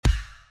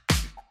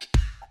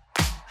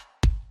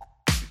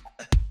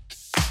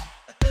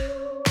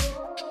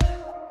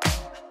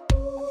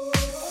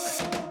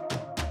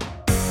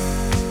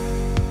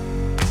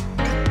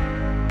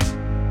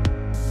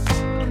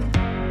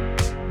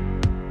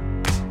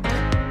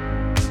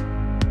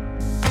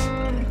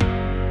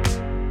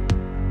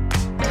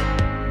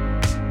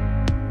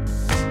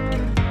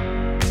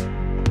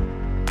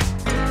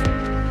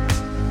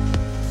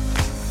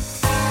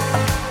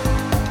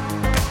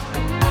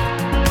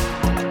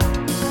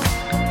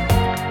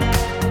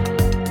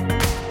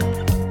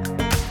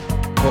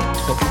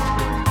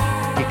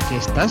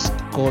¿Estás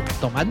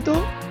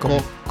tomando?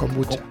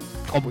 Kombucha.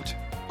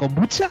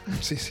 ¿Kombucha?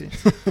 Sí, sí.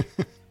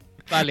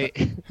 Vale.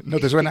 ¿No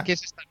te suena? ¿Qué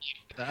es esta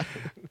mierda?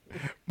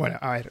 Bueno,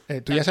 a ver,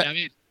 tú O ya sea,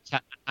 sabes...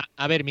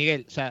 a ver,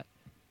 Miguel, o sea,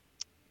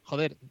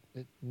 joder,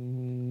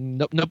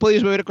 ¿no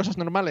podéis beber cosas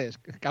normales?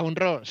 Cago en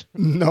Ross.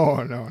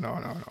 No.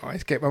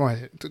 Es que, vamos a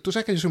ver, tú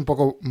sabes que yo soy un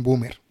poco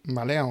boomer,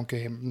 ¿vale?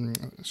 Aunque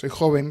soy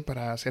joven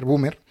para ser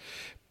boomer,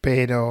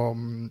 pero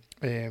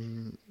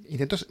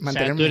intento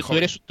mantenerme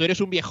joven. Tú eres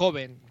un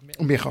viejoven.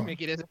 Un viejo. ¿Me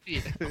quieres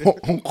decir?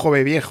 Un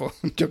joven viejo,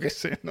 yo qué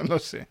sé, no lo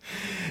sé.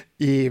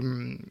 Y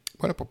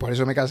bueno, pues por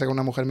eso me casé con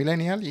una mujer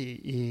millennial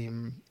y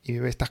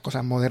bebe estas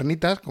cosas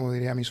modernitas, como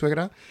diría mi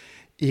suegra.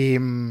 Y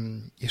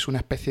es una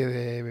especie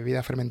de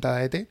bebida fermentada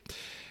de té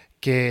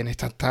que en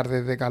estas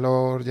tardes de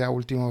calor ya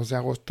últimos de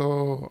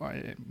agosto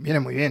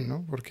viene muy bien,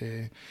 ¿no?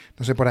 Porque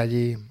no sé por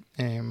allí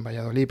en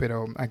Valladolid,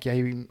 pero aquí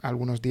hay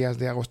algunos días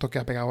de agosto que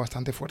ha pegado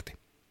bastante fuerte.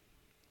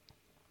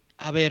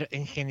 A ver,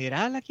 en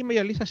general aquí en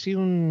Valladolid ha sido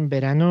un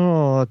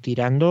verano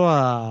tirando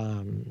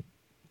a... O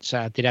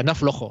sea, tirando a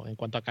flojo en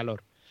cuanto a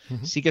calor.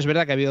 Uh-huh. Sí que es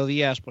verdad que ha habido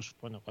días, pues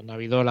bueno, cuando ha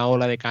habido la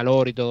ola de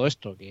calor y todo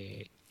esto,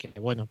 que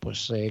bueno,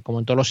 pues como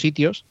en todos los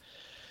sitios,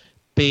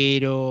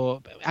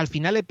 pero al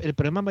final el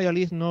problema en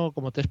Valladolid no,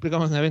 como te he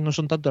explicado una vez, no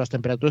son tanto las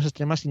temperaturas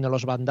extremas, sino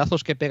los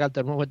bandazos que pega el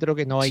termómetro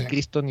que no hay Sí.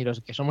 Cristo ni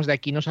los que somos de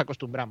aquí nos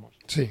acostumbramos.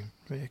 Sí,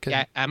 es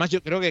que... Además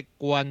yo creo que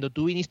cuando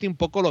tú viniste un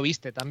poco lo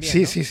viste también,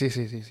 Sí, ¿no?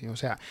 sí. O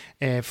sea,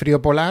 frío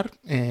polar,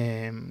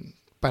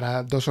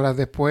 para 2 horas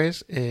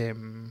después,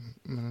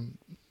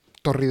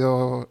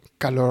 tórrido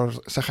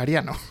calor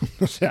sahariano.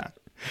 O sea,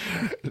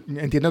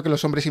 entiendo que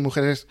los hombres y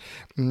mujeres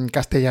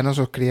castellanos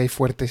os criáis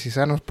fuertes y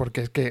sanos,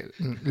 porque es que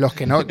los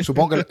que no,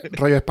 supongo que el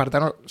rollo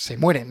espartano se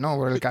mueren, ¿no?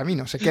 Por el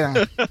camino, se quedan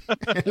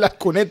en las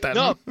cunetas,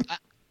 ¿no?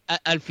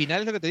 Al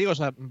final es lo que te digo, o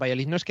sea,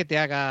 Valladolid no es que te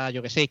haga,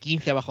 yo que sé,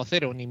 15 bajo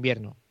cero en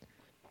invierno,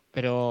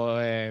 pero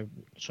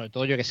sobre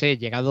todo, yo que sé,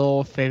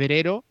 llegado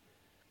febrero,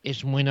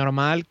 es muy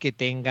normal que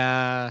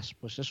tengas,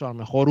 pues eso, a lo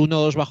mejor 1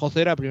 o 2 bajo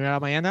cero a primera de la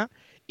mañana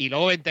y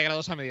luego 20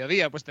 grados a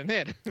mediodía, pues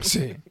tener.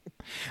 Sí.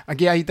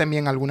 Aquí hay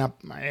también alguna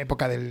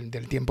época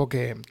del tiempo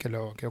que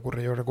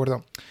ocurre. Yo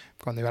recuerdo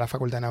cuando iba a la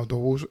facultad en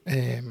autobús,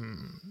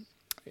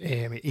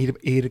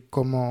 ir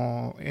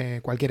como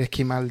cualquier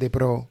esquimal de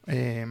pro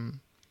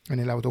en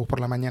el autobús por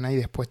la mañana y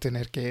después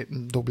tener que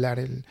doblar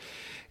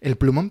el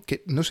plumón,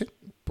 que no sé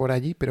por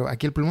allí, pero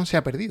aquí el plumón se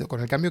ha perdido. Con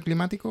el cambio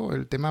climático,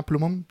 el tema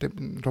plumón,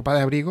 ropa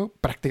de abrigo,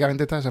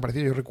 prácticamente está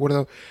desaparecido. Yo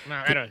recuerdo...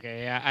 Bueno, claro,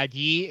 que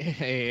allí,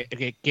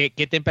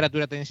 ¿qué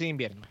temperatura tenéis en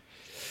invierno?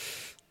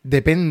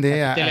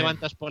 Depende... Tú te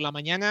levantas por la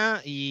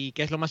mañana y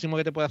 ¿qué es lo máximo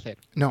que te puede hacer?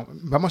 No,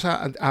 vamos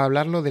a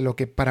hablarlo de lo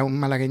que para un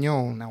malagueño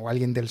o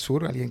alguien del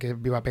sur, alguien que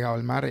viva pegado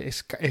al mar,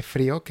 es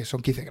frío, que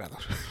son 15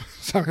 grados.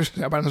 ¿Sabes? O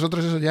sea, para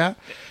nosotros eso ya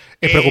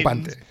es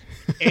preocupante.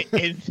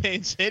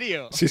 ¿En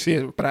serio? Sí,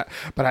 para...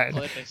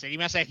 Joder, pensé que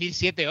me ibas a decir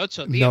 7,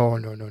 8, tío.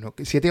 No.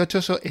 7,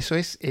 8, eso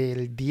es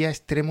el día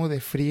extremo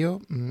de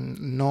frío,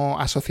 no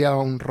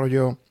asociado a un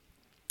rollo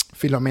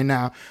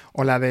Filomena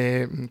o la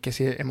de que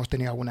si hemos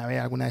tenido alguna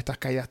vez alguna de estas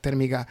caídas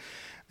térmicas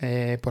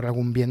por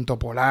algún viento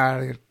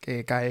polar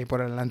que cae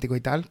por el Atlántico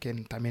y tal, que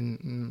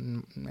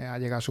también ha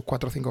llegado a sus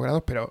 4 o 5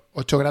 grados, pero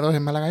 8 grados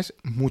en Málaga es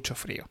mucho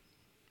frío.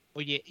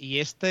 Oye, y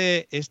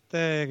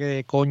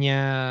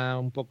coña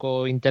un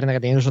poco interna que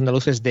tienen los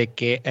andaluces de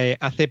que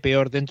hace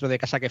peor dentro de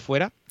casa que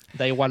fuera,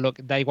 da igual lo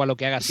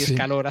que haga, si Sí. es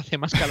calor, hace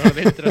más calor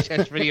dentro, si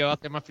es frío,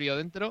 hace más frío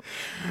dentro.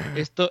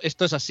 ¿Esto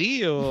es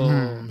así o,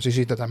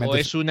 Sí, totalmente. o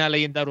es una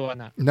leyenda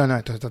urbana? No,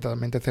 esto es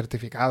totalmente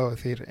certificado. Es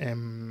decir,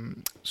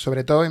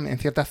 sobre todo en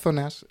ciertas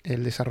zonas,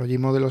 el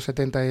desarrollismo de los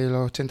 70 y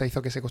los 80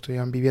 hizo que se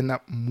construyeran viviendas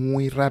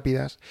muy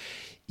rápidas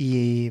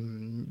y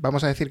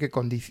vamos a decir que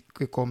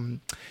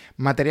con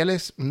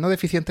materiales no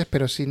deficientes,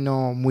 pero sí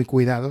no muy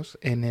cuidados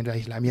en el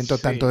aislamiento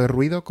Sí. tanto de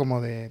ruido como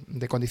de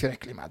condiciones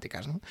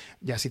climáticas, ¿no?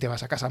 Ya si te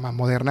vas a casas más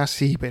modernas,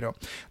 sí, pero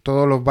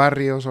todos los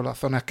barrios o las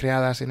zonas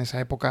creadas en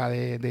esa época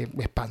de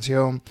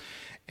expansión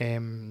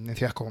en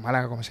ciudades como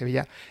Málaga, como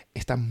Sevilla,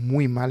 están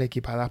muy mal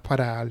equipadas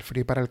para el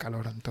frío y para el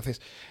calor.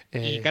 Entonces,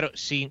 Y claro,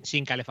 sin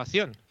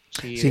calefacción.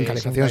 sin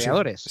calefacción,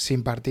 radiadores.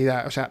 sin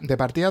partida, o sea, de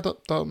partida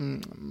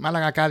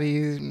Málaga,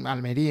 Cádiz,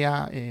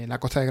 Almería, la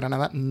costa de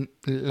Granada,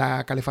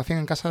 la calefacción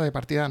en casa de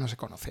partida no se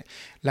conoce.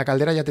 La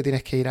caldera ya te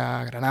tienes que ir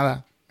a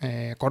Granada,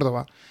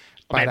 Córdoba.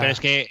 Hombre, pero es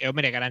que,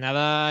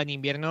 Granada en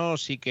invierno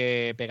sí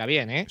que pega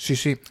bien, ¿eh?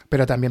 Sí,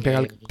 pero también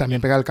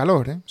pega el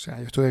calor, ¿eh? O sea,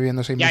 yo estuve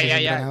viviendo 6 meses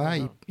en Granada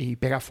no. y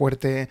pega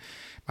fuerte.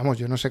 Vamos,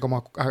 yo no sé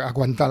cómo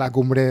aguanta la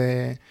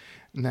cumbre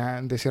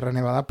de Sierra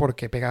Nevada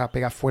porque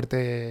pega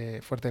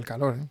fuerte el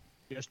calor, ¿eh?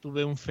 Yo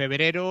estuve un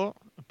febrero,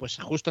 pues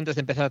justo antes de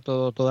empezar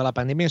toda la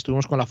pandemia,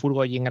 estuvimos con la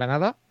furgo allí en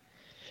Granada.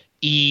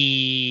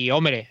 Y,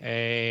 hombre,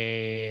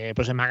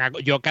 pues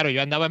yo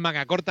andaba en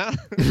manga corta.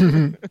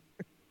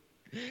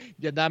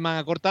 Yo andaba en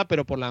manga corta,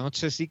 pero por la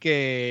noche sí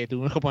que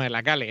tuvimos que poner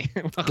la cale.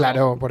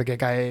 Claro, porque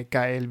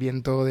cae el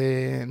viento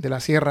de la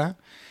sierra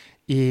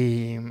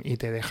y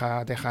te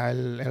deja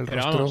el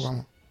rostro,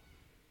 vamos.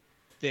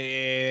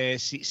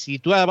 Si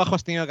tú abajo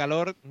has tenido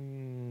calor,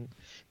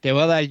 Te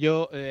voy a dar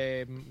yo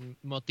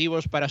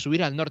motivos para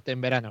subir al norte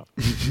en verano.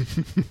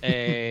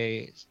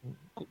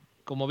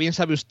 Como bien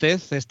sabe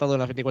usted, he estado en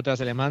las 24 horas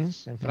de Le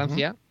Mans en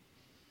Francia.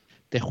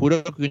 Te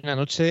juro que una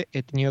noche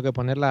he tenido que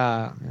poner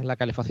la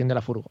calefacción de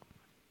la furgo.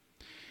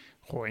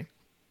 Joder.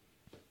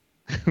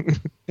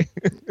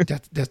 ¿Ya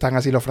están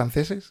así los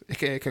franceses? Es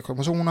que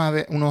como son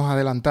unos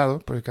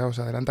adelantados, porque claro,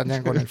 se adelantan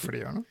ya con el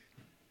frío, ¿no?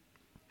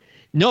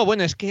 No,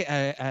 bueno, es que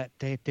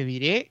te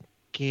diré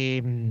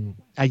que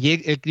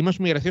ayer el clima es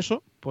muy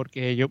gracioso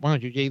porque yo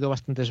ya he ido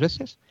bastantes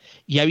veces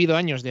y ha habido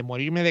años de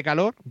morirme de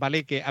calor,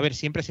 ¿vale? Que, a ver,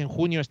 siempre es en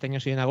junio, este año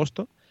soy en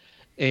agosto,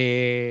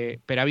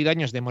 pero ha habido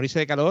años de morirse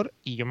de calor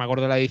y yo me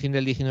acuerdo de la edición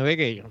del 19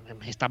 que yo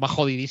estaba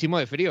jodidísimo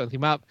de frío.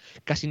 Encima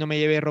casi no me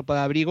llevé ropa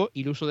de abrigo,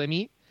 iluso de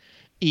mí.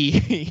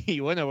 Y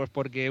bueno, pues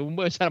porque un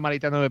buen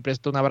samaritano me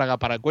prestó una braga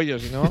para el cuello,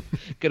 si no,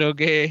 creo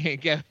que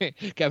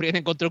habrían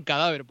encontrado un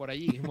cadáver por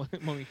allí,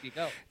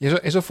 momificado. ¿Y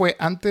eso fue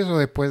antes o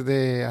después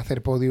de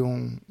hacer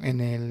podium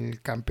en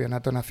el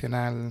campeonato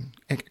nacional?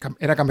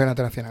 Era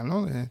campeonato nacional,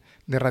 ¿no?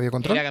 De Radio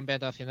Control. Era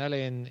campeonato nacional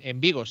en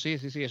Vigo, sí.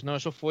 No,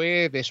 eso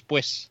fue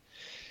después.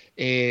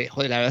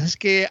 Joder, la verdad es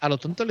que a lo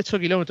tonto le he hecho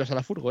kilómetros a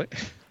la furgo, ¿eh?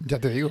 Ya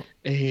te digo.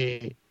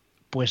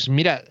 Pues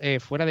mira,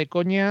 fuera de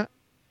coña,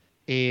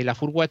 la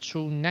furgo ha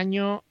hecho un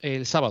año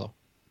el sábado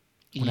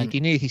y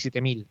tiene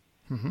 17.000.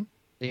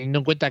 Teniendo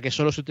en cuenta que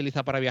solo se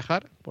utiliza para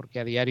viajar, porque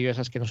a diario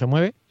esas que no se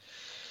mueve.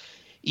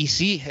 Y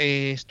sí,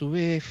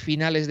 estuve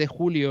finales de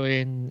julio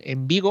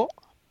en Vigo,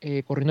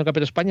 corriendo Campeonato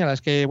de España. La verdad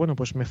es que, bueno,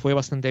 pues me fue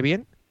bastante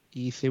bien.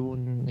 Hice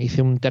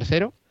un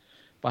tercero,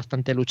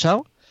 bastante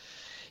luchado.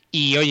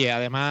 Y oye,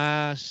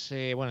 además,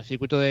 bueno, el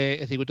circuito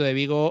de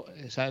Vigo,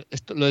 o sea,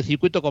 lo de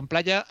circuito con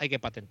playa hay que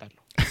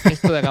patentarlo.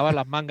 Esto de acabar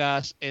las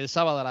mangas el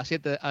sábado a las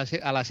 7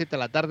 de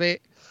la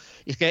tarde,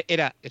 y es que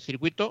era el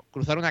circuito,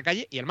 cruzar una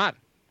calle y el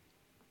mar.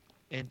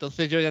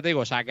 Entonces yo ya te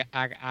digo, o sea,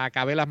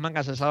 acabé las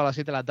mangas el sábado a las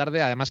 7 de la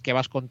tarde, además que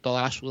vas con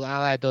toda la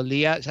sudada de todo el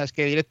día, sabes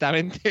que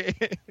directamente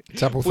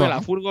fui a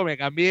la furgo, me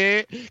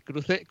cambié,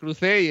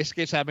 crucé y es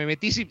que, o sea, me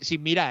metí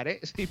sin mirar,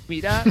 sin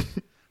mirar.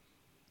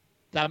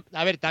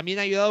 A ver, también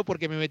ha ayudado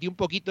porque me metí un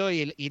poquito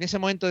y en ese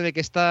momento en el que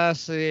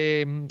estás,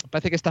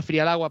 parece que está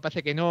fría el agua,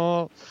 parece que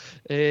no,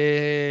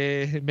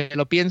 me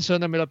lo pienso,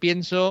 no me lo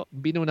pienso,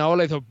 vino una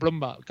ola y hizo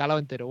plomba, calado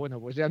entero.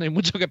 Bueno, pues ya no hay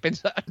mucho que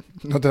pensar.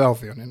 No te da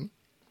opciones, ¿no?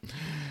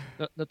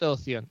 No te da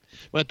opción.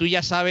 Bueno, tú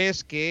ya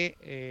sabes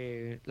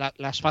que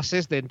las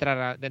fases de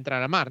entrar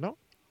al mar, ¿no?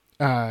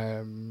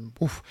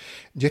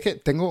 Yo es que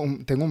tengo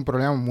un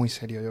problema muy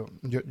serio.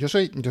 Yo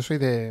soy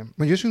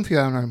un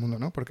ciudadano del mundo,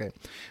 ¿no? Porque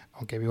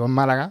aunque vivo en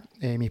Málaga,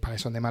 mis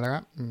padres son de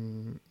Málaga,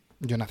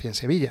 yo nací en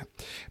Sevilla,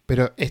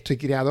 pero estoy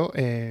criado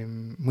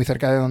muy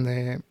cerca de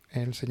donde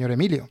el señor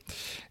Emilio,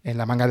 en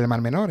la Manga del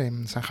Mar Menor,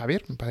 en San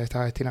Javier. Mi padre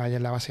estaba destinado allá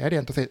en la base aérea.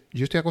 Entonces,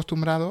 yo estoy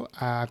acostumbrado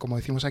a, como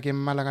decimos aquí en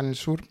Málaga en el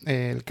sur,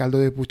 el caldo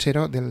de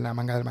puchero de la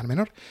Manga del Mar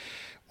Menor.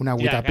 Una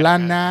agüita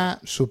plana,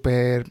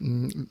 súper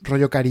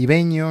rollo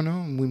caribeño,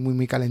 ¿no? Muy, muy,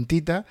 muy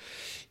calentita.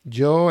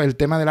 Yo el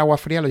tema del agua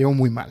fría lo llevo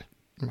muy mal,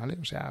 ¿vale?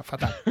 O sea,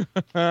 fatal.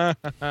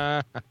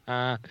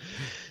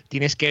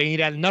 Tienes que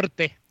venir al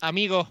norte,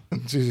 amigo.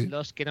 Sí.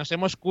 Los que nos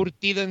hemos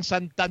curtido en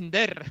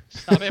Santander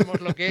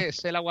sabemos lo que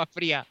es el agua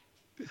fría.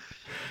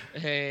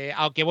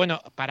 Aunque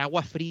bueno, para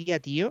agua fría,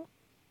 tío,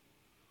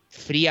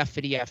 fría,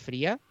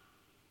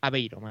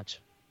 Aveiro, macho.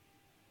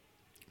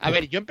 A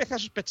ver, yo empecé a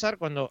sospechar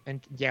cuando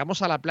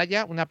llegamos a la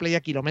playa, una playa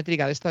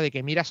kilométrica de esta de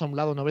que miras a un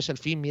lado no ves el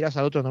fin, miras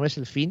al otro no ves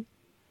el fin.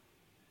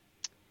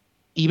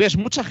 Y ves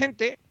mucha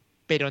gente,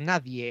 pero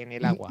nadie en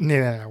el agua. Ni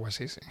en el agua,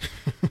 sí.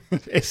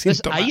 Es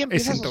síntoma. Ahí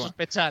empiezas a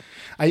sospechar.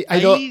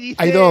 Hay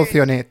dos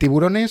opciones,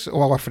 tiburones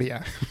o agua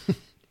fría.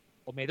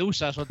 O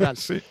medusas o tal.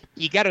 Sí.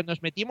 Y claro,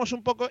 nos metimos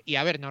un poco y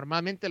a ver,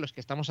 normalmente los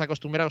que estamos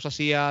acostumbrados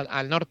así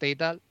al norte y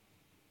tal,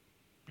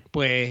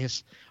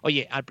 pues,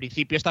 oye, al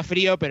principio está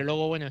frío, pero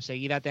luego, bueno,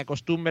 enseguida te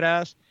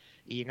acostumbras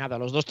y nada, a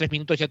los 2-3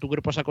 minutos ya tu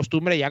cuerpo se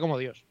acostumbra y ya como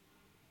Dios.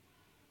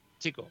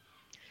 Chico,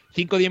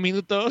 5-10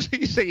 minutos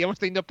y seguimos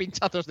teniendo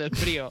pinchazos del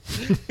frío.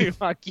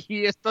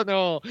 Aquí esto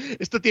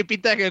tiene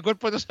pinta de que el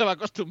cuerpo no se va a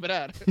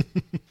acostumbrar.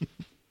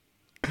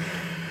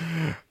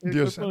 El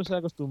cuerpo no se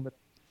acostumbra.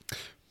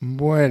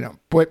 Bueno,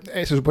 pues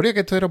se suponía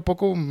que esto era un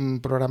poco un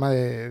programa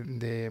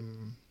de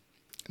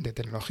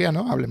tecnología,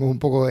 ¿no? Hablemos un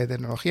poco de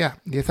tecnología.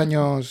 10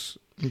 años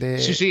de...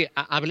 Sí,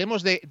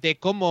 hablemos de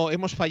cómo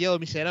hemos fallado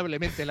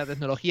miserablemente en la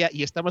tecnología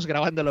y estamos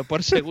grabándolo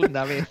por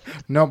segunda vez.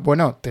 No,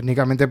 bueno,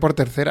 técnicamente por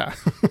tercera.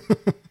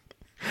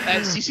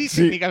 Sí,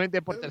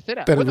 técnicamente por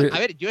tercera. Bueno, a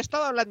ver, yo he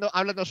estado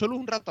hablando solo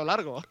un rato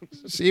largo.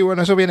 Sí,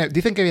 bueno, eso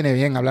dicen que viene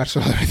bien hablar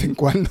solo de vez en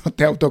cuando,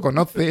 te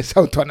autoconoces,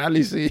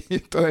 autoanálisis y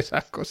todas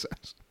esas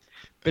cosas.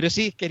 Pero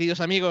sí, queridos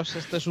amigos,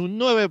 esto es un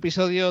nuevo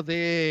episodio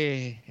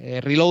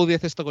de Reload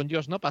 10, esto con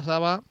Josh no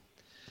pasaba.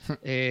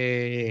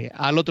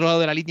 Al otro lado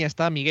de la línea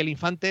está Miguel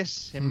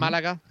Infantes, en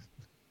Málaga.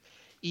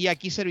 Y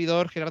aquí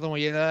servidor Gerardo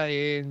Molleda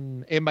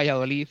en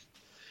Valladolid.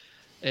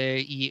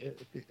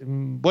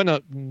 Bueno,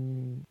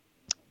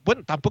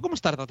 Bueno, tampoco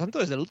hemos tardado tanto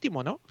desde el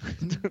último, ¿no?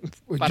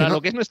 Yo Para no,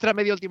 lo que es nuestra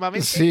media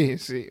últimamente. sí,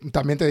 sí.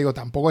 También te digo,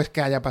 tampoco es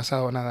que haya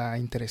pasado nada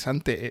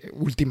interesante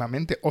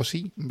últimamente, o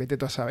sí, vete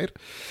tú a saber.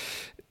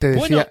 Te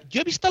Bueno, decía,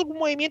 yo he visto algún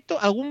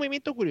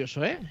movimiento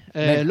curioso, ¿eh?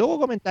 venga. Luego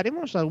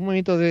comentaremos algún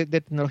movimiento de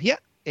tecnología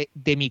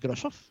de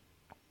Microsoft.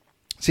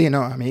 Sí,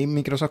 no, a mí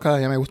Microsoft cada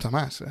día me gusta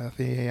más.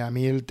 Así, a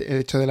mí el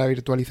hecho de la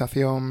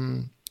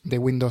virtualización de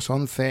Windows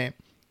 11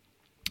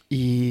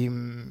 y,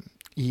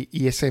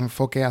 y ese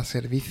enfoque a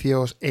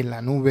servicios en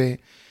la nube,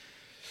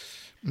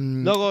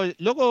 mm,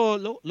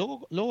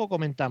 Luego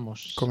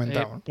comentamos,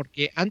 comentamos.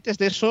 porque antes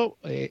de eso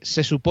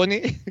se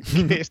supone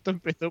que esto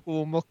empezó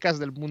como un podcast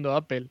del mundo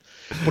Apple.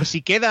 Por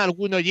si queda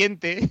algún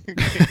oyente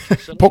que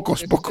solo le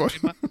Pocos, interese ese pocos.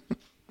 tema, El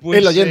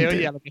pues oye, a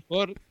oyente. lo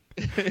mejor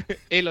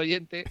el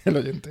oyente, El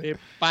oyente.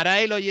 para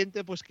el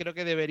oyente, pues creo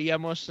que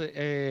deberíamos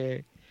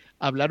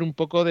hablar un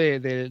poco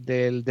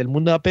del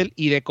mundo Apple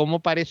y de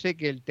cómo parece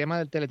que el tema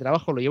del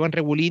teletrabajo lo llevan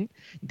regulín.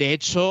 De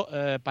hecho,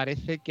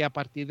 parece que a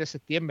partir de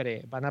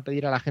septiembre van a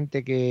pedir a la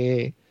gente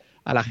que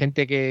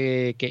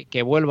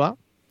vuelva,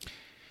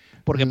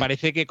 porque Mm,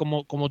 parece que,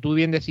 como tú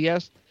bien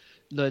decías,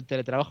 lo del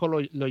teletrabajo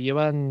lo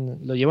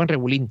llevan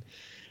regulín.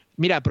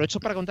 Mira, aprovecho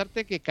para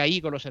contarte que caí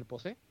con los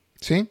AirPods, ¿eh?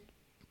 sí,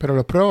 pero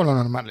los Pro o los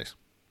normales.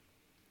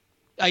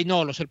 Ay,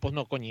 no, los AirPods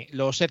no, coño,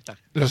 los AirTag.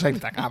 Los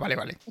AirTag. Ah, vale,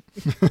 vale.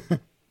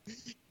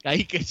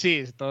 Caí que sí,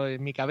 esto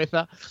en mi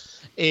cabeza.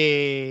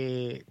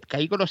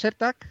 Caí con los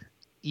AirTag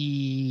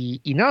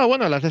y nada,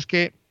 bueno, la verdad es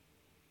que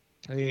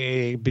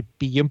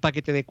pillé un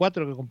paquete de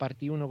 4 que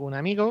compartí uno con un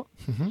amigo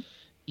Ujú.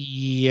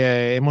 y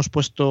hemos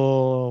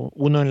puesto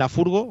uno en la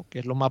furgo, que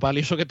es lo más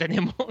valioso que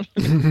tenemos.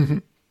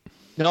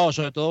 No,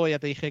 sobre todo ya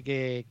te dije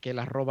que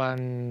las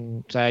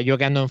roban, o sea, yo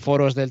que ando en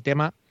foros del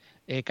tema,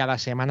 cada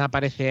semana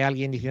aparece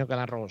alguien diciendo que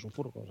le han robado su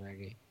furgo. O sea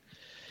que...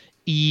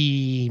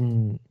 Y,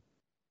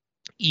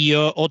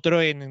 otro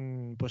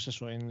pues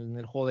eso, en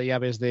el juego de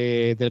llaves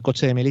del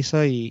coche de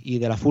Melissa y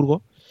de la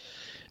furgo,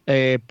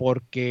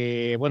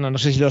 porque, bueno, no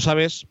sé si lo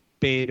sabes,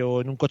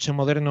 pero en un coche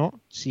moderno,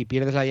 si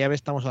pierdes la llave,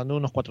 estamos hablando de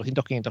unos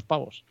 400-500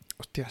 pavos.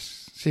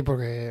 Hostias. Sí,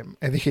 porque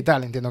es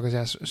digital, entiendo que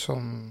ya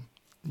son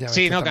llaves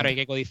Sí, no, claro, hay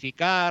totalmente. que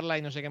codificarla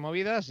y no sé qué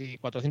movidas, y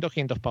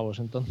 400-500 pavos.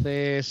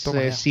 Entonces,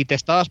 Toma ya. si te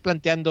estabas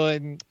planteando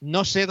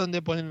no sé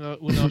dónde ponen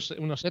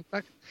unos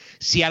AirTag,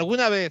 si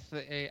alguna vez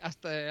has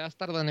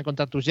tardado en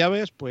encontrar tus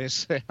llaves,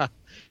 pues,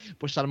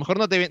 pues a lo mejor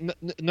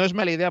no es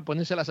mala idea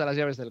ponérselas a las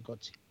llaves del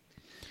coche.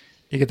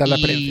 ¿Y qué tal la Y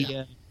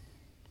experiencia?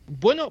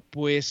 bueno,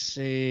 pues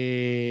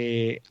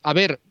a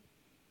ver,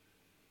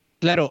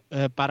 claro,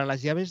 para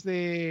las llaves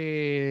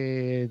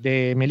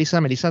de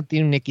Melissa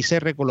tiene un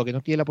XR, con lo que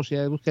no tiene la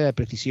posibilidad de búsqueda de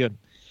precisión.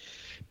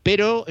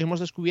 Pero hemos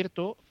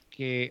descubierto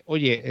que,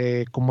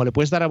 oye, como le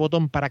puedes dar al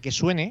botón para que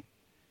suene,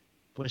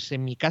 pues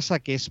en mi casa,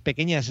 que es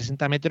pequeña de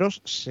 60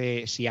 metros,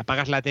 si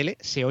apagas la tele,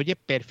 se oye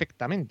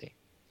perfectamente.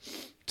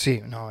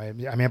 Sí, no, a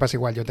mí me pasa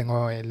igual. Yo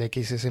tengo el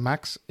XS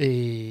Max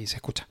y se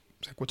escucha,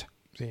 se escucha.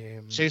 Sí,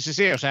 Sí, sí,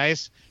 sí, o sea,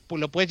 pues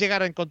lo puedes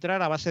llegar a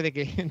encontrar a base de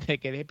que, de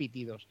que dé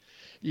pitidos.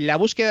 La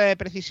búsqueda de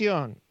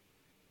precisión,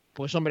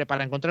 pues hombre,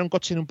 para encontrar un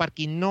coche en un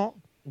parking no.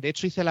 De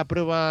hecho, hice la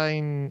prueba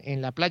en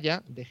la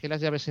playa, dejé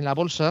las llaves en la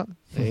bolsa,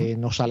 ujú.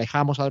 nos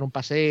alejamos a dar un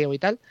paseo y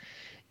tal.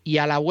 Y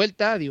a la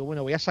vuelta digo,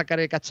 bueno, voy a sacar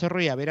el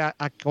cacharro y a ver a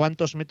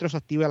cuántos metros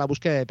activa la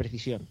búsqueda de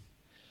precisión.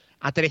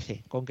 A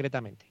 13,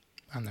 concretamente.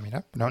 Anda,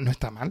 mira, no, no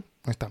está mal,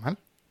 no está mal.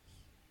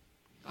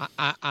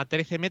 A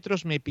 13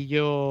 metros me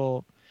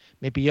pilló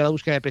la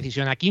búsqueda de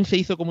precisión. A 15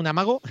 hizo como un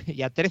amago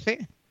y a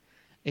 13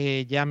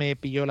 ya me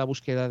pilló la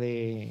búsqueda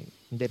de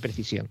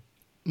precisión.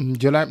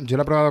 Yo la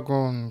he probado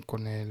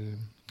con el,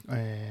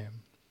 eh,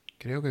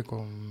 creo que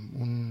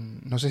con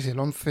no sé si el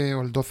 11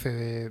 o el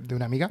 12 de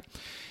una amiga.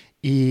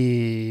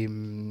 Y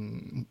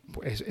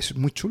es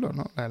muy chulo,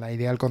 ¿no? La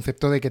idea, el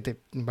concepto de que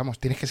vamos,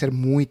 tienes que ser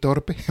muy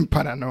torpe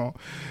para no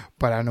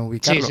Sí,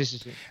 ubicarlo. sí, sí,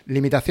 sí.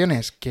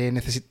 Limitaciones, que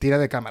tira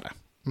de cámara,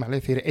 ¿vale?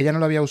 Es decir, ella no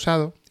lo había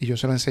usado y yo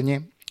se lo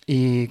enseñé.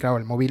 Y claro,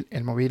 el móvil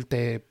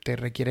te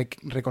requiere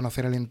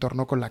reconocer el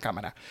entorno con la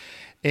cámara.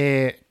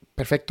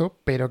 Perfecto,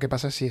 pero ¿qué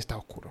pasa si está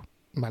oscuro?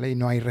 ¿Vale? Y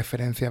no hay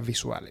referencias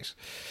visuales.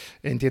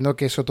 Entiendo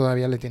que eso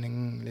todavía le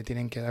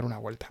tienen que dar una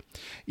vuelta.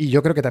 Y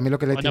yo creo que también lo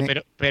que le Bueno,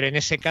 tiene. pero en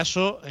ese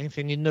caso,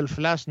 encendiendo el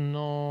flash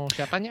no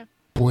se apaña.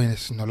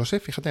 Pues no lo sé,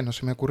 fíjate, no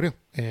se me ocurrió.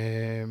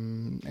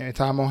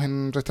 Estábamos en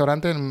un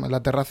restaurante, en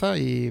la terraza,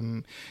 y,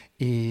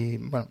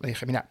 bueno, le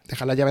dije, mira,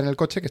 deja la llave en el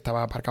coche, que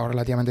estaba aparcado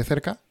relativamente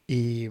cerca,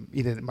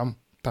 vamos,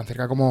 tan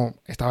cerca como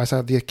estaba a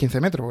esos 10-15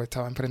 metros, porque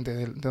estaba enfrente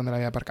de donde la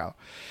había aparcado.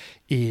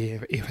 Y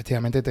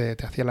efectivamente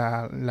te hacía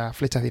la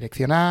flecha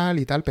direccional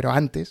y tal, pero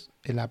antes,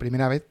 en la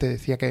primera vez, te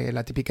decía que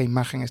la típica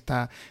imagen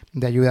está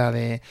de ayuda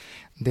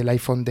del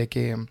iPhone de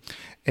que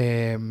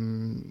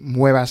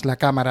muevas la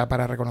cámara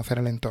para reconocer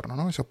el entorno,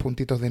 ¿no? Esos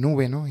puntitos de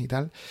nube, ¿no? Y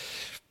tal.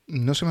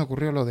 No se me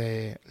ocurrió lo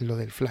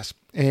del flash.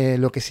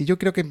 Lo que sí yo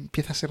creo que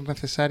empieza a ser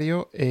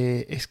necesario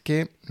es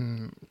que,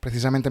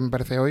 precisamente me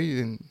parece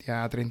hoy,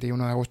 día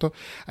 31 de agosto,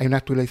 hay una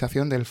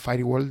actualización del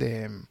firewall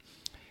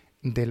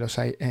de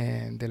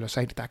los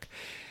AirTag.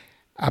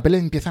 Apple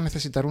empieza a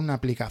necesitar una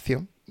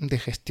aplicación de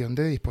gestión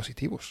de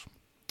dispositivos.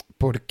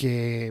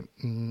 Porque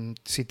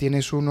si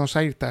tienes unos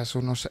AirTags,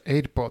 unos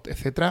AirPods,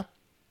 etcétera,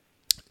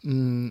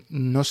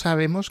 no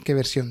sabemos qué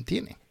versión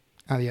tiene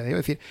a día de hoy.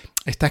 Es decir,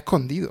 está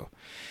escondido.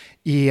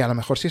 Y a lo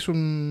mejor si es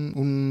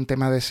un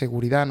tema de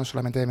seguridad, no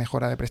solamente de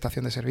mejora de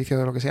prestación de servicio o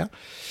de lo que sea,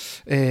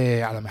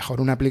 a lo mejor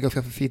una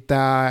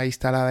aplicacióncita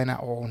instalada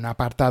o un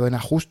apartado en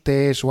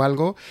ajustes o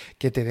algo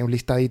que te dé un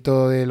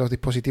listadito de los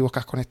dispositivos que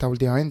has conectado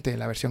últimamente,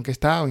 la versión que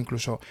está, o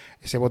incluso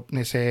esa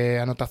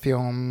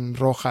anotación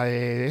roja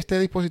de este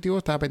dispositivo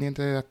está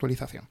pendiente de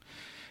actualización.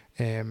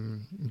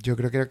 Yo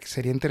creo que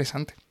sería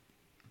interesante.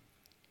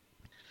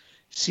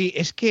 Sí,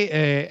 es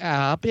que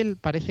a Apple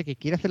parece que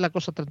quiere hacer la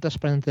cosa tan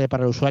transparente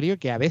para el usuario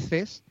que a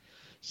veces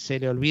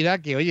se le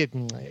olvida que, oye,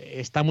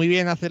 está muy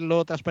bien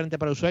hacerlo transparente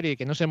para el usuario y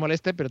que no se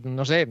moleste, pero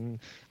no sé,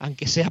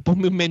 aunque sea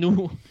ponme un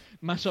menú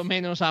más o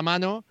menos a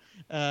mano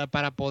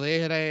para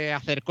poder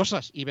hacer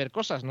cosas y ver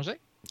cosas, no sé.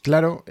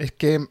 Claro, es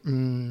que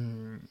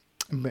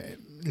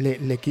le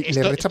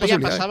resta esto ya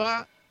posibilidades.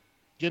 pasaba,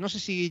 yo no sé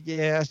si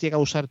has llegado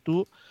a usar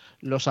tú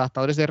los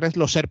adaptadores de red,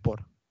 los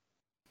AirPort.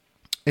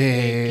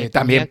 Que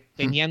También.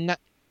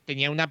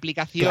 tenía una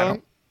aplicación,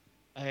 Claro.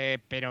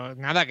 pero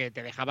nada, que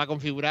te dejaba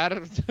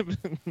configurar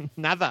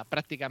nada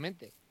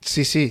prácticamente.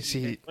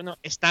 Sí. Bueno,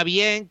 está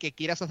bien que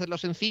quieras hacerlo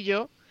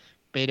sencillo,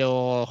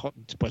 pero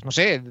pues no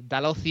sé,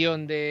 da la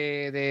opción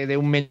de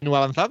un menú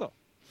avanzado.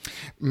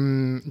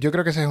 Yo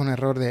creo que ese es un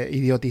error de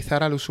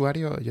idiotizar al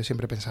usuario. Yo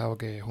siempre he pensado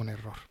que es un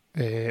error.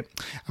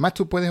 Además,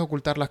 tú puedes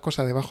ocultar las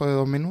cosas debajo de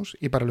dos menús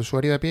y para el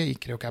usuario de pie, y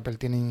creo que Apple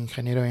tiene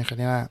ingenieros e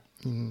ingenieras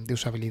de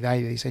usabilidad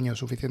y de diseño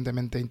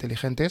suficientemente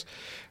inteligentes,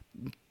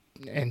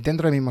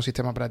 dentro del mismo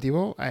sistema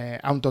operativo,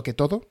 a un toque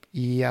todo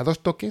y a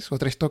 2 toques o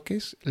 3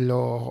 toques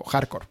lo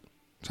hardcore,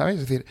 ¿sabes?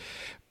 Es decir,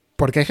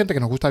 porque hay gente que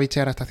nos gusta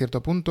bichear hasta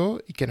cierto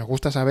punto y que nos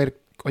gusta saber,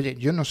 oye,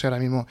 yo no sé ahora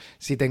mismo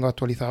si tengo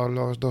actualizados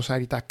los 2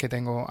 AirTags que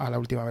tengo a la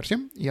última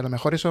versión y a lo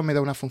mejor eso me da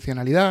una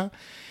funcionalidad,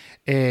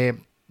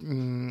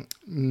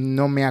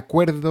 no me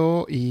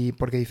acuerdo, y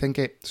porque dicen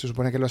que se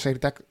supone que los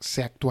AirTags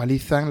se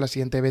actualizan la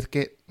siguiente vez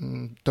que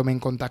tomen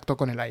contacto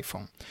con el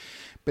iPhone.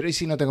 Pero ¿y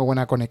si no tengo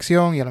buena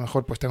conexión? Y a lo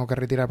mejor pues tengo que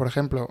retirar, por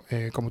ejemplo,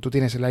 como tú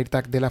tienes el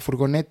AirTag de la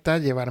furgoneta,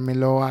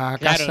 llevármelo a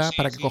casa, claro,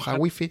 para que coja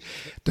wifi.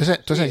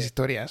 Entonces, todas esas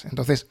historias.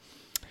 Entonces,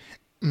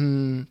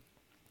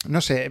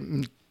 no sé,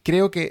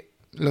 creo que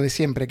lo de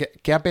siempre,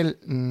 que Apple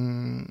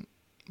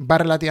va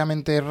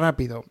relativamente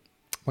rápido,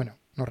 bueno,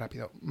 no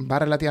rápido, va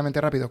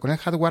relativamente rápido con el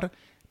hardware,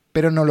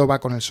 pero no lo va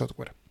con el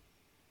software.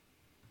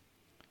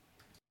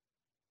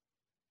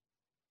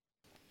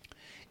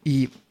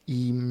 Y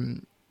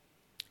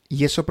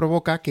eso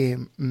provoca que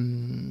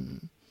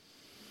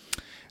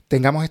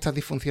tengamos estas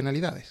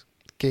disfuncionalidades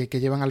que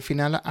llevan al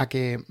final a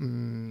que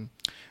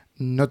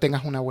no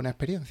tengas una buena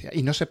experiencia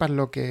y no sepas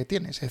lo que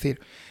tienes. Es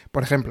decir,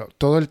 por ejemplo,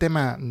 todo el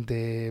tema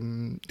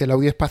del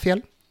audio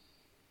espacial,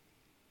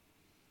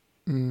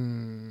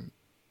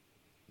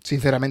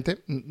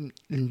 sinceramente,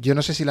 yo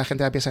no sé si la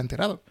gente de a pie se ha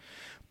enterado,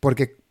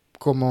 porque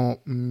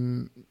como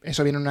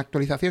eso viene en una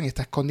actualización y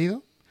está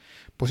escondido,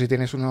 pues si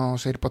tienes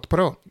unos AirPods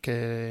Pro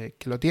que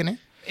lo tiene.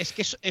 Es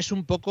que es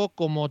un poco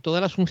como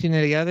todas las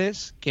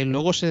funcionalidades que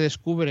luego se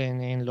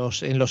descubren en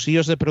los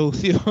iOS de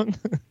producción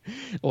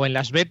o en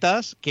las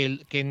betas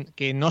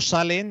que no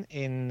salen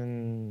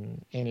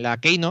en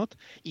la Keynote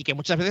y que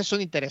muchas veces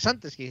son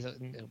interesantes.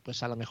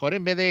 Pues a lo mejor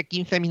en vez de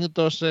 15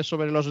 minutos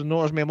sobre los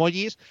nuevos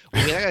memojis,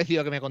 hubiera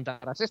agradecido que me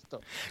contaras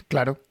esto.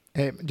 Claro.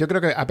 Yo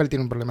creo que Apple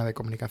tiene un problema de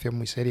comunicación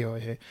muy serio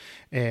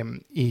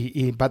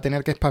y va a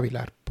tener que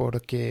espabilar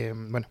porque,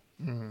 bueno,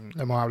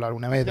 lo hemos hablado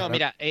una vez. No,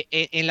 mira,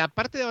 en la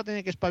parte de va a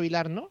tener que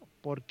espabilar, ¿no?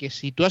 Porque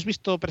si tú has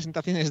visto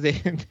presentaciones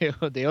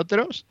de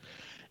otros,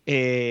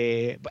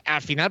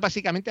 al final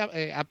básicamente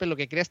Apple lo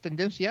que crea es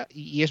tendencia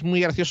y es muy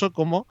gracioso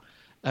como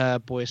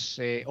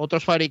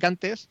otros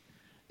fabricantes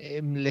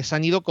les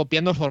han ido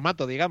copiando el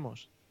formato,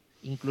 digamos.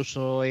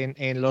 Incluso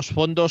en los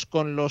fondos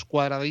con los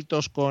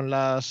cuadraditos con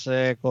las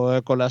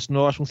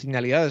nuevas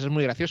funcionalidades. Es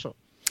muy gracioso.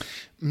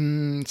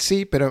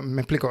 Sí, pero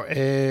me explico.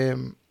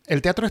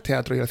 El teatro es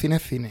teatro y el cine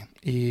es cine.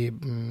 Y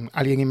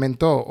alguien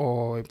inventó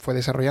o fue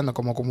desarrollando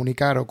cómo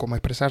comunicar o cómo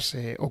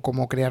expresarse o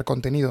cómo crear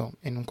contenido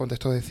en un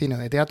contexto de cine o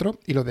de teatro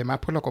y los demás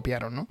pues lo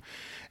copiaron, ¿no?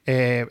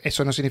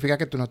 Eso no significa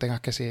que tú no tengas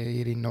que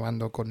seguir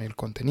innovando con el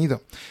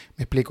contenido.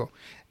 Me explico.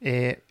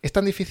 Es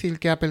tan difícil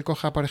que Apple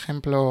coja, por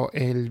ejemplo,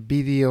 el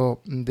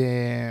vídeo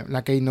de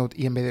la Keynote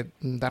y en vez de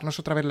darnos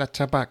otra vez la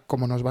chapa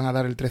como nos van a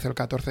dar el 13 o el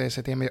 14 de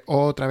septiembre,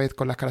 otra vez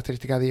con las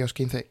características de iOS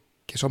 15,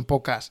 que son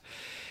pocas,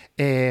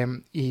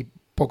 y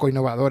poco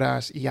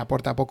innovadoras y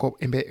aporta poco,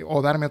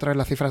 o darme otra vez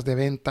las cifras de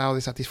venta o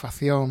de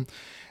satisfacción,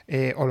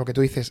 o lo que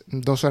tú dices,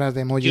 2 horas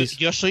de emojis.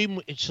 Yo soy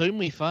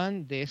muy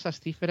fan de esas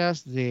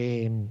cifras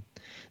de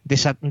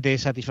de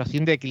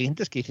satisfacción de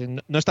clientes que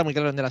dicen no está muy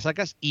claro dónde la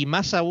sacas, y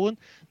más aún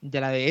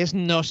de la de es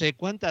no sé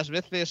cuántas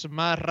veces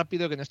más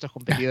rápido que nuestros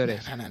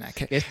competidores.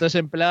 Esto es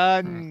en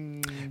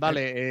plan,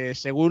 vale,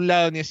 según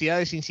la Universidad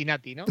de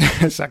Cincinnati, ¿no?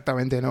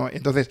 Exactamente, ¿no?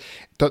 Entonces,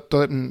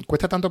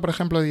 cuesta tanto, por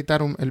ejemplo,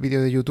 editar el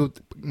vídeo de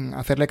YouTube,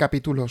 hacerle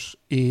capítulos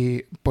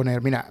y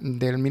poner, mira,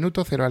 del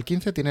minuto 0 al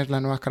 15 tienes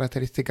las nuevas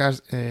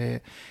características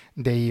de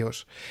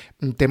iOS.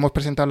 Te hemos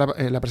presentado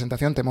la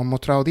presentación, te hemos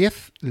mostrado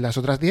 10, las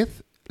otras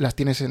 10 las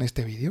tienes en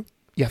este vídeo.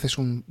 Y haces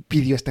un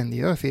vídeo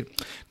extendido, es decir,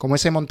 como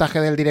ese montaje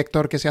del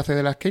director que se hace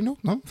de las Keynote,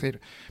 ¿no? Es decir,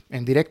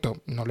 en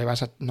directo no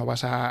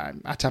vas a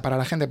chapar a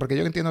la gente, porque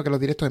yo entiendo que los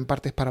directos en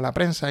parte es para la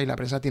prensa y la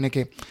prensa tiene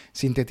que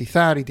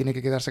sintetizar y tiene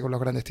que quedarse con los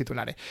grandes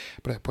titulares.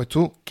 Pero después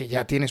tú, que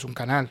ya tienes un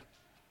canal,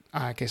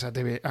 que es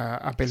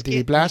Apple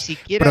TV Plus,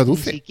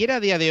 produce. Ni siquiera a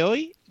día de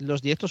hoy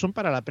los directos son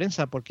para la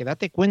prensa, porque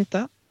date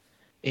cuenta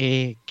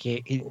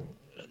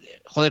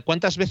joder,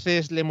 ¿cuántas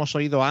veces le hemos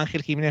oído a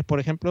Ángel Jiménez, por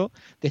ejemplo,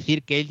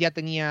 decir que él ya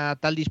tenía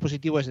tal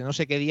dispositivo desde no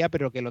sé qué día,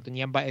 pero que lo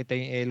tenía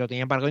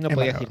embargado y no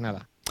podía decir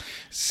nada?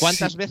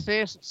 ¿Cuántas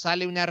veces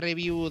sale una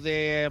review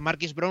de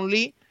Marquis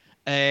Brownlee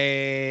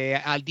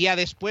al día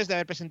después de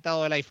haber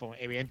presentado el iPhone?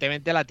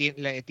 Evidentemente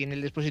tiene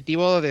el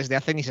dispositivo desde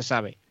hace ni se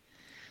sabe.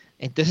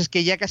 Entonces es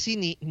que ya casi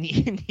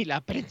ni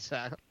la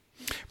prensa.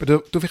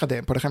 Pero tú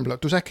fíjate, por ejemplo,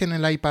 tú sabes que en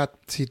el iPad,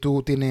 si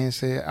tú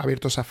tienes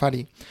abierto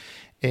Safari,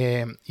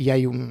 y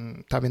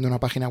estás viendo una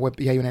página web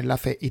y hay un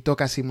enlace y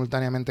tocas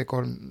simultáneamente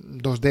con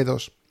 2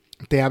 dedos,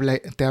 te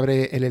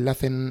abre el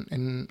enlace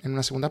en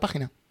una segunda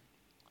página.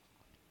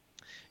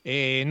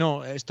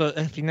 No, esto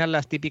al final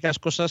las típicas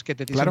cosas que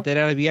te tienes que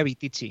enterar vía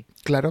Vitici.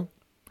 Claro.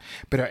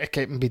 Pero es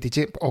que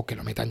Vitici, o que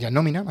lo metan ya en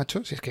nómina,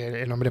 macho, si es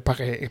que el hombre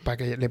es para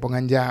que le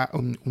pongan ya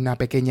una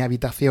pequeña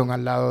habitación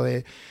al lado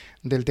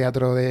del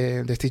teatro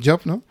de Steve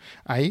Jobs, ¿no?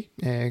 Ahí,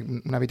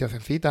 una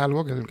habitacioncita,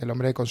 algo, que el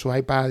hombre con su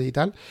iPad y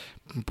tal,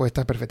 puede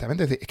estar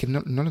perfectamente. Es que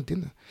no lo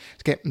entiendo.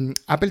 Es que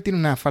Apple tiene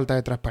una falta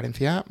de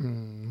transparencia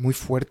muy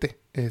fuerte.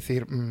 Es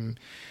decir,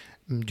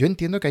 yo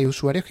entiendo que hay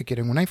usuarios que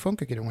quieren un iPhone,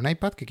 que quieren un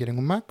iPad, que quieren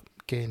un Mac,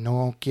 que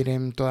no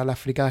quieren todas las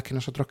fricadas que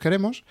nosotros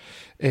queremos,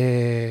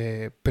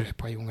 pero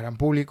después hay un gran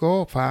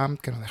público, fan,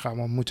 que nos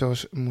dejamos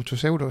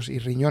muchos euros y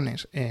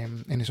riñones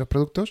en esos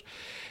productos,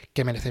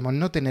 que merecemos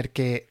no tener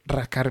que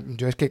rascar.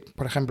 Yo es que,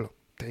 por ejemplo,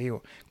 te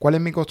digo, ¿cuál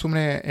es mi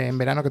costumbre en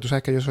verano? Que tú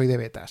sabes que yo soy de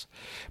betas.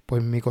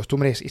 Pues mi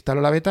costumbre es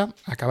instalo la beta,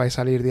 acaba de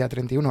salir día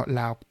 31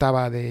 la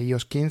octava de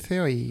iOS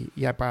 15 y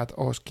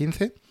iPadOS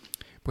 15.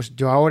 Pues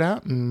yo ahora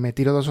me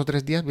tiro 2 o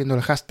 3 días viendo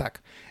el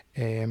hashtag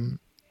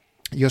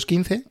iOS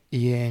 15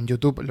 y en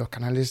YouTube los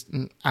canales,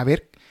 a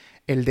ver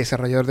el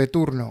desarrollador de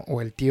turno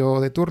o el tío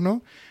de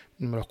turno,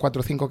 los 4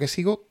 o 5 que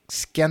sigo,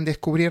 que han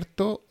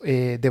descubierto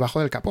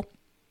debajo del capó.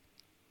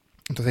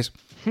 Entonces,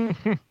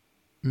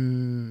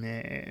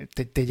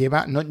 te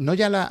lleva, no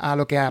ya a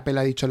lo que Apple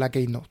ha dicho en la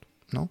Keynote,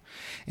 ¿no?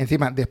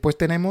 Encima, después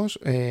tenemos,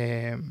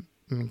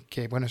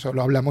 que bueno, eso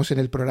lo hablamos en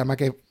el programa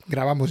que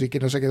grabamos y que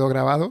no se quedó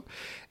grabado,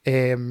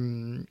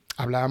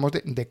 hablábamos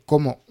de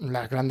cómo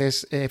las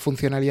grandes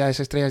funcionalidades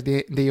estrellas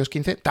de iOS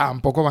 15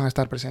 tampoco van a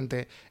estar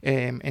presentes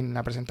en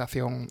la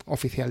presentación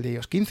oficial de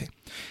iOS 15.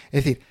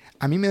 Es decir,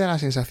 a mí me da la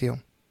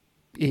sensación,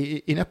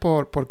 y no es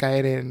por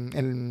caer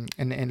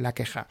en la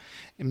queja,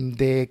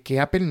 de que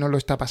Apple no lo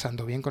está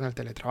pasando bien con el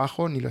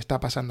teletrabajo, ni lo está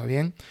pasando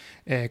bien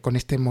con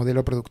este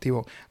modelo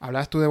productivo.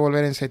 Hablabas tú de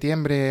volver en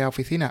septiembre a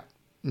oficina,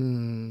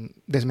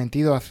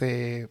 desmentido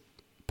hace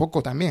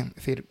poco también. Es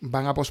decir,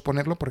 van a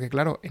posponerlo porque,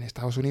 claro, en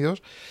Estados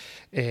Unidos,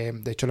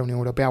 de hecho la Unión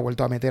Europea ha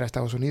vuelto a meter a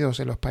Estados Unidos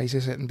en los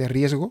países de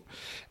riesgo,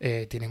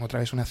 tienen otra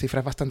vez unas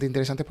cifras bastante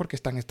interesantes porque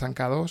están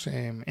estancados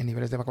en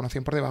niveles de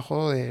vacunación por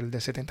debajo del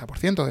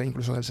 70%,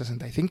 incluso del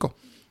 65%.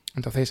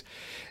 Entonces,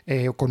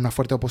 con una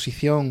fuerte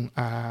oposición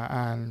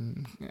a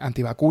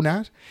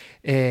antivacunas,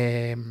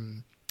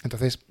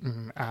 entonces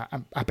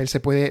Apple se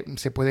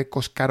puede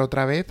coscar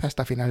otra vez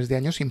hasta finales de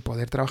año sin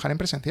poder trabajar en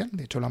presencial.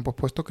 De hecho, lo han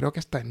pospuesto creo que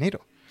hasta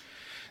enero.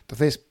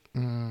 Entonces,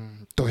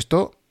 todo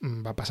esto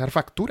va a pasar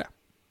factura.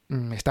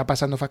 Está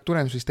pasando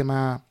factura en un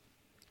sistema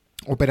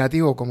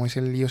operativo como es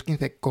el iOS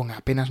 15 con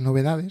apenas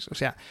novedades. O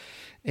sea,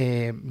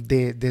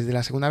 desde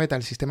la segunda beta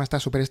el sistema está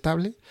súper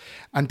estable.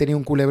 Han tenido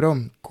un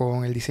culebrón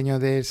con el diseño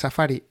del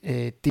Safari,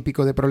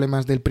 típico de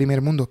problemas del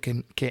primer mundo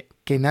que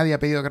nadie ha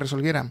pedido que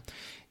resolvieran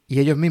y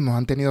ellos mismos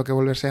han tenido que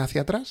volverse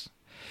hacia atrás.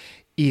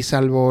 Y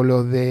salvo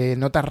lo de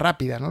notas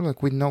rápidas, ¿no? Lo de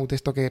Quick Note,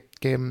 esto que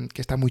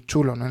está muy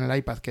chulo, ¿no? En el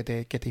iPad, que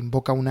te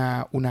invoca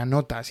una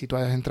nota. Si tú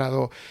has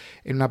entrado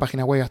en una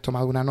página web, has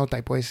tomado una nota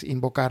y puedes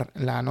invocar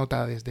la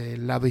nota desde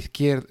el lado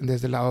izquierdo,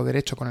 desde el lado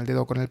derecho con el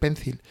dedo o con el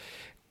pencil.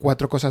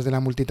 4 cosas de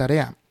la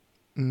multitarea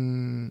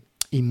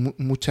y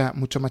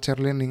mucho machine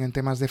learning en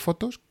temas de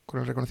fotos, con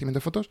el reconocimiento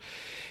de fotos.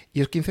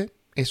 iOS 15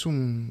 es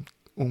en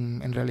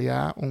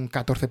realidad un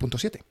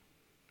 14.7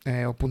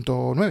 o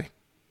 .9.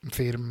 Es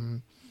decir,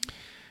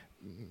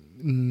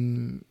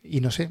 y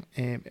no sé,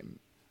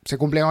 se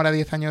cumplen ahora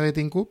 10 años de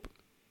Tim Cook,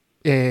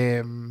 y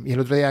el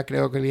otro día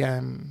creo que leía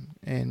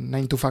en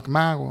 9 to 5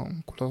 Mac o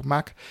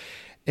Mac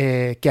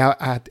que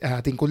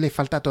a Tim Cook le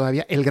falta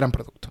todavía el gran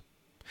producto.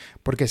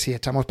 Porque si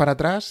echamos para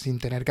atrás, sin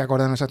tener que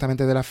acordarnos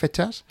exactamente de las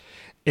fechas,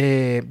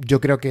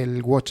 yo creo que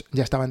el Watch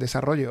ya estaba en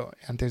desarrollo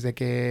antes de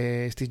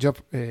que Steve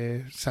Jobs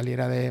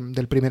saliera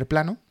del primer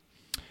plano.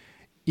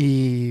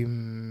 Y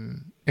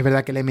es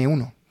verdad que el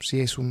M1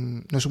 sí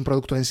no es un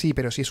producto en sí,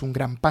 pero sí es un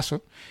gran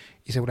paso.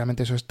 Y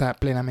seguramente eso está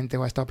plenamente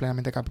o ha estado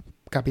plenamente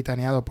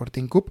capitaneado por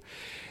Tim Cook.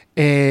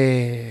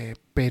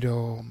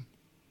 Pero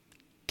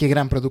qué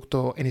gran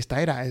producto en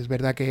esta era. Es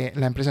verdad que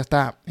la empresa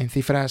está en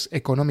cifras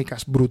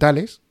económicas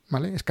brutales,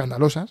 ¿vale?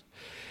 Escandalosas.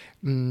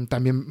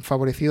 También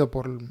favorecido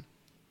por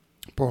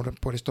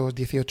estos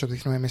 18 o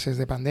 19 meses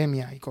de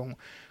pandemia y con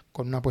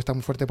una apuesta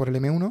muy fuerte por el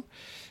M1.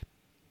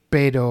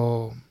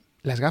 Pero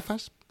las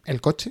gafas, el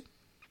coche,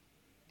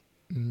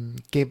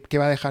 ¿qué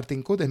va a dejar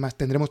Tim Cook? Es más,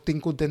 ¿tendremos Tim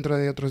Cook dentro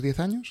de otros 10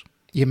 años?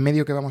 ¿Y en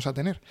medio qué vamos a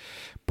tener?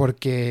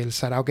 Porque el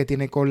sarao que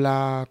tiene con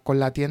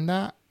la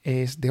tienda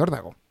es de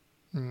órdago.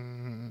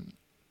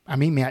 A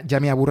mí ya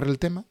me aburre el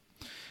tema,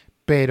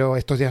 pero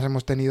estos días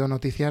hemos tenido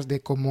noticias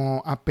de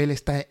cómo Apple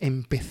está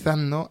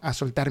empezando a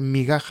soltar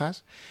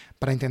migajas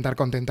para intentar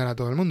contentar a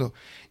todo el mundo.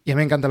 Y a mí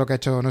me encanta lo que ha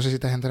hecho, no sé si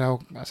te has enterado,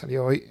 ha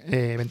salido hoy,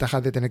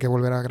 ventajas de tener que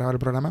volver a grabar el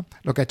programa,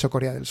 lo que ha hecho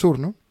Corea del Sur,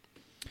 ¿no?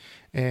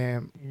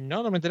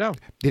 No me he enterado.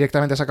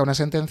 Directamente saca una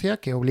sentencia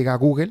que obliga a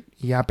Google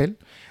y a Apple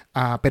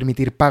a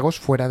permitir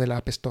pagos fuera de la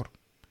App Store.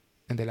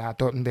 De la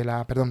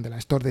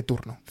Store de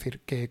turno. Es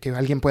decir, que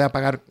alguien pueda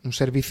pagar un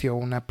servicio o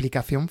una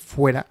aplicación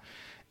fuera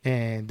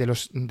de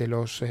los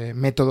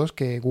métodos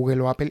que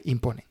Google o Apple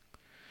imponen.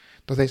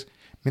 Entonces,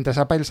 mientras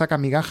Apple saca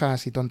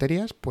migajas y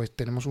tonterías, pues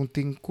tenemos un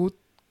Tim Cook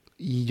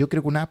y yo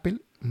creo que una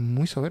Apple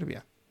muy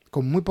soberbia,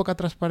 con muy poca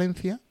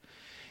transparencia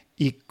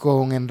y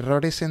con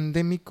errores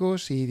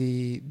endémicos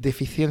y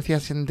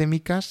deficiencias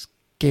endémicas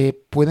que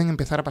pueden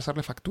empezar a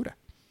pasarle factura.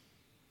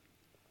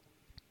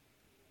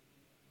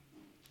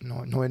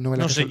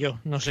 No sé yo.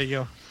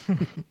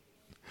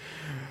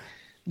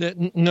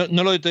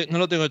 No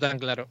lo tengo tan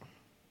claro.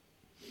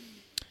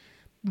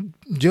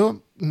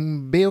 Yo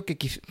veo que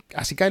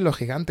así caen los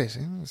gigantes,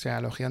 ¿eh? O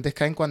sea, los gigantes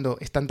caen cuando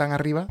están tan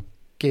arriba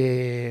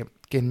que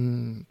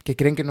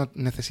creen que no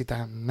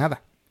necesitan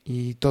nada.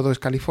 Y todo es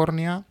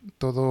California,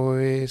 todo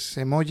es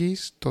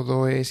emojis,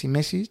 todo es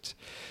iMessage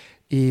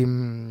y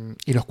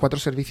los 4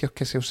 servicios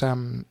que se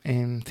usan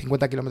en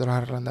 50 kilómetros a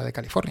la redonda de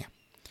California.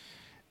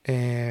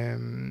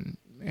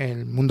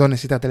 El mundo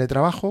necesita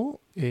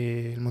teletrabajo,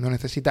 el mundo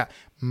necesita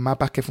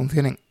mapas que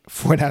funcionen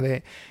fuera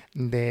del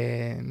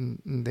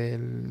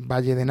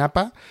Valle de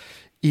Napa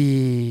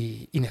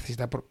y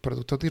necesita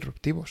productos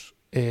disruptivos.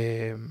 Lo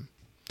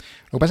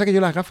que pasa es que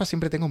yo las gafas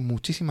siempre tengo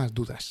muchísimas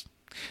dudas.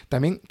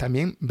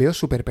 También veo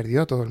súper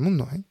perdido a todo el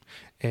mundo, ¿eh?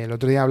 El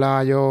otro día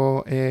hablaba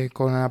yo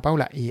con Ana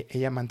Paula y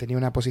ella mantenía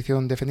una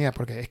posición defendida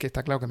porque es que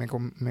está claro que me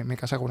he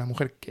casado con una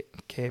mujer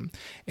que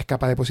es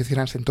capaz de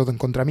posicionarse en todo en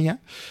contra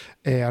mía,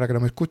 ahora que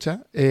no me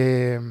escucha.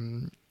 E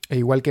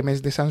igual que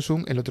Mes de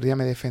Samsung, el otro día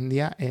me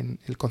defendía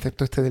en el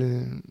concepto este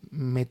del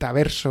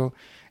metaverso,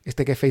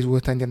 que Facebook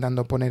está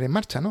intentando poner en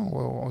marcha, ¿no?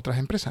 O otras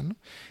empresas, ¿no?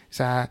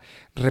 Esa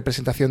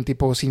representación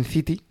tipo Sin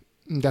City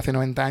de hace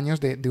 90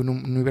 años de un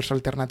universo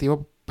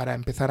alternativo para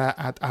empezar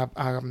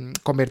a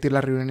convertir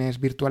las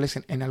reuniones virtuales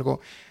en algo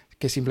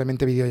que es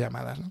simplemente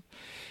videollamadas, ¿no?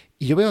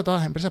 Y yo veo a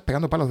todas las empresas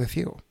pegando palos de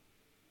ciego.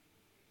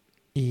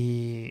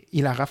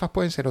 Y las gafas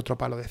pueden ser otro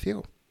palo de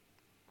ciego.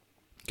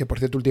 Que por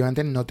cierto,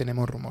 últimamente no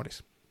tenemos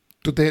rumores.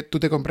 ¿Tú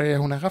te comprarías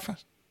unas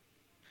gafas?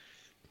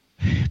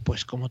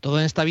 Pues como todo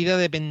en esta vida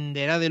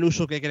dependerá del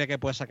uso que crea que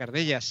pueda sacar de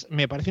ellas.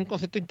 Me parece un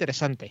concepto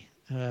interesante.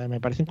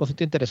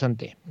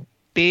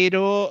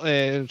 Pero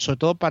sobre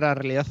todo para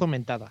realidad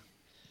aumentada.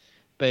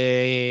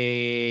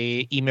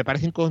 Y me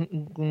parece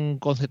un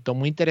concepto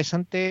muy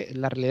interesante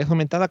la realidad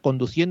aumentada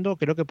conduciendo.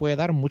 Creo que puede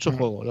dar mucho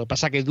juego. Lo que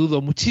pasa es que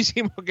dudo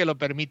muchísimo que lo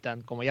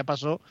permitan, como ya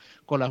pasó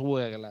con las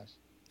Google Glass.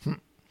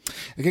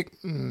 Es que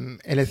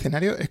el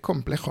escenario es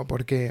complejo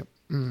porque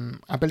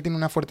Apple tiene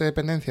una fuerte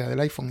dependencia del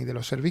iPhone y de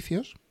los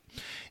servicios,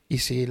 y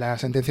si la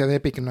sentencia de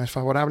Epic no es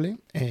favorable,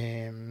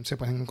 se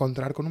pueden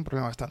encontrar con un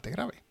problema bastante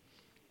grave.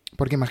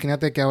 Porque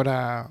imagínate que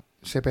ahora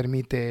se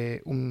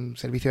permite un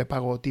servicio de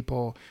pago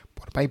tipo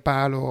por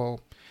PayPal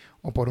o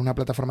por una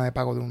plataforma de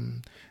pago de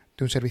un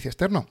servicio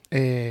externo.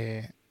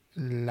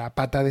 La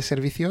pata de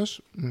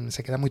servicios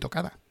se queda muy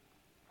tocada.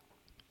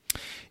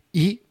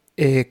 Y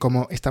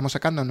como estamos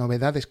sacando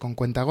novedades con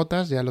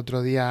cuentagotas, ya el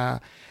otro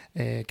día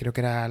creo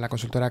que era la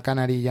consultora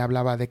Canary ya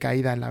hablaba de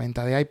caída en la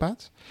venta de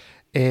iPads,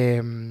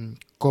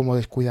 como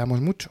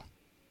descuidamos mucho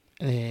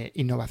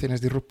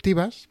innovaciones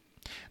disruptivas,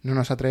 no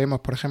nos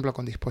atrevemos, por ejemplo,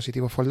 con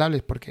dispositivos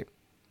foldables porque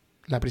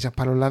la prisa es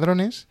para los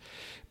ladrones,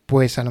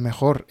 pues a lo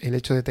mejor el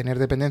hecho de tener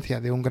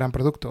dependencia de un gran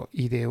producto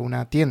y de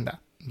una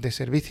tienda de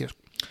servicios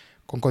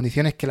con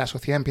condiciones que la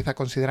sociedad empieza a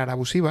considerar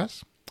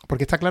abusivas,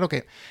 porque está claro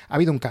que ha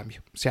habido un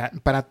cambio. O sea,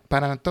 para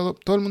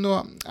todo el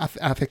mundo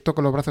aceptó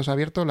con los brazos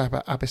abiertos la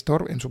App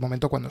Store en su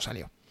momento cuando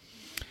salió.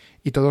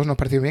 Y todos nos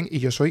pareció bien, y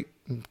yo soy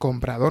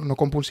comprador, no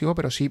compulsivo,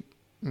 pero sí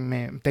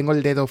tengo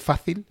el dedo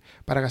fácil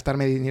para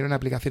gastarme dinero en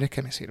aplicaciones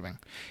que me sirven.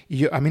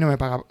 Y a mí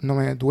no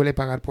me duele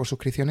pagar por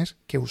suscripciones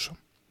que uso.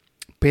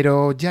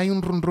 Pero ya hay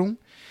un run,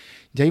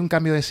 ya hay un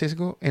cambio de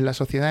sesgo en la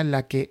sociedad en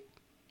la que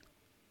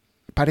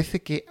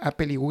parece que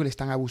Apple y Google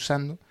están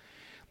abusando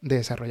de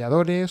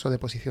desarrolladores o de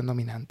posición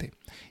dominante.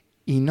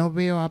 Y no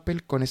veo a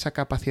Apple con esa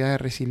capacidad de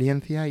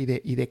resiliencia y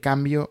de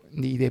cambio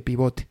y de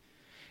pivote.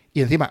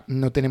 Y encima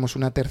no tenemos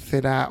una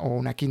tercera o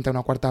una quinta o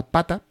una cuarta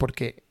pata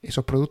porque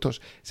esos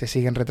productos se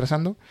siguen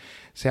retrasando.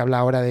 Se habla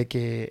ahora de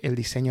que el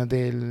diseño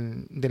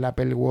del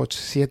Apple Watch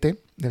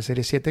 7, del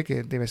Serie 7,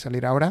 que debe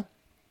salir ahora,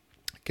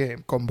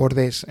 que con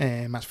bordes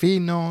más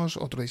finos,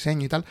 otro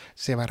diseño y tal,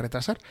 se va a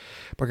retrasar.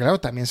 Porque claro,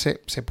 también se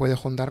puede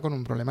juntar con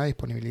un problema de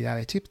disponibilidad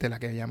de chips, de la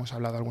que ya hemos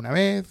hablado alguna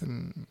vez,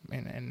 en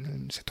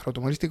el sector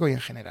automovilístico y en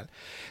general.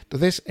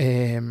 Entonces,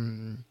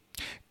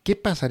 ¿qué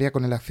pasaría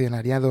con el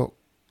accionariado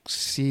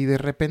si de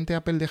repente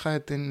Apple deja de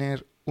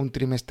tener un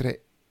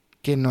trimestre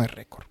que no es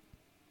récord?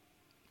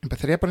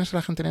 ¿Empezaría a ponerse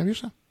la gente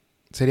nerviosa?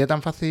 ¿Sería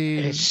tan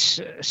fácil?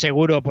 Es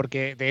seguro,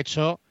 porque de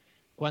hecho,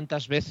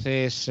 ¿cuántas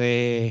veces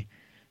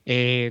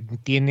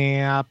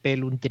tiene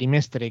Apple un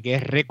trimestre que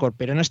es récord,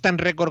 pero no es tan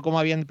récord como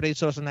habían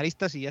predicho los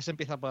analistas y ya se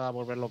empieza a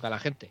volver loca la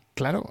gente?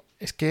 Claro,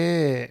 es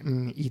que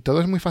y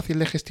todo es muy fácil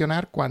de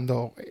gestionar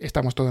cuando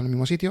estamos todos en el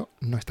mismo sitio.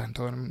 No están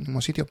todos en el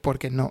mismo sitio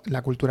porque no,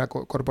 la cultura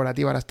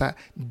corporativa ahora está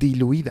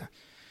diluida.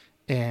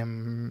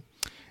 Y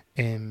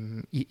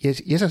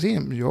es así.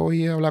 Yo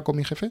hoy he hablado con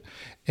mi jefe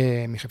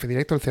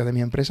directo, el CEO de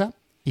mi empresa,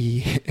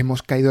 y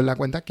hemos caído en la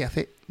cuenta que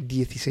hace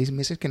 16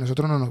 meses que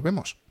nosotros no nos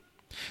vemos.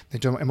 De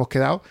hecho, hemos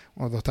quedado,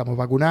 cuando estamos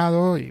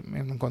vacunados y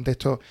en un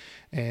contexto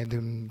de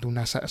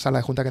una sala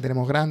de junta que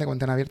tenemos grande, con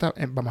ventana abierta,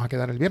 vamos a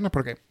quedar el viernes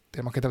porque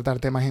tenemos que tratar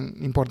temas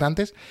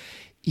importantes.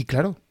 Y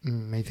claro,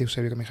 me dice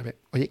Eusebio, que mi jefe,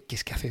 oye, que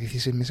es que hace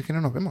 16 meses que no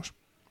nos vemos.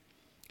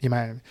 Y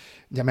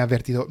ya me ha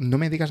advertido, no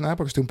me digas nada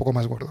porque estoy un poco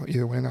más gordo. Y yo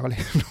digo, bueno, vale,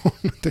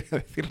 no te voy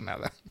a decir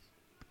nada.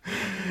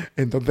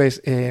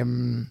 Entonces,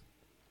 el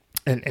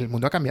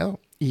mundo ha cambiado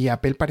y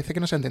Apple parece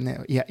que no se ha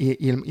entendido. Y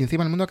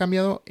encima el mundo ha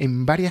cambiado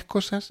en varias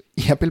cosas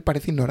y Apple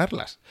parece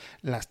ignorarlas.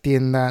 Las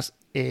tiendas,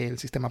 el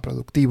sistema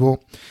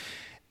productivo,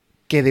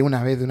 que de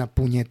una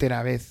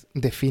puñetera vez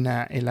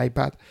defina el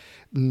iPad.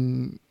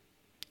 No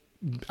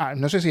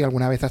sé si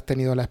alguna vez has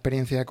tenido la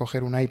experiencia de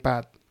coger un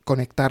iPad,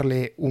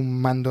 conectarle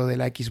un mando de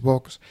la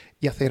Xbox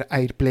y hacer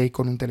AirPlay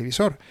con un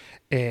televisor.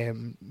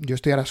 Yo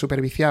estoy ahora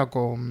súper viciado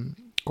con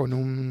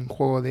un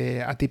juego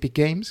de Atypic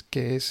Games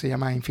que se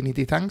llama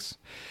Infinity Tanks,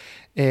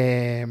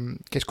 que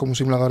es como un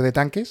simulador de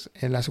tanques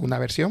en la segunda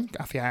versión.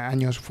 Hace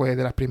años fue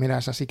de las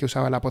primeras así que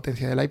usaba la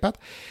potencia del iPad.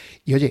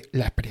 Y oye,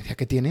 la experiencia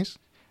que tienes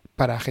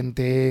para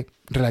gente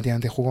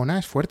relativamente jugona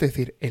es fuerte. Es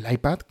decir, el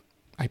iPad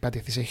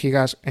 16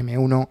 GB,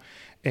 M1,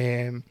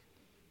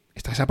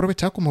 está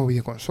desaprovechado como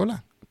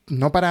videoconsola.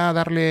 No para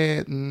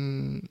darle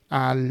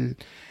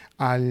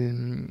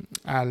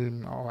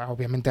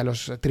obviamente a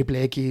los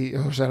triple X,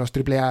 o sea, los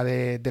triple A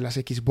de las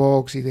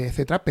Xbox y de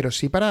etcétera, pero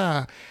sí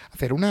para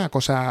hacer una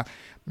cosa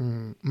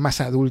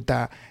más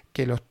adulta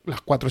que las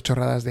 4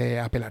 chorradas de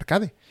Apple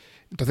Arcade.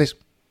 Entonces,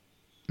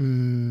 a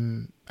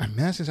mí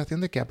me da la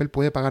sensación de que Apple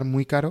puede pagar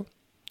muy caro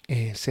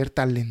ser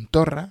tan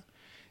lentorra,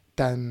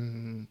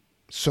 tan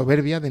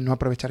soberbia de no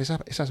aprovechar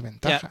esas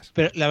ventajas. Ya,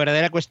 pero la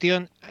verdadera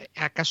cuestión,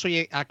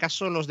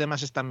 ¿acaso los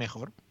demás están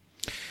mejor?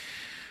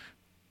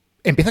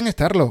 Empiezan a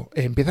estarlo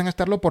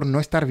por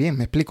no estar bien,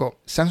 me explico.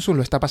 Samsung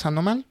lo está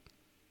pasando mal,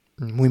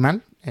 muy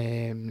mal.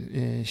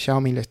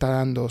 Xiaomi le está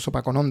dando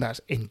sopa con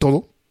ondas en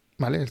todo,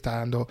 ¿vale? Le está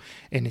dando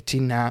en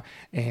China,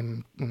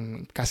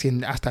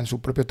 casi hasta en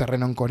su propio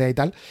terreno en Corea y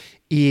tal.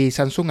 Y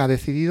Samsung ha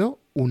decidido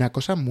una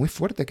cosa muy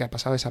fuerte que ha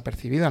pasado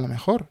desapercibida a lo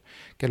mejor,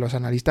 que los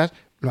analistas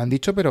lo han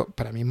dicho, pero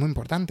para mí es muy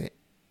importante.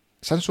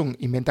 Samsung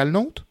inventa el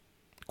Note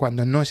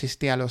cuando no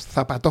existían los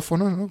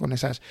zapatófonos, ¿no? Con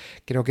esas,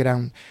 creo que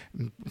eran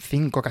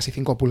casi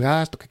 5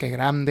 pulgadas, que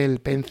grande, el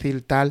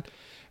Pencil, tal.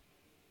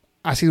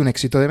 Ha sido un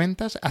éxito de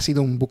ventas, ha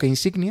sido un buque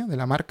insignia de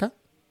la marca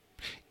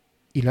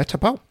y lo ha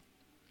chapado.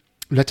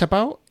 Lo ha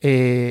chapado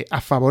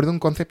a favor de un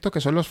concepto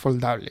que son los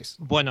foldables.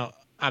 Bueno,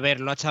 a ver,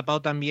 lo ha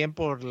chapado también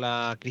por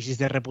la crisis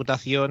de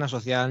reputación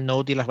asociada al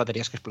Note y las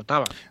baterías que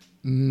explotaban.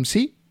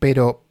 Sí,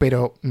 pero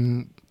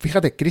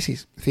fíjate,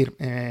 crisis. Es decir,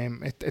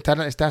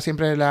 está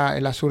siempre la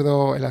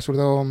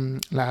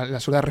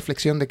absurda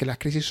reflexión de que las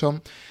crisis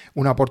son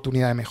una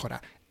oportunidad de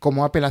mejora.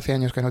 Como Apple hace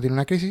años que no tiene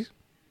una crisis,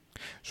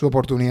 su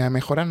oportunidad de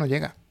mejora no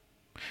llega.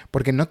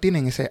 Porque no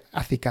tienen ese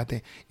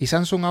acicate. Y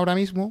Samsung ahora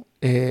mismo,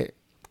 que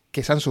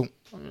Samsung,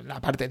 la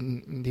parte,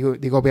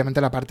 digo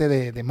obviamente la parte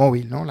de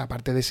móvil, ¿no? La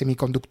parte de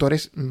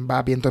semiconductores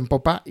va viento en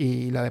popa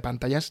y la de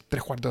pantallas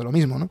 3/4 de lo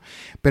mismo, ¿no?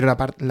 Pero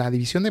la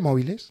división de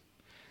móviles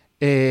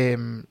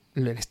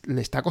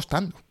le está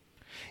costando.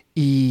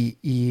 Y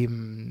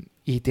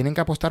tienen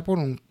que apostar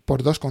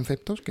por dos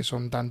conceptos, que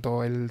son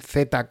tanto el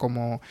Z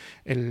como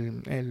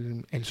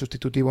el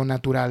sustitutivo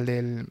natural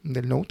del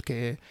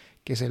Note,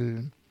 que es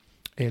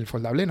el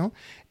foldable, ¿no?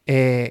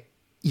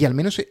 Y al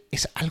menos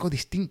es algo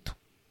distinto.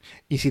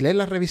 Y si lees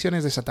las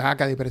revisiones de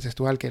Sataka, de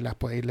Hipertextual, que las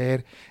podéis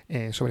leer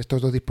sobre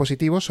estos dos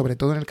dispositivos, sobre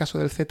todo en el caso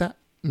del Z,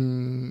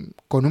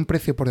 con un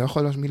precio por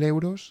debajo de los 1.000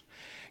 euros,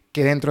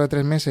 que dentro de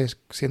 3 meses,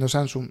 siendo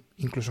Samsung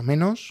incluso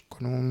menos,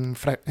 con un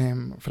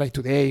Fry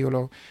Today o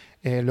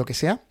lo que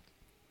sea,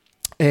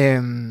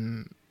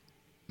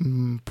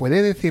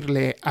 puede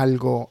decirle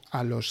algo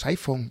a los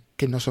iPhone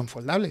que no son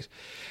foldables.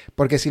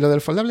 Porque si lo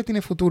del foldable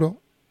tiene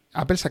futuro,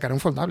 Apple sacará un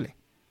foldable,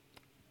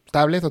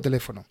 tablet o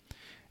teléfono,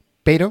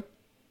 pero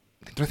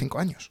dentro de 5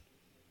 años.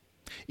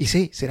 Y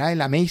sí, será el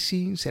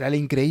amazing, será el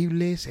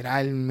increíble, será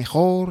el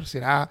mejor,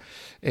 será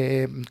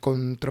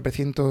con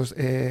tropecientos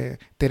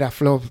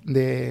teraflops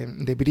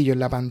de brillo en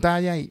la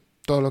pantalla y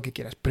todo lo que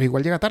quieras, pero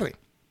igual llega tarde.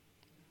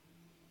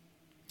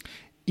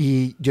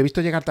 Y yo he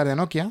visto llegar tarde a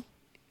Nokia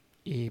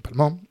y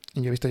palmó,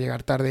 y yo he visto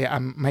llegar tarde a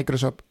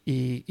Microsoft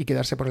y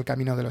quedarse por el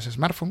camino de los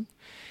smartphones.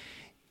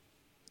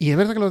 Y es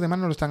verdad que los demás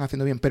no lo están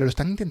haciendo bien, pero lo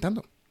están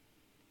intentando.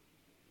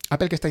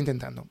 Apple, ¿qué está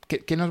intentando?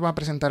 ¿Qué nos va a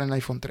presentar en el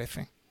iPhone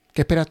 13?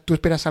 ¿Qué esperas? ¿Tú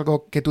esperas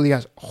algo que tú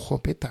digas,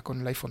 jopeta,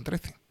 con el iPhone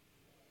 13?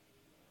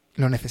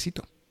 Lo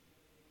necesito.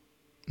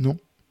 No.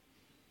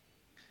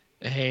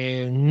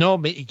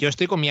 No, yo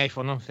estoy con mi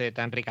iPhone 11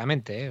 tan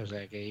ricamente, o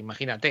sea que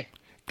imagínate.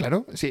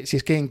 Claro, si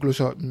es que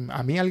incluso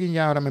a mí alguien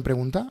ya ahora me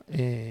pregunta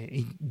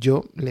y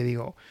yo le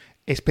digo,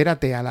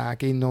 espérate a la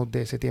Keynote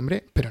de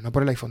septiembre, pero no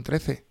por el iPhone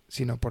 13,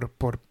 sino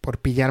por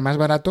pillar más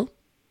barato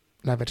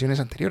las versiones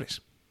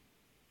anteriores.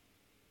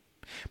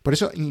 Por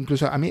eso,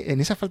 incluso a mí,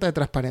 en esa falta de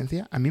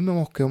transparencia, a mí me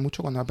mosqueó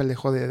mucho cuando Apple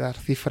dejó de dar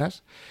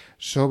cifras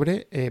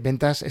sobre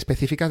ventas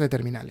específicas de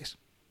terminales.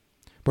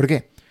 ¿Por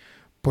qué?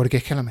 Porque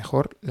es que a lo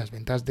mejor las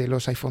ventas de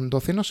los iPhone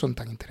 12 no son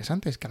tan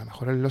interesantes, que a lo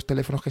mejor los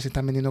teléfonos que se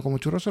están vendiendo como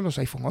churros son los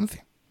iPhone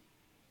 11.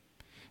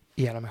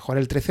 Y a lo mejor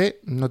el 13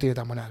 no tiene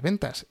tan buenas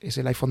ventas. Es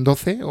el iPhone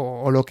 12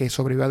 o lo que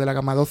sobreviva de la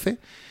gama 12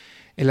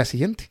 en la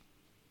siguiente.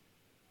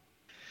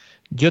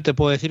 Yo te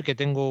puedo decir que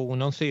tengo un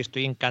 11 y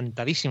estoy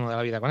encantadísimo de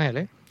la vida con él,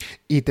 ¿eh?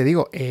 Y te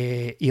digo,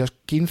 iOS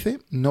 15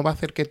 no va a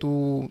hacer que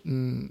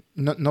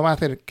no va a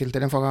hacer que el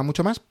teléfono haga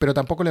mucho más, pero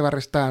tampoco le va a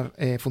restar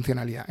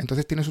funcionalidad.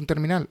 Entonces tienes un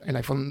terminal, el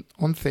iPhone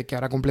 11, que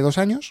ahora cumple 2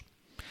 años,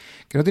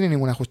 que no tiene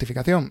ninguna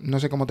justificación. No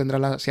sé cómo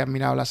tendrá si han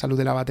mirado la salud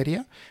de la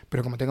batería,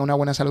 pero como tenga una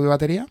buena salud de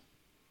batería,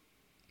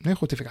 no hay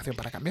justificación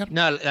para cambiar.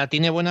 No, la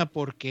tiene buena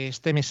porque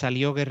me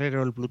salió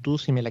guerrero el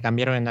Bluetooth y me le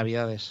cambiaron en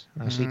Navidades.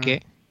 Así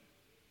que...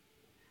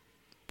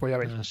 Pues ya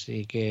ves.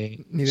 Así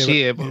que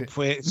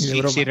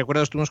sí,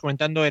 recuerdo, estuvimos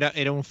comentando,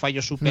 era un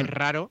fallo súper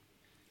raro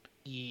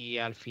y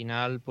al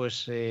final,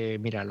 pues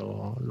mira,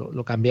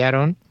 lo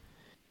cambiaron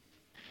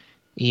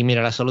y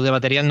mira, la salud de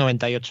batería en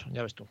 98,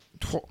 ya ves tú.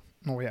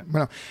 Muy bien.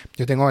 Bueno,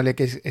 yo tengo el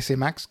XS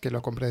Max, que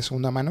lo compré de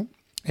segunda mano.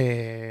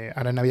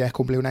 Ahora en Navidades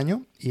cumple 1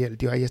 año y el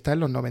tío ahí está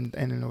en el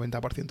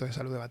 90% de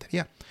salud de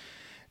batería.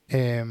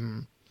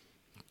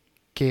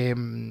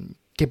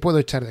 ¿Qué puedo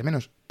echar de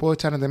menos? Puedo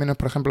echar de menos,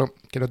 por ejemplo,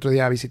 que el otro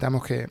día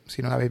visitamos, que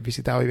si no lo habéis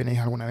visitado y venís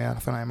alguna vez a la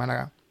zona de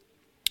Málaga,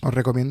 os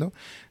recomiendo.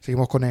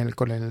 Seguimos con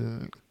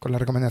las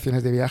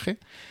recomendaciones de viaje.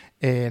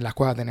 Las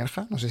cuevas de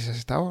Nerja, no sé si has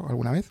estado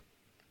alguna vez.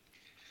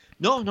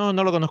 No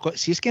lo conozco.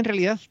 Si es que en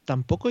realidad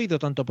tampoco he ido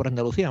tanto por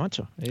Andalucía,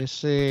 macho.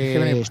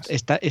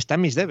 Está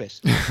en mis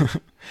debes.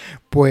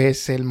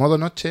 Pues el modo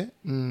noche,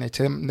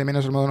 eché de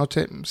menos el modo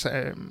noche.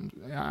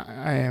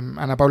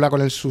 Ana Paula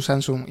con su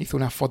Samsung hizo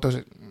unas fotos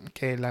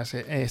que las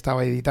he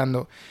estado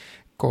editando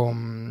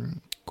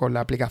con la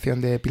aplicación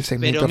de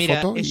Pixelmator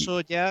Photo. Eso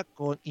ya,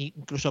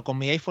 incluso con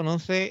mi iPhone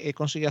 11 he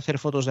conseguido hacer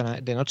fotos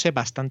de noche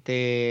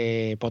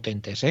bastante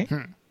potentes, ¿eh?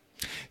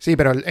 Sí,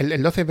 pero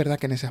el 12 es verdad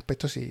que en ese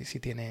aspecto sí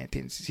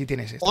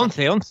tienes esto.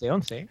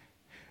 11.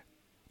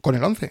 ¿Con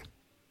el 11?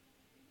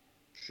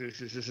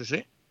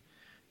 Sí.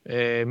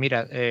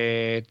 Mira,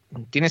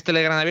 ¿tienes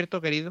Telegram abierto,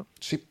 querido?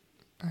 Sí,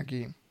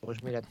 aquí.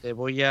 Pues mira, te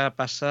voy a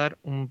pasar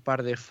un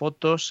par de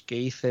fotos que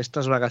hice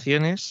estas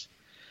vacaciones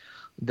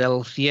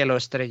del cielo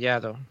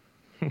estrellado.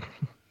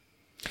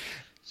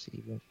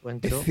 Sí, me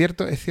encuentro.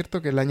 Es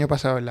cierto que el año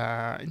pasado, en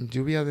la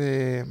lluvia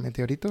de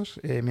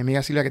meteoritos, mi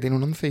amiga Silvia, que tiene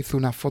un 11, hizo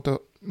una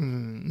foto,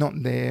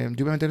 de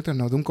lluvia de meteoritos,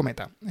 no, de un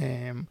cometa.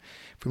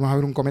 Fuimos a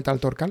ver un cometa al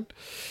Torcal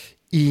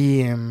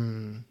y,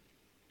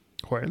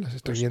 joder, las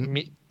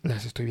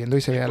estoy viendo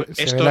y se ve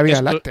la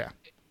Vía Láctea.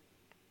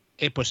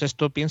 Pues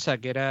esto piensa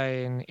que era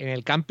en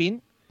el camping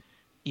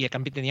y el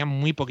camping tenía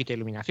muy poquita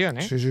iluminación,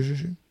 ¿eh? Sí.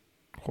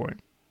 Joder,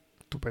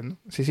 estupendo.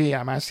 Sí,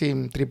 además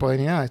sin trípode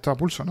ni nada, esto a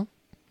pulso, ¿no?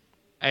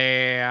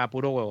 A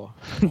puro huevo.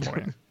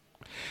 Joder.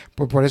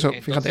 Pues por eso,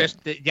 entonces,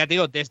 fíjate. Ya te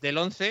digo, desde el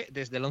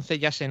 11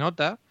 ya se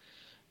nota.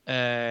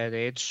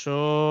 De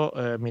hecho,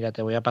 mira,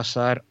 te voy a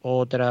pasar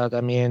otra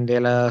también de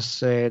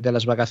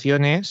las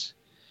vacaciones.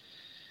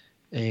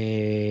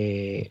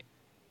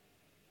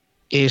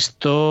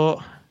 Esto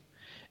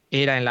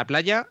era en la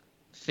playa,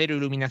 0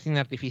 iluminación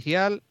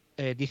artificial,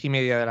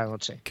 10:30 de la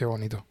noche. Qué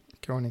bonito.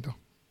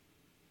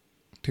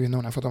 Estoy viendo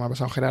una foto, me ha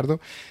pasado Gerardo,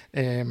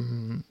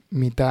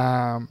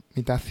 mitad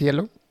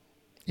cielo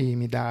y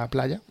mitad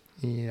playa,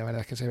 y la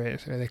verdad es que se ve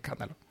de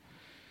escándalo.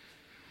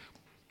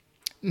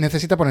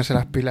 necesita ponerse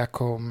las pilas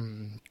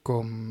con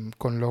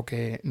lo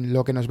que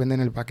nos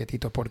venden en el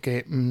paquetito,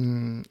 porque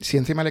si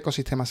encima el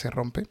ecosistema se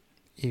rompe,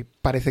 y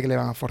parece que le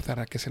van a forzar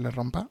a que se le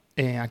rompa,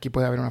 aquí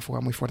puede haber una fuga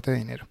muy fuerte de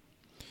dinero.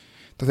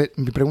 Entonces,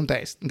 mi pregunta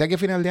es, ¿de aquí a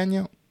final de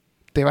año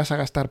te vas a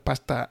gastar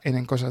pasta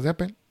en cosas de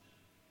Apple?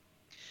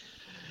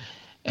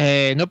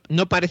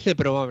 No parece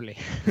probable.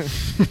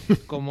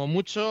 Como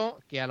mucho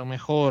que a lo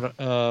mejor,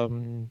 a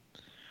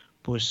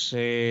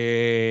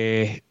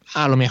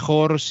lo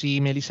mejor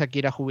si Melissa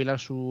quiera jubilar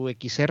su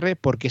XR,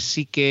 porque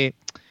sí que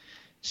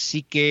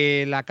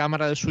la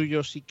cámara de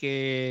suyo sí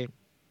que,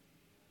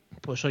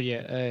 pues oye,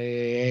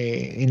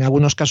 en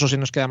algunos casos se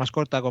nos queda más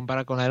corta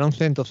comparada con la del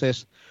 11,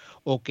 entonces,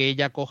 o que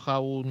ella coja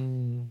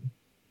un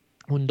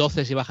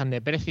 12 si bajan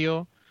de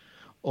precio,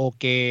 o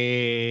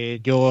que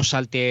yo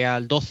salte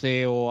al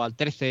 12 o al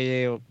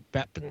 13.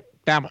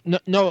 Vamos,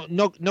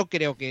 no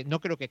creo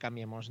que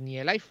cambiemos. Ni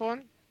el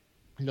iPhone,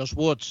 los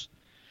Watch,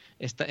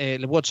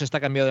 el Watch está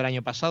cambiado del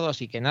año pasado,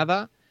 así que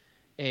nada.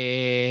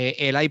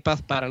 El iPad,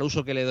 para el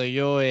uso que le doy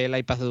yo, el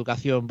iPad de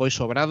educación, voy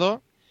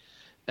sobrado.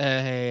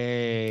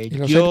 ¿Y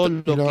los, Yo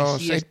Airpo- y lo que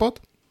los sí AirPod?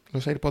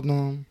 ¿Los AirPod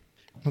no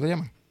te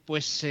llaman?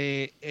 pues,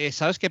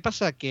 ¿sabes qué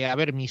pasa? Que, a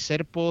ver, mis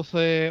AirPods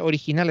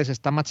originales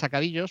están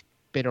machacadillos,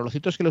 pero lo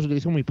cierto es que los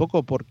utilizo muy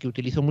poco porque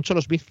utilizo mucho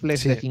los Beats Flex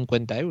Sí, de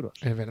 50 euros.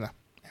 es verdad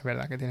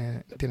que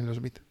tiene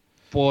los bits.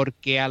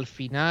 Porque al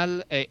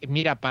final,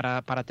 mira,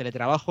 para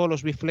teletrabajo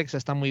los Beats Flex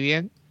están muy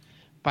bien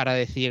para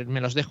decir,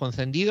 me los dejo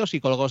encendidos y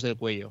colgados del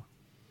cuello.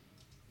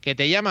 Que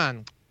te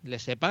llaman,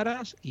 les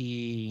separas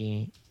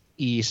y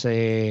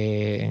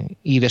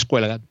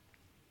descuelgan.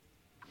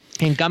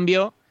 En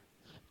cambio,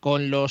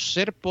 con los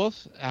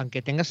AirPods,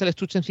 aunque tengas el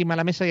estuche encima de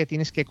la mesa, ya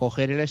tienes que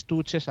coger el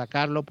estuche,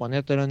 sacarlo,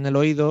 ponértelo en el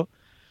oído.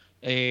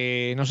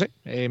 No sé,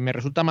 me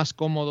resulta más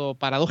cómodo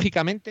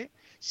paradójicamente.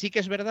 Sí que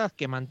es verdad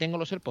que mantengo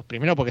los AirPods,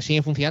 primero porque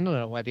siguen funcionando, no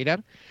los voy a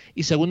tirar,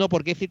 y segundo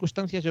porque hay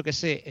circunstancias, yo que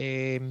sé,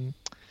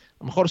 a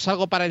lo mejor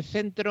salgo para el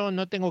centro,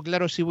 no tengo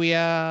claro si voy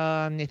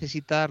a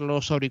necesitar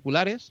los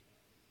auriculares,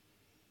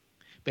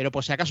 pero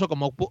por si acaso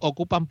como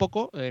ocupan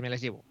poco, me les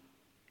llevo.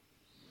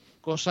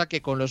 Cosa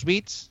que con los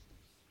Beats,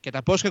 que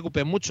tampoco es que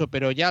ocupen mucho,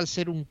 pero ya al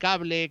ser un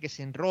cable que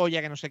se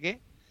enrolla, que no sé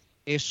qué,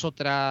 es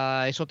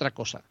otra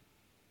cosa.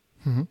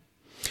 Uh-huh.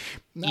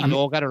 Y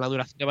luego, claro, la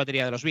duración de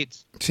batería de los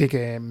Beats. Sí,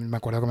 que me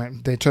acuerdo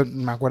de hecho,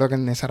 me acuerdo que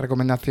en esa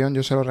recomendación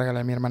yo se lo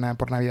regalé a mi hermana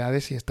por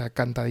Navidades y está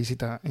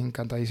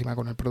encantadísima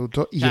con el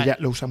producto y ella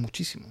lo usa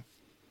muchísimo.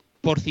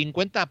 Por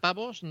 50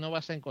 pavos no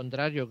vas a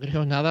encontrar, yo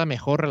creo, nada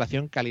mejor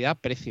relación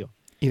calidad-precio.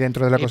 Y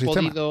dentro del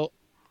ecosistema.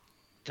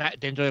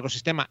 Dentro del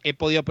ecosistema he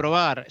podido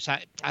probar, o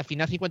sea, al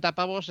final 50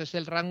 pavos es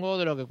el rango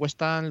de lo que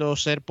cuestan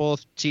los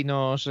AirPods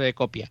chinos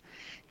copia.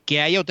 Que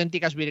hay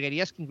auténticas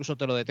virguerías que incluso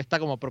te lo detecta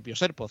como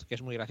propios AirPods, que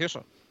es muy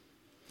gracioso.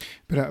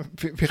 Pero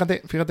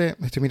fíjate,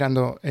 estoy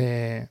mirando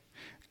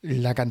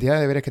la cantidad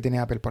de deberes que tiene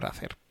Apple por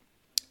hacer.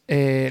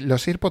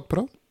 Los AirPods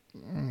Pro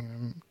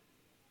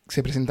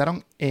se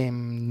presentaron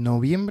en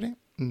noviembre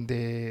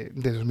de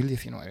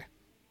 2019.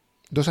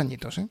 2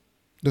 añitos, ¿eh?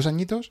 2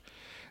 añitos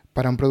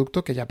para un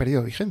producto que ya ha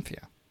perdido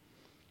vigencia.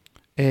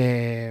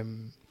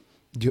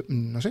 Yo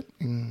no sé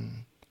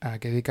a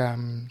qué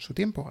dedican su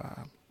tiempo,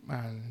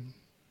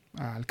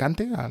 al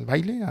cante, al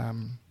baile, a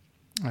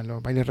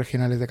los bailes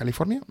regionales de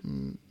California.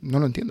 No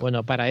lo entiendo.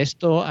 Bueno, para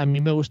esto a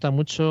mí me gusta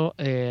mucho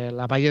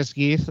la Buyer's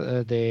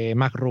Guide de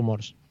Mac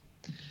Rumors.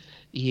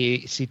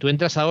 Y si tú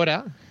entras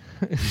ahora,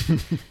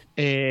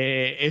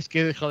 es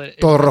que, joder,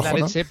 todo es rojo,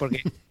 la leche, ¿no?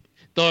 porque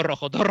todo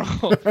rojo.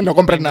 No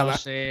compres nada.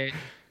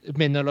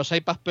 Menos los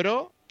iPads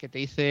Pro, que te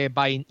dice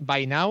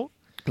buy now.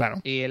 Claro.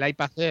 Y el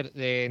iPad Air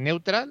de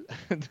neutral.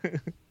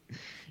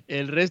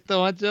 El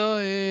resto, macho,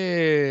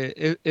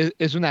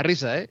 es una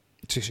risa, ¿eh?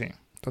 Sí,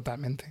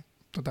 totalmente.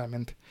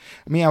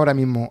 A mí ahora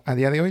mismo, a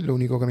día de hoy, lo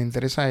único que me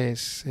interesa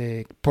es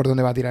por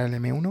dónde va a tirar el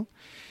M1.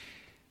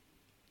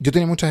 Yo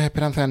tenía muchas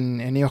esperanzas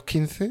en iOS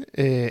 15.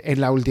 Es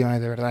la última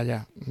vez, de verdad,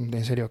 ya.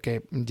 En serio,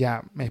 que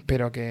ya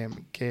espero que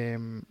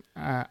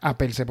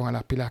Apple se ponga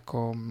las pilas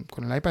con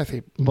el iPad. Es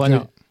decir,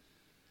 bueno,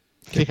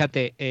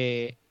 fíjate,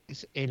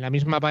 en la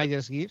misma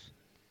Buyer's Guide,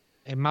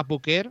 en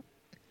MacBook Air,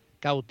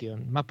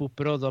 Caution, MacBook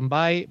Pro Don't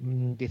Buy,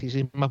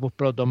 16 MacBook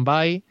Pro Don't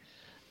Buy,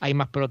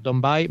 iMac Pro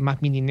Don't Buy, Mac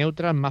Mini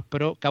Neutral, Mac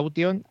Pro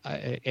Caution,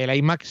 el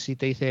iMac si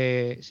te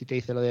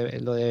dice lo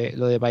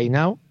de Buy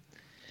Now.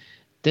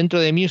 Dentro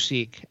de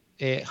Music,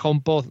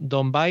 HomePod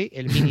Don't Buy,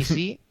 el Mini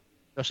sí,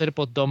 los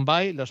AirPods Don't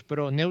Buy, los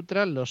Pro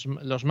Neutral,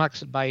 los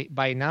Macs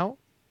Buy Now.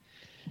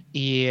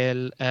 Y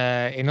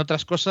en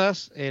otras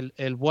cosas,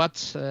 el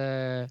Watch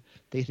te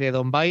dice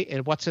Don't Buy,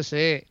 el Watch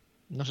SE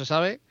no se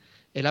sabe,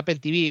 el Apple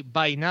TV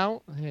Buy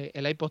Now,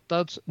 el iPod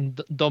Touch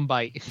Don't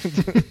Buy.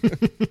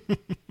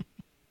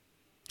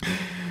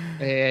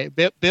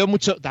 Veo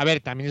mucho. A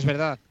ver, también es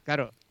verdad,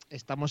 claro,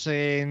 estamos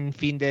en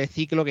fin de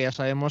ciclo, que ya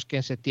sabemos que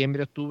en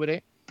septiembre,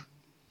 octubre,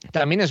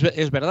 también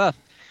es verdad.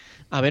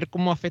 A ver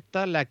cómo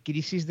afecta la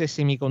crisis de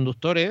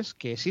semiconductores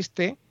que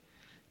existe,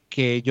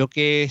 que yo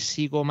que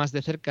sigo más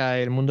de cerca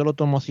el mundo de la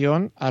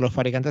automoción, a los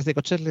fabricantes de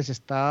coches les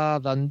está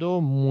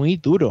dando muy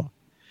duro.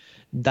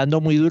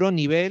 dando muy duro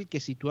nivel que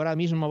si tú ahora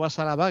mismo vas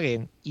a la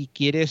Wagen y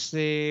quieres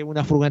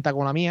una furgoneta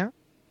como la mía,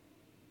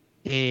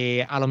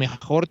 a lo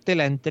mejor te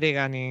la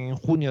entregan en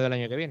junio del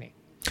año que viene.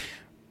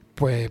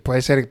 Pues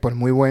puede ser por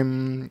muy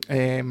buen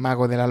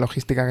mago de la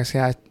logística que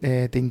sea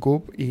Tim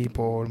Cook y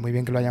por muy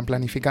bien que lo hayan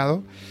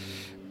planificado,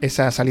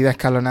 esa salida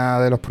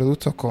escalonada de los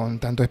productos con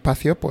tanto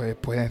espacio, pues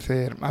pueden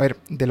ser... A ver,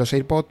 de los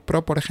AirPods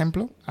Pro, por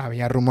ejemplo,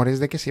 había rumores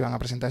de que se iban a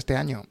presentar este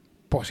año.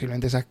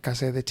 Posiblemente esa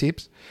escasez de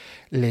chips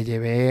le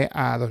lleve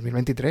a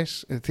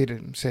 2023. Es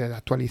decir, se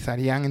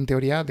actualizarían en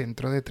teoría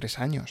dentro de 3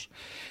 años.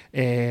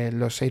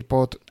 Los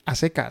AirPods a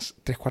secas,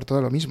 3/4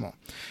 de lo mismo.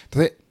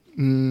 Entonces,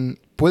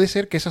 puede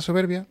ser que esa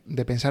soberbia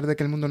de pensar de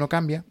que el mundo no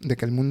cambia, de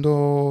que el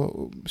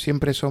mundo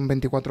siempre son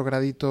 24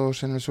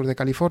 graditos en el sur de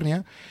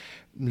California,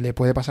 le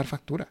puede pasar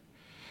factura.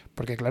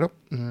 Porque claro...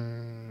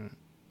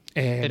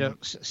 Pero,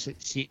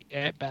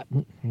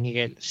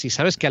 Miguel, si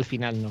sabes que al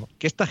final no,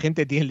 que esta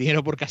gente tiene el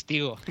dinero por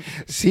castigo.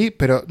 Sí,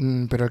 pero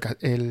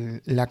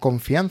la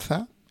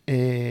confianza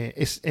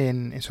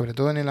sobre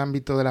todo en el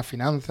ámbito de la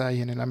finanza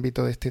y en el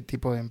ámbito de este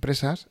tipo de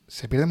empresas,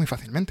 se pierde muy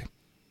fácilmente.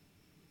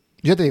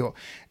 Yo te digo,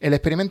 el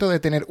experimento de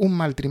tener un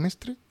mal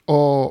trimestre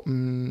o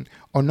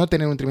no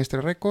tener un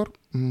trimestre récord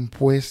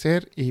puede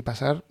ser y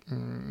pasar...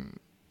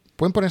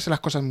 pueden ponerse las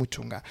cosas muy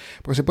chungas.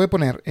 Porque se puede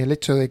poner el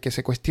hecho de que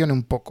se cuestione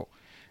un poco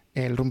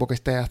el rumbo que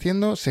esté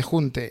haciendo, se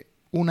junte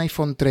un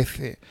iPhone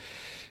 13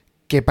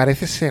 que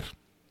parece ser,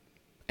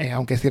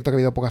 aunque es cierto que ha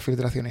habido pocas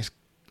filtraciones,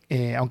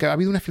 aunque ha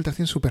habido una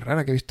filtración súper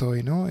rara que he visto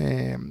hoy, ¿no?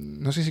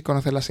 No sé si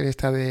conoces la serie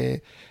esta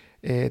de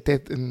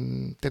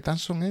Ted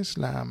Danson, es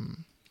la...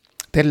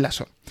 Ted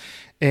Lasso.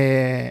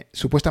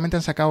 Supuestamente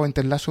han sacado en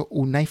Ted Lasso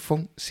un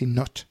iPhone sin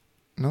notch,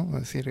 ¿no?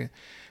 Es decir...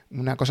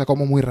 una cosa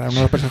como muy rara. Uno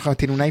de los personajes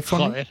tiene un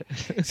iPhone. Joder.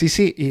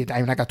 Sí, y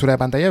hay una captura de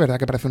pantalla, ¿verdad?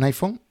 Que parece un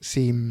iPhone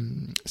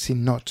sin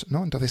notch,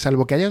 ¿no? Entonces,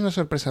 salvo que haya una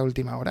sorpresa de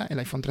última hora, el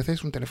iPhone 13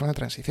 es un teléfono de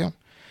transición.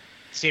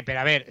 Sí, pero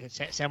a ver,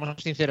 seamos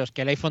sinceros,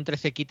 que el iPhone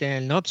 13 quite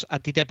el notch, ¿a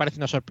ti te parece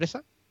una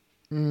sorpresa?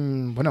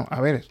 Bueno, a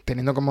ver,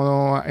 teniendo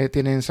como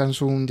tienen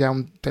Samsung ya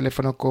un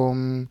teléfono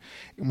con,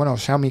 bueno,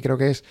 Xiaomi creo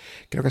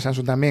que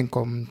Samsung también,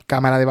 con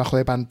cámara debajo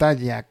de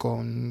pantalla,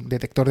 con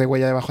detector de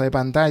huella debajo de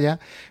pantalla,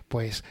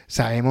 pues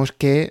sabemos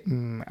que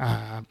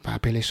a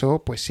Apple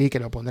eso, pues sí, que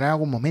lo pondrá en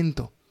algún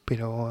momento,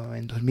 pero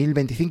en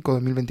 2025,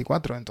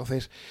 2024,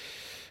 entonces...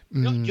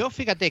 Yo,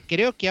 fíjate,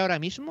 creo que ahora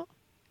mismo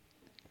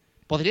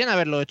podrían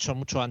haberlo hecho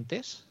mucho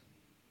antes,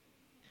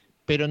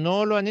 pero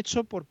no lo han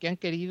hecho porque han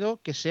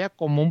querido que sea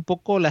como un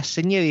poco la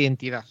seña de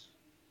identidad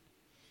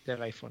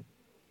del iPhone,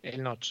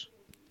 el notch.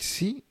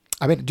 Sí,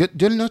 a ver,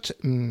 yo el notch,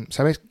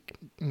 ¿sabes?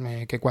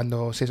 Que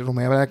cuando se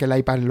rumoreaba que el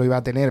iPad lo iba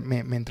a tener,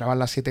 me entraban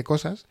las 7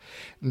 cosas.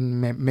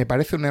 Me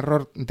parece un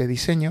error de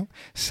diseño,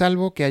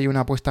 salvo que haya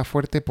una apuesta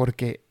fuerte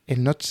porque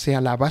el notch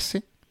sea la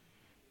base.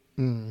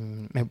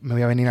 Me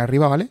voy a venir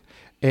arriba, ¿vale?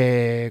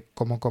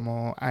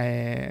 Como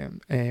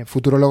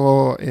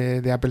futurólogo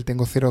de Apple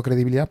tengo cero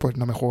credibilidad, pues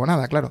no me juego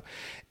nada, claro.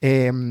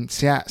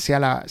 Sea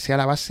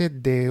la base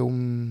de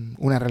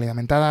una realidad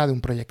aumentada, de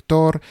un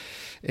proyector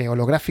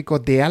holográfico,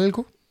 de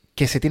algo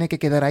que se tiene que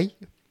quedar ahí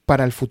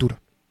para el futuro.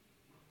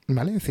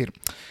 ¿Vale? Es decir,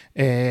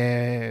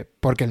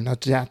 porque el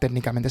notch ya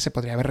técnicamente se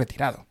podría haber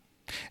retirado.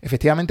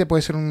 Efectivamente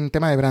puede ser un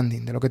tema de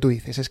branding, de lo que tú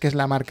dices. Es que es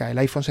la marca. El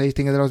iPhone se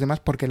distingue de los demás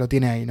porque lo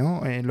tiene ahí,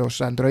 ¿no?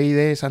 Los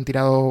androides han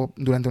tirado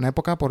durante una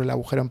época por el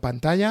agujero en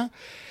pantalla,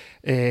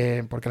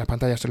 porque las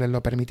pantallas se les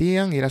lo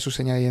permitían y era su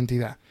señal de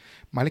identidad.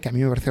 ¿Vale? Que a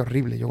mí me parece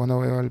horrible. Yo cuando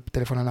veo el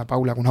teléfono de Ana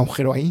Paula con un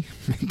agujero ahí,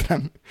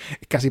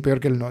 es casi peor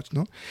que el notch,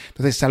 ¿no?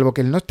 Entonces, salvo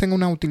que el notch tenga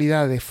una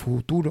utilidad de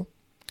futuro,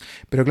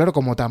 pero claro,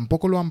 como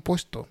tampoco lo han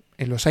puesto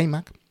en los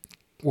iMac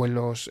o en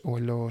los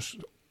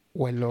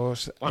Bueno,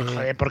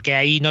 joder, porque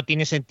ahí no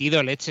tiene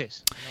sentido,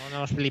 leches. No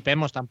nos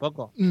flipemos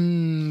tampoco.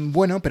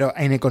 Bueno, pero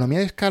en economía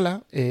de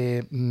escala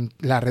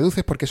la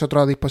reduces porque es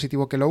otro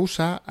dispositivo que lo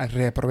usa,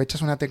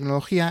 reaprovechas una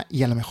tecnología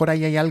y a lo mejor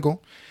ahí hay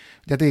algo,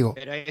 ya te digo.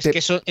 Pero es que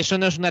eso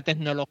no es una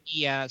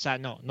tecnología, o sea,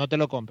 no te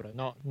lo compro,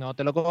 no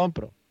te lo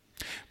compro.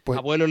 Pues,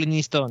 Abuelo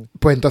Livingston.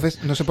 Pues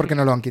entonces no sé por qué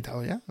no lo han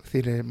quitado ya. Es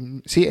decir,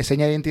 sí, es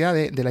señal de identidad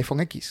del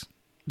iPhone X,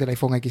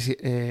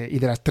 y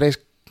de las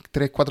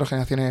 4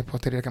 generaciones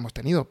posteriores que hemos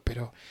tenido,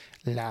 pero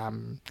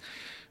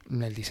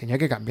el diseño hay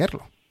que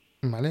cambiarlo,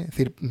 ¿vale? Es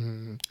decir,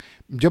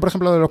 yo por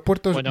ejemplo de los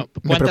puertos... Bueno,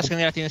 ¿cuántas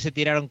generaciones se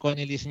tiraron con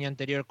el diseño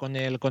anterior con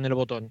el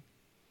botón?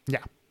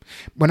 Ya.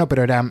 Bueno,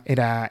 pero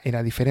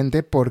era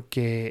diferente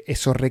porque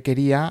eso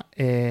requería...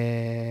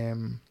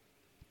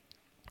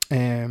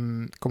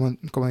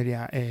 ¿cómo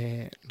diría?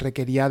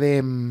 Requería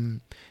de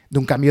un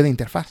cambio de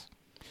interfaz,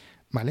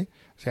 ¿vale?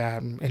 O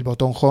sea, el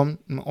botón Home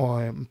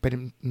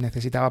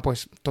necesitaba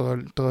pues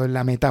todo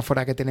la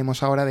metáfora que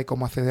tenemos ahora de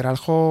cómo acceder al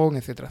Home,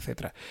 etcétera,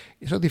 etcétera.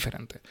 Y eso es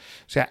diferente.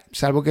 O sea,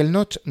 salvo que el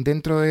notch,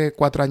 dentro de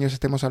 4 años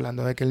estemos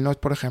hablando de que el notch,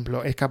 por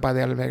ejemplo, es capaz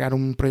de albergar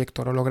un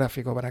proyector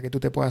holográfico para que tú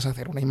te puedas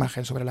hacer una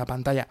imagen sobre la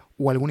pantalla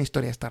o alguna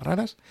historia de estas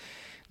raras,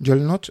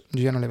 el notch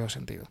yo ya no le veo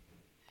sentido.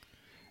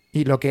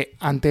 Y lo que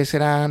antes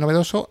era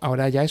novedoso,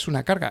 ahora ya es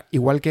una carga.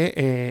 Igual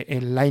que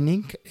el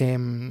Lightning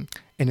en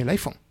el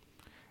iPhone.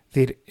 Es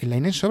decir, el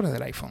Lightning sobra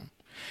del iPhone.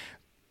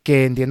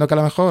 Que entiendo que a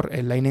lo mejor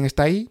el Lightning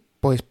está ahí,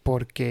 pues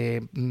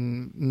porque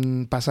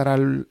pasar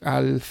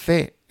al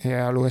C,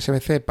 al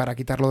USB-C, para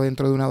quitarlo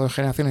dentro de una o dos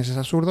generaciones es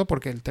absurdo,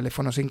 porque el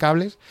teléfono sin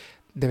cables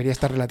debería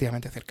estar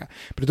relativamente cerca.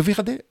 Pero tú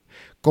fíjate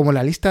cómo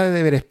la lista de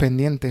deberes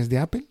pendientes de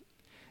Apple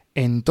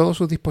en todos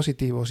sus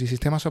dispositivos y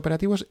sistemas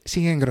operativos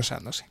sigue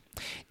engrosándose.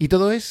 Y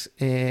todo es,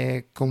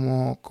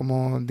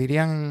 como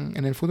dirían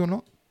en el fútbol,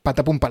 ¿no?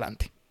 Patapum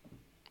pa'lante.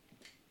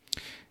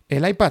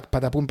 El iPad,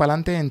 patapum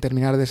pa'lante en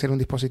terminar de ser un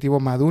dispositivo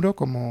maduro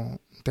como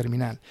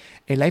terminal.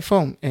 El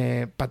iPhone,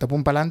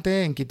 patapum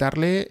pa'lante en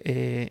quitarle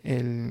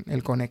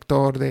el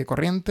conector de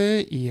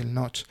corriente y el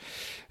notch.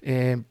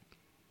 El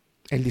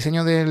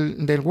diseño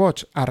del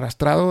Watch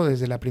arrastrado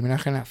desde la primera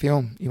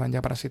generación, iban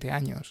ya para 7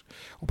 años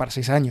o para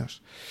 6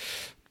 años.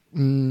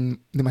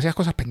 Demasiadas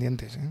cosas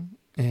pendientes,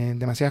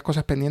 demasiadas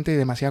cosas pendientes y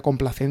demasiada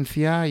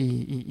complacencia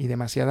y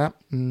demasiada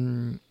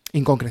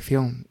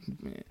inconcreción.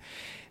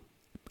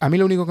 A mí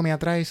lo único que me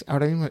atrae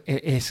ahora mismo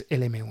es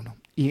el M1.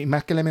 Y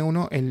más que el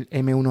M1, el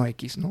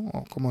M1X, ¿no?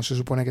 O como se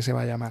supone que se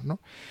va a llamar,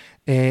 ¿no?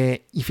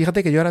 Y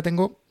fíjate que yo ahora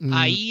tengo...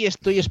 Ahí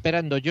estoy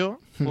esperando yo,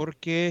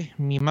 porque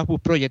mi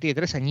MacBook Pro ya tiene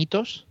 3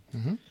 añitos.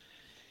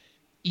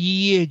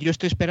 Y yo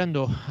estoy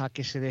esperando a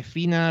que se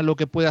defina lo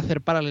que puede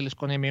hacer Parallels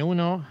con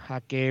M1, a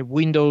que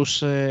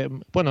Windows...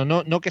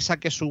 no que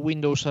saque su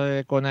Windows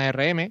con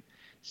ARM,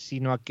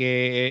 sino a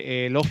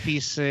que el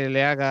Office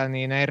le hagan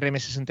en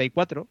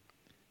ARM64.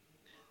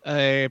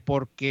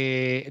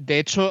 Porque, de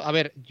hecho, a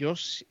ver, yo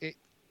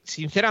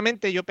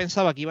sinceramente yo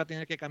pensaba que iba a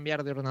tener que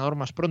cambiar de ordenador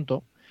más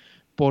pronto,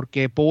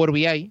 porque Power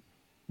BI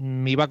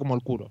me iba como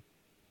el culo.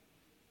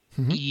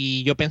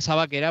 Y yo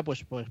pensaba que era,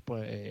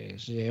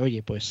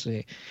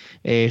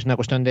 es una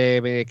cuestión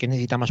de que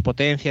necesita más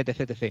potencia,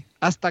 etc, etc.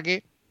 Hasta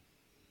que,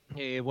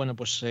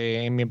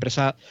 en mi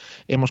empresa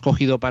hemos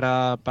cogido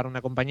para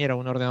una compañera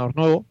un ordenador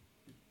nuevo,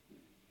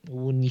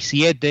 un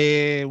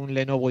i7, un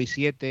Lenovo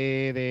i7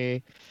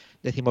 de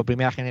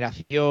 11ª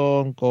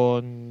generación,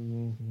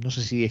 con no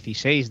sé si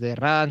 16 de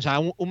RAM, o sea,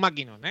 un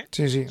maquinón, ¿eh?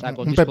 Sí, o sea,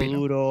 con un disco pepino.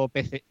 duro,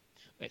 PC,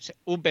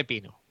 un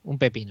pepino.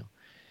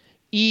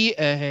 Y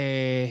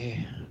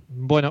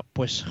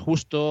pues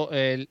justo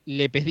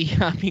le pedí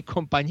a mi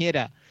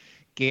compañera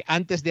que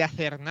antes de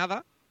hacer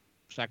nada,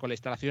 o sea, con la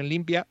instalación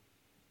limpia,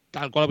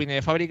 tal cual viene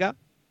de fábrica,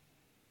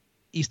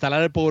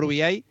 instalar el Power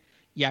BI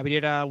y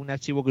abriera un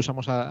archivo que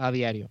usamos a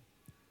diario.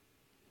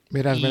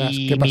 Verás,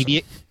 ¿qué pasó?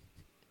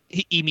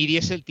 Y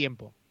midiese el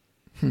tiempo.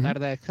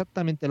 Tarda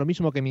exactamente lo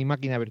mismo que mi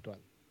máquina virtual.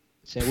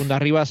 Segunda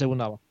arriba,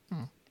 segunda abajo.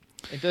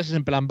 Entonces,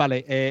 en plan,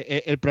 vale,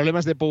 el problema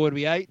es de Power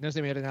BI, no es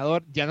de mi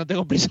ordenador, ya no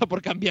tengo prisa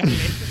por cambiarle.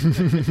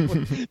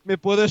 me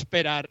puedo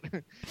esperar.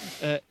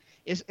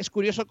 Es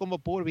curioso como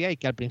Power BI,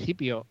 que al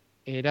principio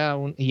era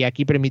y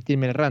aquí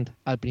permitidme el rant,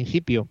 al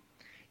principio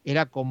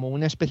era como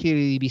una especie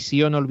de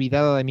división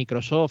olvidada de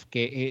Microsoft,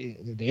 que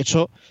de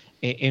hecho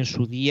en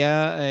su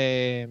día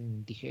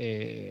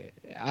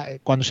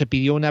cuando se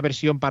pidió una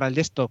versión para el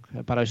desktop,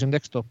 para la versión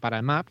desktop, para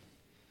el Mac,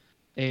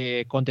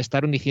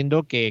 contestaron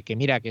diciendo que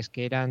mira, que es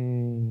que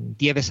eran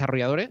 10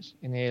 desarrolladores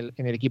en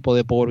el equipo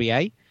de Power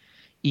BI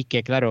y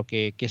que claro,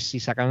 que si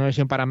sacaban una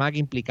versión para Mac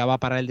implicaba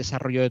para el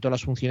desarrollo de todas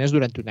las funciones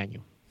durante un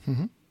año.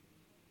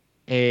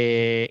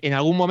 En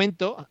algún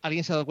momento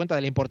alguien se ha dado cuenta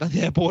de la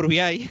importancia de Power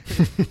BI.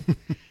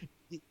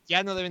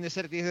 Ya no deben de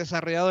ser 10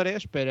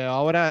 desarrolladores, pero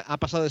ahora ha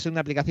pasado de ser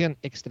una aplicación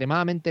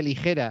extremadamente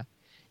ligera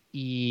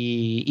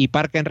y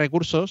parca en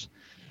recursos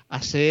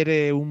a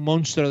ser un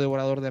monstruo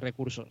devorador de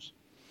recursos.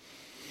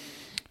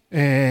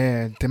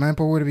 El tema de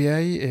Power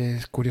BI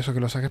es curioso que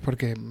lo saques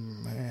porque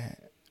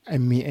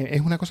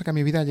es una cosa que a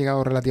mi vida ha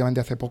llegado relativamente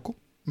hace poco,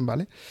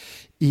 ¿vale?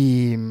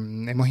 Y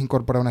hemos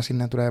incorporado una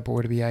asignatura de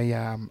Power BI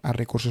a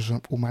recursos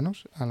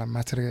humanos, a la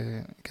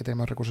máster que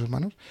tenemos de recursos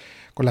humanos,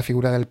 con la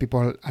figura del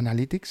People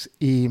Analytics,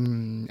 y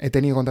he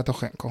tenido contacto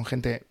con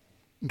gente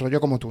rollo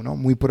como tú, ¿no?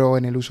 Muy pro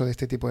en el uso de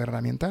este tipo de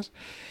herramientas.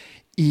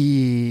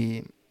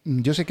 Y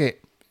yo sé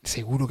que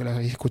seguro que lo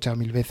habéis escuchado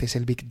 1000 veces,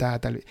 el Big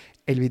Data.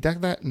 El Big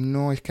Data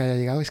no es que haya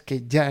llegado, es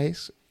que ya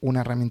es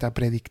una herramienta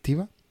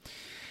predictiva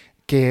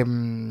que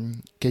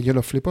yo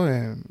lo flipo.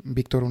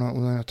 Víctor, uno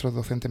de nuestros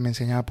docentes, me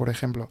enseñaba, por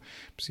ejemplo,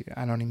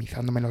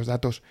 anonimizándome los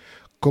datos,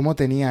 cómo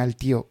tenía el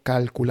tío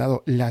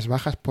calculado las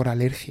bajas por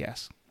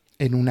alergias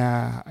en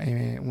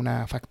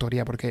una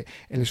factoría, porque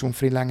él es un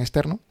freelance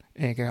externo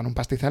que gana un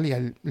pastizal y a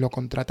él lo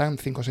contratan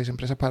 5 o 6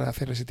 empresas para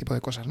hacer ese tipo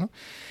de cosas, ¿no?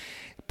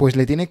 Pues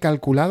le tiene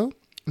calculado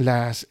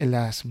las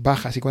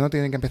bajas y cuándo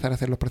tienen que empezar a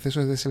hacer los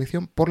procesos de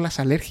selección por las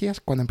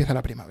alergias cuando empieza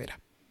la primavera.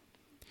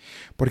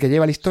 Porque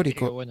lleva el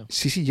histórico, sí, bueno.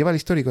 Sí, lleva el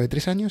histórico de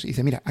 3 años y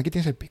dice, mira, aquí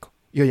tienes el pico.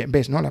 Y oye,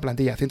 ves, ¿no? La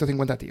plantilla,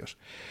 150 tíos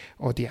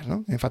o tías,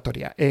 ¿no? En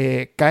factoría.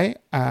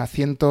 Cae a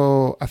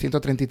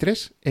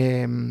 133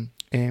 en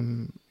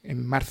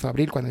marzo,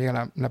 abril, cuando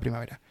llega la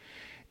primavera.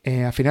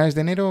 A finales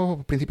de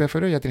enero, principio de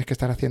febrero, ya tienes que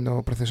estar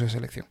haciendo procesos de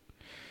selección.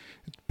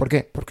 ¿Por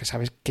qué? Porque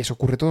sabes que eso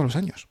ocurre todos los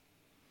años.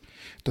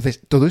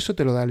 Entonces, todo eso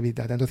te lo da el Big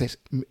Data. Entonces,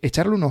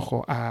 echarle un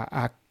ojo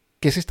a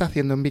qué se está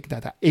haciendo en Big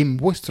Data en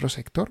vuestro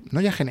sector,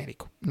 no ya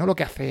genérico, no lo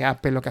que hace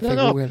Apple, lo que hace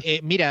Google.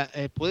 Mira,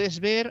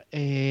 puedes ver,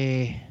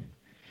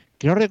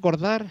 quiero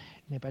recordar,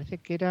 me parece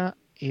que era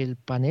el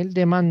panel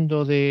de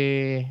mando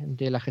de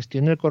la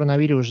gestión del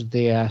coronavirus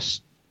de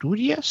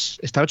Asturias.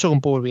 Estaba hecho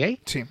con Power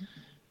BI. Sí.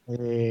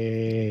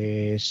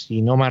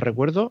 Si no mal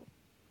recuerdo.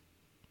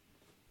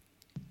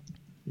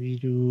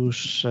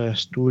 Virus,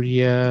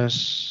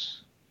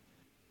 Asturias,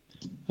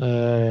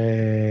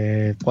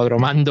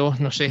 cuadromando,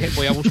 no sé,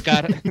 voy a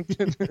buscar.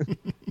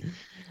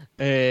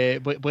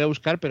 Voy a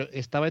buscar, pero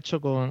estaba hecho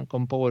con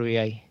Power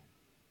BI.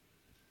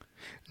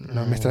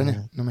 No me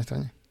extraña, no me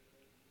extraña.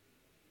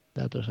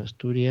 Datos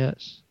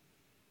Asturias.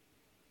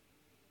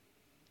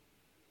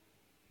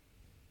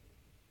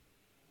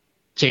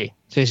 Sí.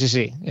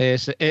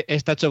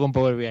 Está hecho con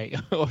Power BI,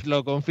 os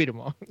lo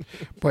confirmo.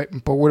 Pues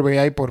Power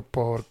BI,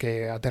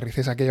 porque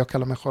aterrices a aquellos que a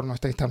lo mejor no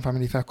estáis tan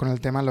familiarizados con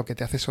el tema, lo que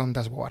te hace son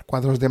dashboard,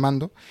 cuadros de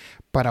mando,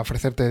 para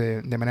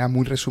ofrecerte de manera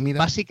muy resumida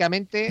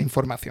básicamente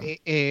información.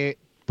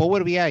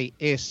 Power BI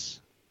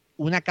es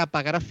una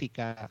capa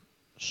gráfica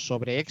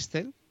sobre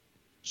Excel.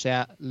 O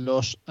sea,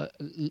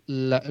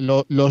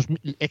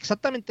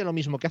 exactamente lo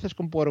mismo que haces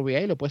con Power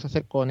BI lo puedes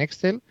hacer con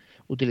Excel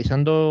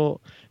utilizando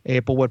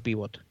Power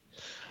Pivot.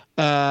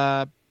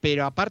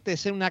 Pero aparte de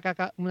ser una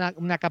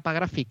capa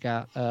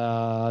gráfica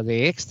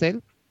de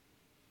Excel,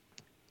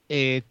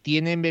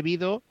 tiene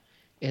embebido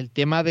el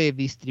tema de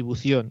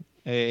distribución.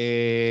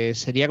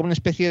 Sería como una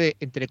especie de,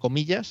 entre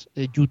comillas,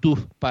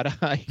 YouTube para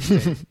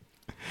Excel.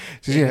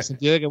 Sí, en el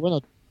sentido de que,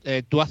 bueno,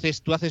 tú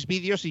haces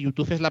vídeos y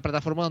YouTube es la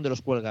plataforma donde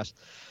los cuelgas.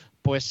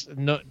 Pues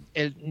no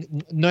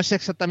es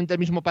exactamente el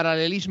mismo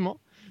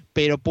paralelismo,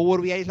 pero Power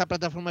BI es la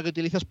plataforma que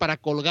utilizas para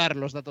colgar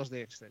los datos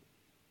de Excel,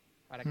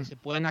 para que se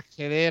puedan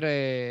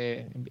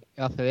acceder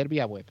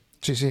vía web.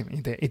 Sí,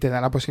 y te da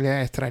la posibilidad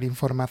de extraer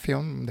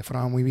información de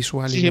forma muy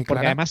visual y muy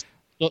porque clara. Además,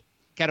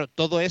 claro,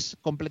 todo es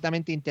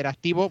completamente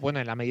interactivo, bueno,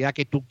 en la medida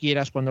que tú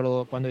quieras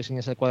cuando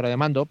diseñas el cuadro de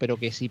mando, pero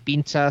que si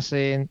pinchas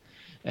en,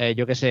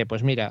 yo qué sé,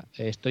 pues mira,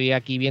 estoy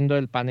aquí viendo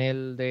el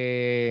panel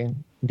de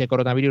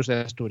coronavirus de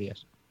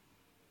Asturias.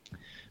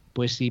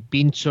 Pues si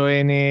pincho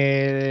en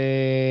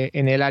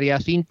el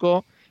área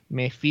 5,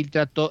 me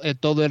filtra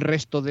todo el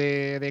resto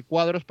de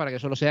cuadros para que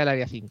solo sea el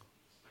área 5.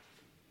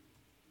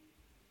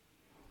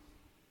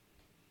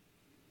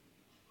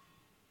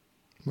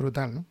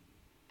 Brutal, ¿no?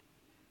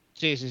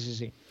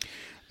 Sí.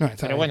 No,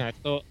 pero bueno,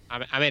 esto,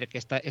 a ver, que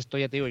esto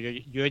ya te digo,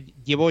 yo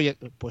llevo,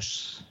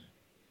 pues,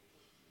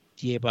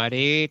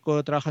 llevaré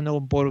trabajando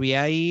con Power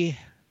BI,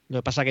 lo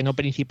que pasa que no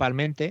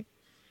principalmente,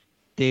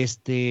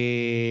 desde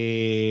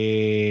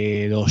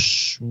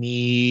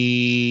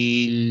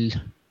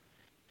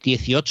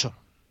 2018.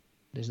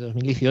 Desde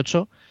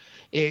 2018.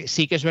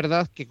 Sí que es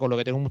verdad que con lo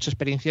que tengo mucha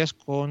experiencia es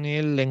con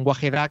el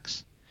lenguaje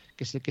DAX,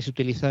 que es el que se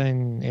utiliza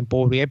en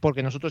Power BI,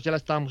 porque nosotros ya lo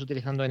estábamos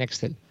utilizando en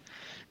Excel.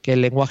 Que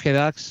el lenguaje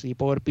DAX y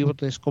Power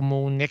Pivot es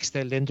como un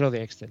Excel dentro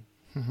de Excel.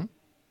 Uh-huh.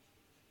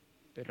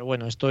 Pero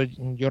bueno, esto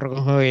yo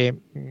reconozco que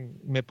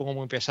me pongo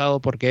muy pesado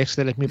porque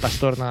Excel es mi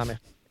pastor, nada más.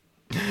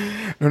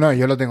 No,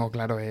 yo lo tengo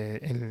claro.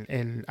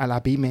 A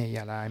la pyme y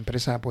a la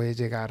empresa puede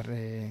llegar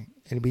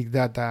el Big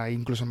Data,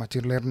 incluso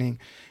Machine Learning,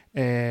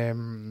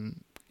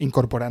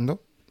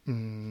 incorporando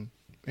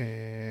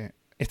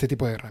este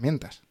tipo de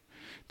herramientas.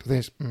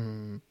 Entonces,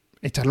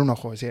 echarle un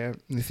ojo. Es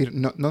decir,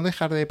 no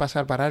dejar de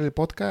parar el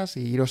podcast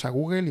y iros a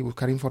Google y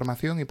buscar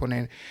información y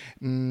poner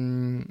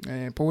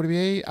Power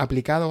BI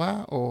aplicado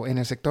a o en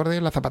el sector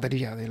de la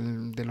zapatería,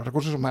 de los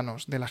recursos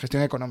humanos, de la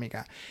gestión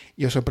económica.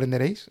 Y os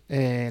sorprenderéis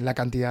la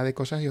cantidad de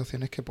cosas y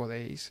opciones que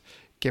podéis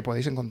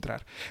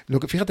encontrar.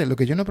 Fíjate, lo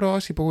que yo no he probado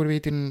es si Power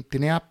BI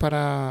tiene app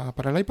para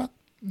el iPad.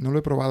 No lo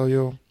he probado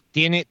yo.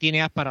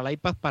 Tiene app para el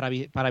iPad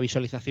para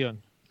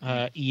visualización.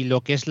 Y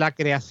lo que es la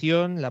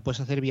creación la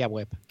puedes hacer vía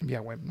web.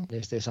 Vía web, ¿no?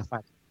 Desde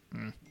Safari.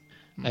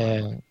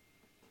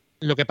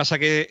 Lo que pasa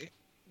que,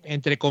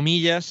 entre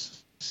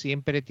comillas,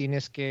 siempre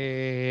tienes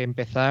que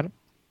empezar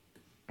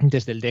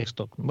desde el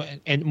desktop.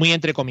 Muy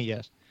entre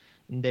comillas.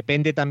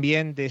 Depende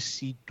también de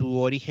si tu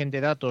origen de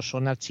datos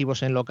son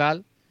archivos en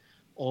local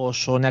o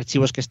son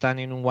archivos que están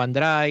en un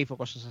OneDrive o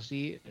cosas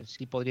así.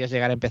 Sí podrías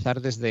llegar a empezar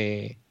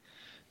desde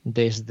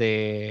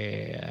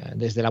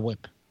la web.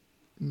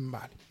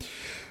 Vale.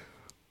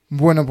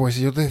 Bueno, pues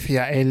yo te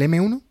decía, el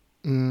M1,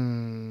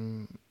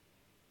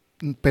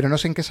 pero no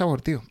sé en qué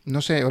sabor, tío.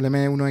 No sé, o el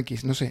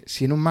M1X, no sé,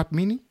 si en un Mac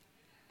Mini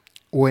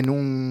o en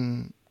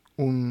un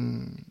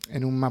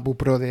MacBook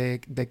Pro de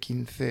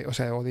 15, o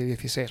sea, o de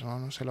 16, ¿no?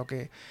 No sé lo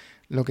que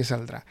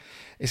saldrá.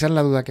 Esa es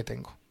la duda que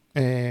tengo.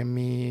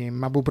 Mi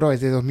MacBook Pro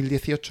es de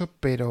 2018,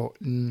 pero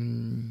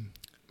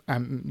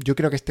yo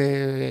creo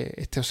que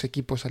estos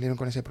equipos salieron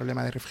con ese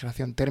problema de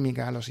refrigeración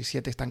térmica, los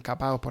i7 están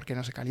capados porque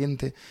no se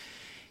caliente,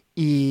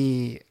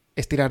 y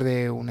estirar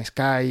de un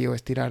Sky o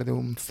estirar de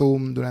un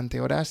Zoom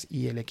durante horas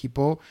y el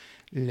equipo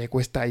le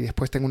cuesta. Y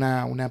después tengo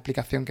una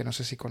aplicación que no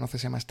sé si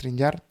conoces, se llama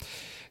StreamYard,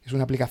 Es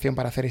una aplicación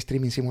para hacer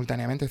streaming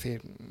simultáneamente, es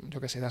decir,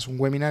 yo que sé, das un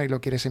webinar y lo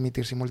quieres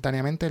emitir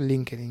simultáneamente en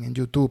LinkedIn, en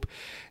YouTube,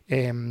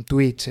 en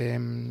Twitch,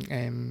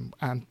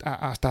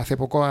 hasta hace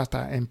poco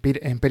hasta en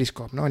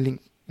Periscope, ¿no?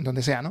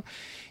 Donde sea, ¿no?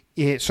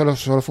 Y solo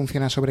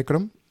funciona sobre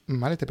Chrome,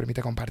 ¿vale? Te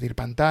permite compartir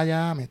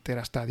pantalla, meter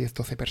hasta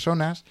 10-12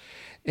 personas.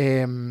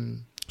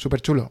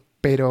 Súper chulo,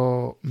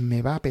 pero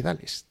me va a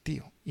pedales,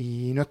 tío.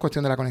 Y no es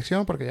cuestión de la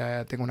conexión, porque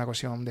ya tengo una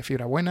conexión de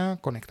fibra buena,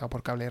 conectado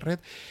por cable de red,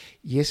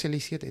 y es el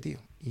i7, tío.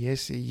 Y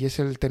es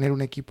el tener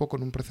un equipo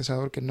con un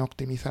procesador que no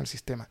optimiza el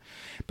sistema.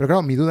 Pero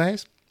claro, mi duda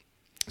es,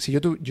 si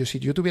yo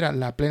tuviera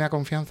la plena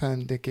confianza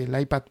de que el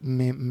iPad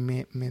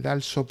me da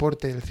el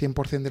soporte del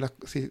 100% de las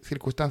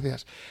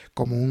circunstancias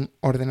como un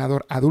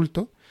ordenador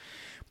adulto,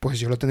 pues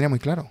yo lo tendría muy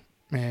claro.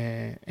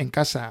 En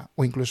casa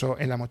o incluso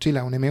en la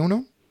mochila un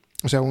M1,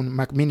 o sea, un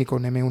Mac Mini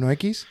con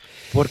M1X.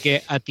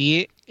 Porque a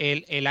ti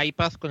el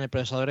iPad con el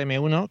procesador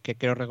M1, que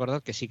creo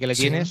recordar que sí que le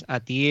tienes, a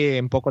ti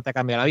en poco te ha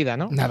cambiado la vida,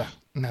 ¿no?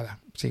 Nada.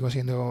 Sigo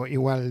siendo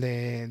igual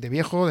de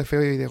viejo, de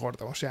feo y de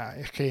gordo. O sea,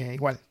 es que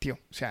igual, tío.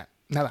 O sea,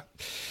 nada.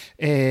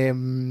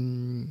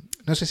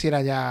 No sé si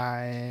era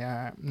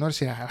ya... no sé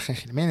si era Ángel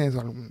Jiménez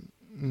o algún...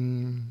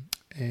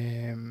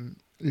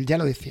 ya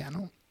lo decía,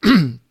 ¿no?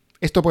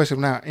 Esto puede ser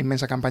una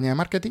inmensa campaña de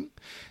marketing.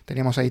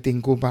 Teníamos ahí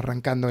Tim Cook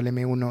arrancando el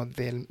M1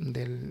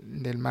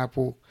 del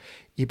MacBook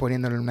y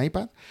poniéndolo en un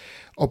iPad.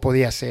 O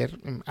podía ser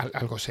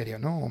algo serio,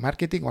 ¿no? O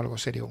marketing o algo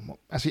serio, humo.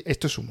 Así,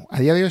 esto es humo. A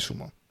día de hoy es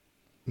humo.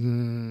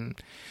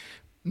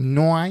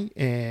 No hay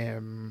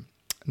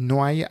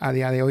a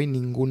día de hoy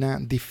ninguna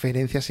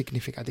diferencia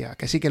significativa.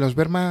 Que sí que los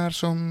Vermar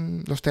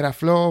son los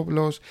teraflops,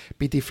 los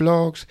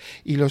pitiflops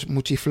y los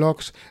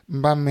muchiflops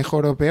van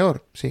mejor o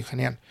peor. Sí,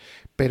 genial.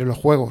 Pero los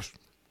juegos,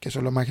 que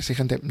son los más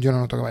exigentes, yo no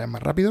noto que vayan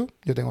más rápido.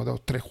 Yo tengo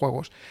 2-3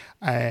 juegos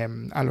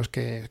a los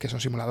que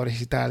son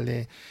simuladores y tal,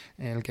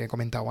 el que he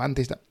comentado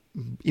antes,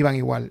 iban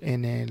igual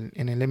en el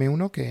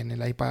M1 que en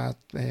el iPad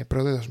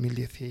Pro de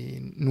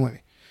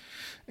 2019.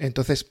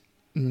 Entonces,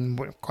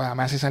 bueno,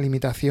 además esa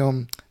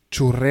limitación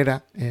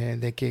churrera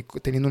de que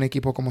teniendo un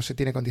equipo como se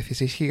tiene con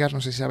 16 gigas,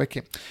 no sé si sabes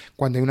que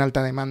cuando hay una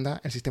alta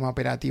demanda, el sistema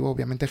operativo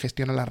obviamente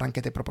gestiona el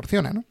arranque que te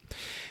proporciona, ¿no?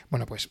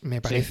 Bueno, pues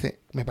me parece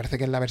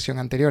que en la versión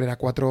anterior era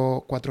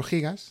 4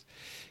 gigas,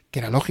 que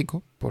era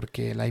lógico,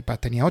 porque el iPad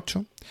tenía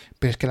 8,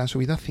 pero es que la han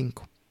subido a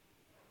 5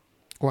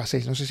 o a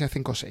 6, no sé si a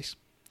 5 o 6.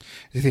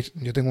 Es decir,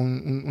 yo tengo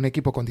un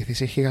equipo con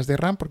 16 GB de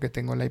RAM porque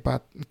tengo el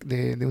iPad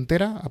de 1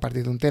 tera. A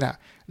partir de 1 tera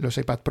los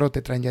iPad Pro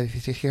te traen ya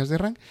 16 GB de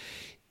RAM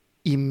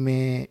y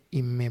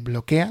me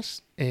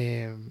bloqueas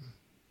 11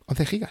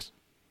 GB.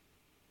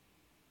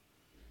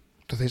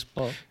 Entonces,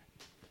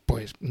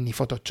 pues ni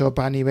Photoshop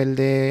a nivel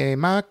de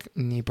Mac,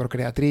 ni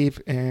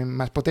Procreative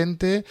más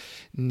potente,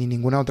 ni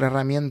ninguna otra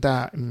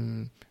herramienta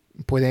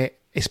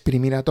puede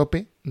exprimir a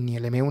tope ni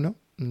el M1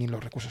 ni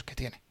los recursos que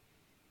tiene.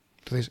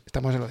 Entonces,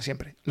 estamos en lo de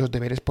siempre, los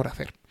deberes por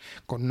hacer.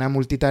 Con una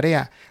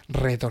multitarea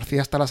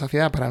retorcida hasta la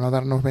saciedad para no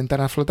darnos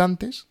ventanas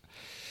flotantes,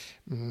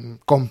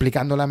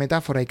 complicando la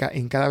metáfora y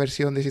en cada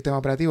versión del sistema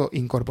operativo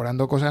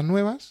incorporando cosas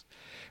nuevas,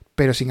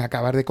 pero sin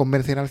acabar de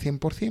convencer al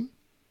 100%,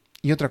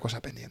 y otra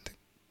cosa pendiente.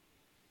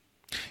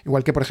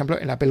 Igual que, por ejemplo,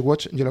 el Apple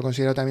Watch yo lo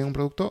considero también un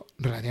producto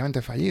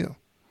relativamente fallido.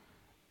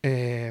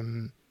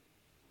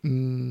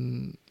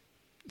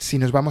 Si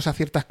nos vamos a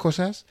ciertas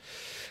cosas,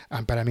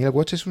 para mí el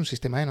Watch es un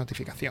sistema de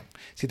notificación.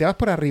 Si te vas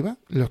por arriba,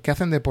 los que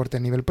hacen deporte a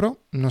nivel pro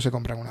no se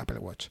compran un Apple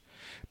Watch.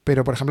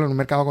 Pero, por ejemplo, en un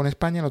mercado con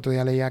España, el otro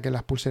día leía que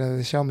las pulseras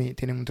de Xiaomi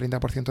tienen un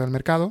 30% del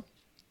mercado,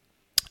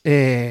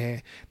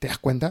 te das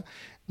cuenta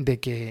de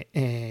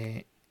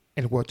que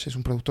el Watch es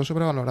un producto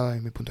sobrevalorado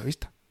desde mi punto de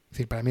vista. Es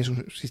decir, para mí es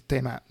un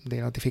sistema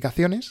de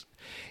notificaciones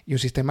y un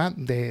sistema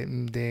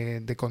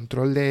de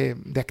control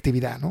de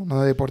actividad, ¿no?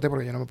 No de deporte,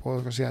 porque yo no me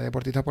puedo considerar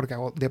deportista porque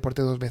hago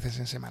deporte 2 veces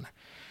en semana.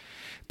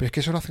 Pero es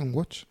que eso lo hace un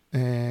Watch.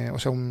 O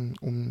sea,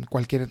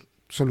 cualquier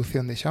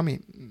solución de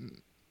Xiaomi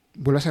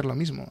vuelve a ser lo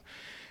mismo.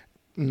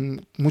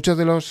 Muchos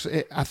de los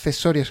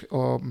accesorios,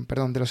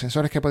 de los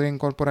sensores que podría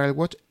incorporar el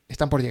Watch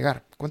están por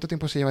llegar. ¿Cuánto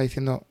tiempo se lleva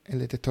diciendo el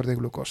detector de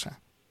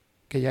glucosa?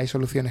 Que ya hay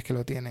soluciones que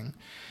lo tienen.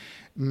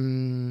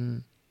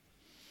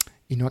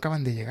 Y no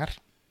acaban de llegar.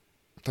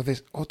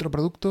 Entonces, otro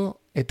producto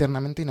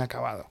eternamente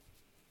inacabado.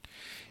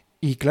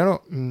 Y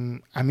claro,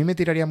 a mí me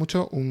tiraría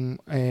mucho un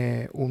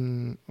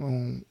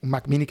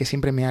Mac Mini que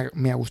siempre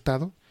me ha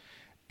gustado,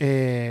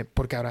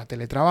 porque ahora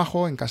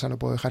teletrabajo, en casa lo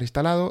puedo dejar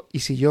instalado,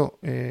 y si yo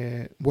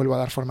vuelvo a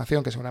dar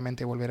formación, que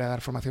seguramente volveré a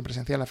dar formación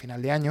presencial a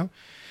final de año,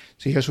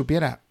 si yo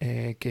supiera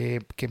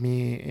que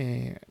mi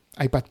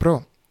iPad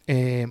Pro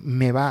no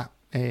me va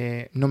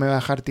a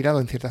dejar tirado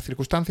en ciertas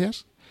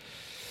circunstancias,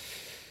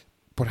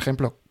 por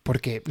ejemplo,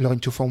 porque lo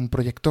enchufo a un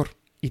proyector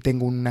y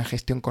tengo una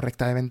gestión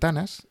correcta de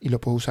ventanas y lo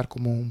puedo usar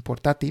como un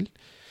portátil,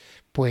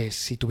 pues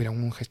si tuviera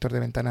un gestor de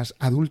ventanas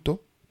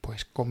adulto,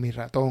 pues con mi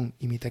ratón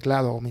y mi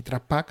teclado o mi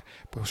trackpad,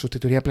 pues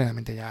sustituiría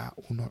plenamente ya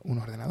un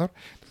ordenador.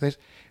 Entonces,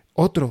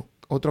 otro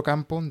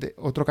campo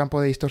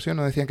de distorsión.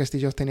 No decían que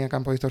Steve Jobs tenía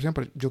campo de distorsión,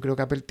 pero yo creo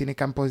que Apple tiene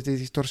campos de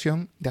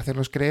distorsión de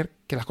hacernos creer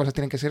que las cosas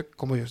tienen que ser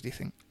como ellos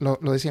dicen, lo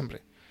de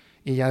siempre.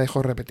 y ya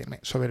dejo de repetirme,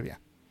 soberbia.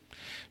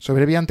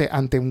 Soberbia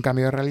ante un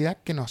cambio de realidad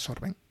que no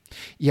absorben.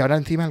 Y ahora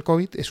encima el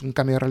COVID es un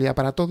cambio de realidad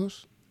para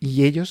todos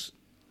y ellos,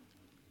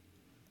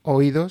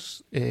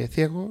 oídos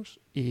ciegos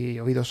y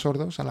oídos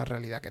sordos a la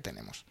realidad que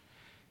tenemos.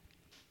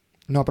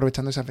 No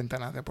aprovechando esas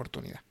ventanas de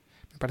oportunidad.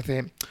 Me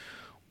parece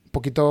un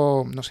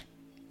poquito, no sé,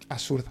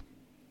 absurdo.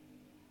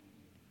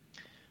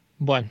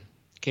 Bueno,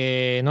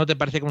 que no te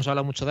parece que hemos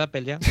hablado mucho de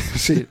Apple ya.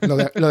 Sí,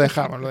 lo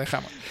dejamos.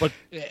 Pues,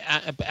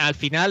 al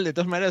final, de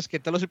todas maneras, que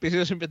todos los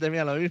episodios siempre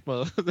terminan lo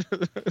mismo.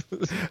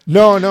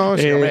 No,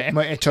 sí, hombre,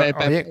 hemos hecho,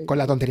 oye, con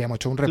la tontería hemos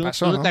hecho un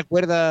repaso, ¿Tú ¿no? te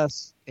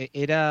acuerdas?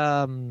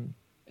 Era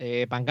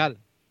Bangal.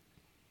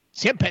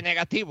 Siempre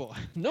negativo,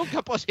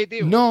 nunca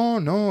positivo.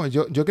 No,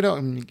 yo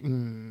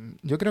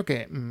creo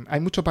que hay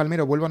mucho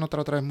palmero, vuelvo a notar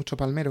otra vez mucho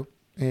palmero.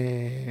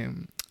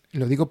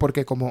 Lo digo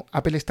porque como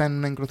Apple está en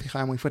una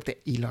encrucijada muy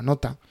fuerte y lo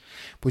nota,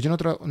 pues yo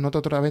noto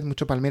otra vez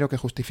mucho palmero que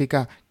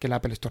justifica que la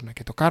Apple Store no hay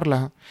que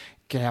tocarla,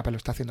 que Apple lo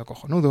está haciendo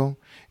cojonudo,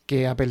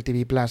 que Apple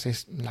TV Plus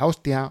es la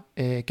hostia,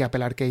 que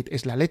Apple Arcade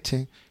es la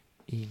leche,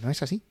 y no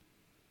es así.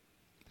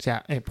 O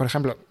sea, por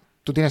ejemplo,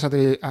 tú tienes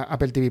Apple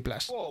TV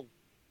Plus. Wow.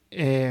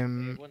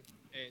 Bueno,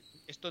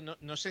 esto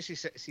no sé si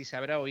se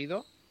habrá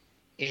oído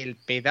el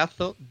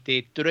pedazo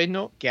de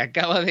trueno que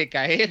acaba de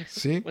caer.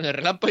 ¿Sí? Bueno, el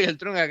relámpago y el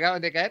trueno que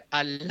acaban de caer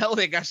al lado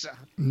de casa.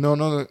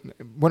 No.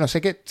 Bueno,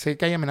 sé que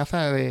hay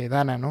amenaza de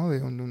Dana, ¿no?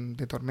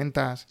 De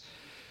tormentas.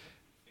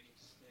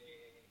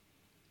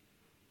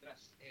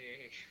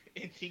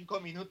 En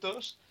 5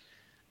 minutos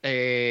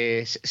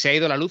se ha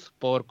ido la luz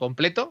por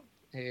completo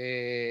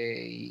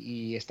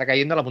y está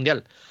cayendo la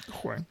mundial.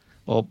 Joder.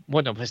 O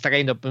bueno, pues está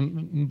cayendo.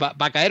 Va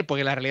a caer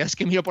porque la realidad es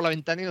que miro por la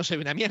ventana y no se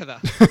ve una mierda.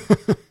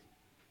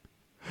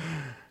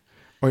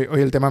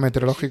 Hoy el tema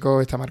meteorológico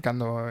está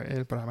marcando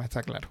el programa,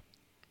 está claro.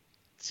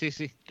 Sí,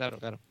 claro.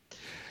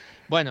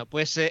 Bueno,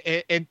 pues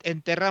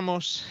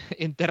enterramos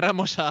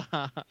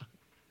a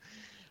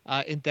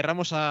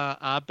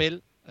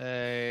Apple.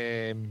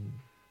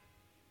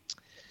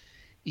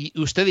 Y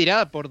usted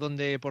dirá por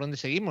dónde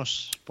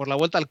seguimos. ¿Por la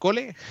vuelta al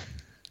cole?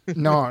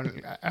 No,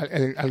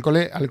 al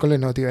cole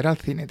no, tío, era al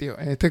cine, tío.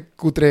 En este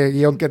cutre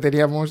guión que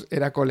teníamos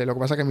era cole. Lo que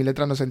pasa es que mi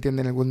letra no se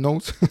entiende en el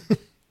GoodNotes.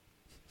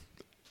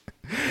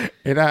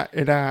 Era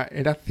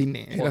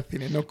cine,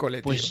 no cole,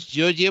 tío. Pues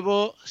yo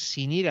llevo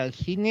sin ir al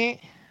cine,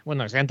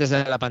 bueno, desde antes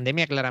de la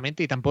pandemia,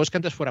 claramente, y tampoco es que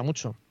antes fuera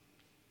mucho.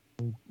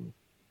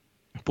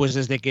 Pues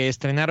desde que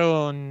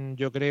estrenaron,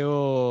 yo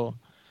creo,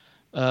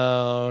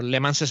 Le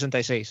Mans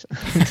 66.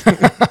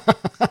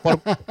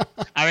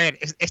 A ver,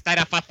 esta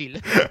era fácil.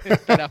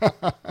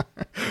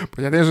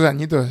 Pues ya tiene sus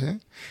añitos, ¿eh?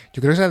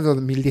 Yo creo que es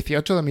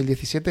 2018,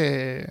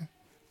 2017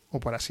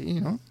 o por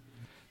así, ¿no?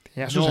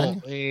 Tenía sus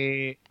años.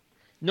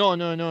 No.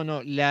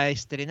 La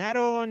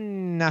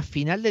estrenaron a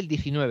final del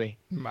 19.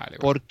 Vale.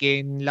 Porque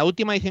en la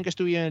última edición que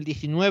estuvieron en el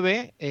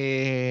 19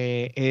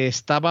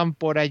 estaban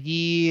por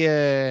allí,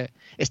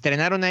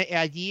 estrenaron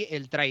allí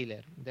el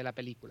tráiler de la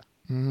película.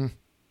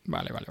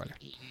 Vale.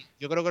 Y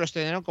yo creo que lo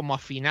estrenaron como a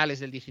finales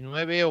del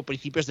 19 o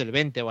principios del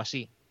 20 o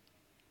así.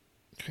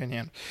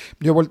 Genial.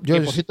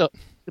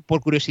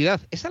 Por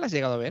curiosidad, ¿esa la has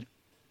llegado a ver?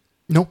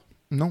 No,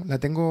 la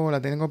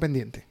tengo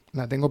pendiente.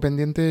 La tengo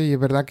pendiente y es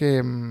verdad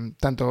que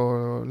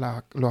tanto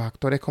los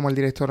actores como el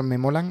director me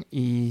molan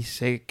y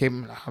sé que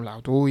me lo has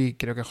hablado tú y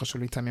creo que José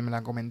Luis también me lo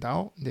ha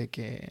comentado de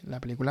que la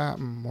película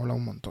mola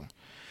un montón.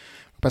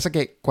 Lo que pasa es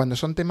que cuando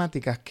son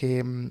temáticas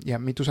que, y a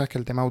mí tú sabes que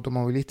el tema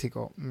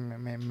automovilístico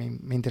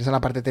me interesa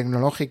la parte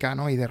tecnológica,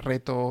 ¿no? Y de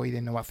reto y de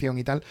innovación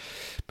y tal,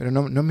 pero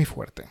no es mi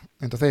fuerte.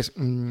 Entonces...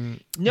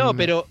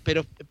 pero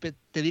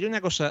te diré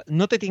una cosa,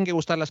 no te tienen que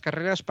gustar las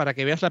carreras para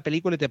que veas la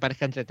película y te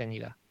parezca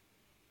entretenida.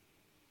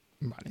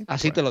 Vale,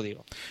 así pues, te lo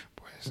digo.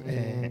 Pues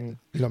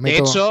lo meto... De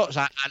hecho, o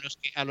sea,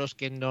 a los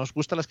que nos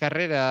gustan las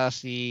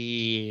carreras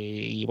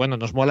y bueno,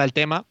 nos mola el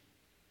tema,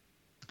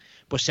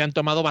 pues se han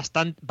tomado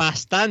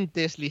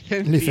bastantes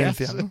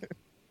licencias, ¿no?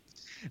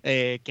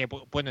 Que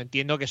bueno,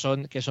 entiendo que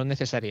son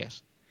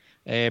necesarias.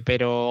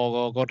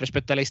 Pero con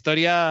respecto a la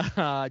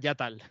historia, ya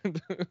tal.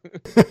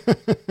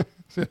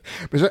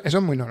 Pero eso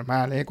es muy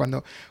normal, ¿eh?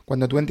 Cuando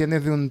tú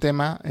entiendes de un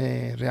tema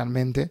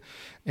realmente,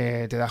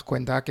 te das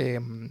cuenta que,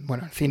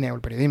 bueno, el cine o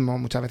el periodismo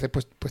muchas veces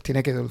pues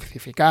tiene que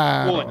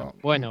dulcificar.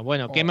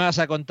 Bueno. ¿Qué me vas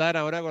a contar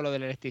ahora con lo de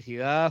la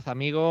electricidad,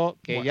 amigo?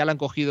 Que ya la han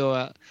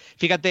cogido.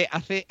 Fíjate,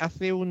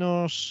 hace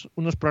unos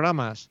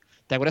programas,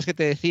 ¿te acuerdas que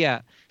te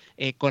decía?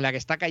 Con la que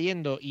está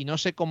cayendo y no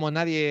sé cómo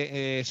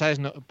nadie, ¿sabes?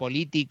 No,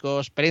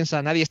 políticos,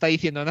 prensa, nadie está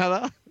diciendo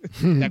nada.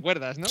 ¿Te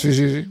acuerdas, no?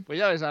 Sí. Pues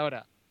ya ves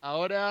ahora.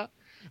 Ahora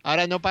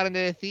no paran de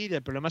decir,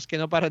 el problema es que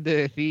no paran de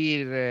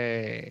decir,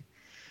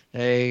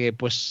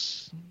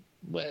 pues,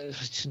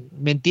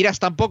 mentiras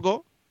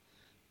tampoco,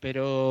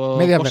 pero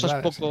medias cosas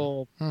verdades,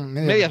 poco... Sí.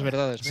 Medias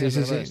verdades. Sí,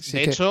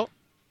 de hecho,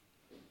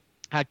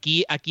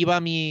 aquí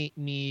va mi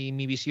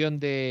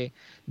visión de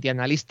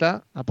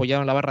analista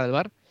apoyado en la barra del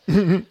bar.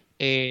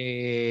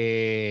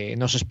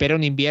 Nos espera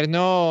un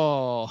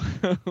invierno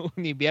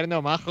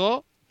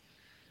majo,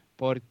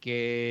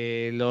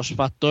 porque los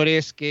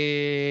factores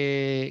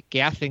que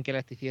hacen que la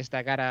electricidad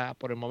esté cara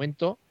por el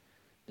momento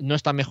no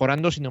están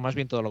mejorando, sino más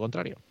bien todo lo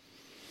contrario.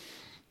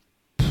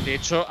 De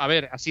hecho, a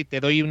ver, así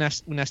te doy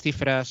unas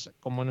cifras,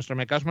 como nuestro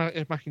mercado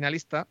es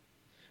marginalista,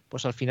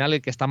 pues al final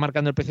el que está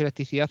marcando el precio de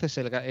electricidad es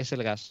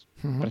el gas,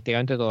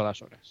 prácticamente todas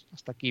las horas.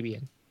 Hasta aquí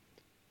bien.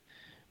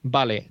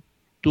 Vale,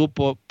 tú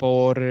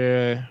por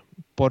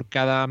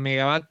cada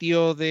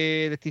megavatio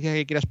de electricidad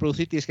que quieras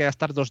producir tienes que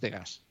gastar 2 de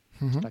gas.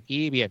 Hasta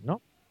aquí bien,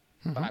 ¿no?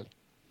 Vale.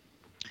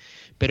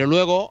 Pero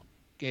luego,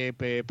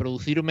 que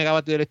producir un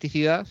megavatio de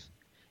electricidad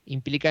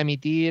implica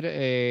emitir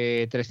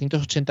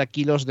 380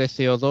 kilos de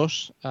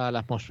CO2 a la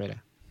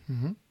atmósfera.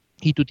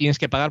 Y tú tienes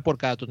que pagar por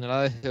cada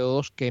tonelada de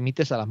CO2 que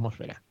emites a la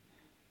atmósfera.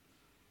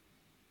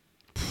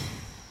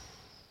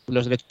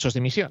 Los derechos de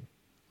emisión.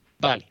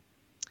 Vale.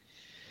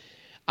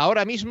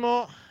 Ahora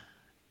mismo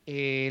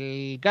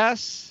el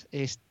gas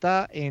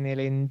está en el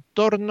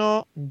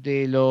entorno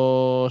de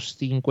los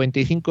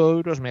 55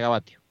 euros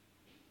megavatio.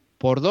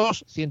 Por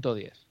 2,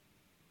 110.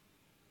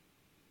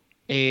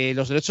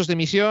 Los derechos de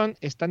emisión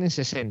están en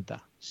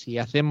 60. Si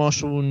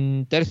hacemos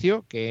un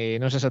tercio, que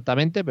no es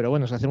exactamente, pero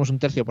bueno, si hacemos un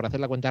tercio por hacer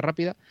la cuenta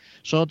rápida,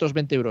 son otros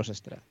 20 euros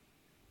extra.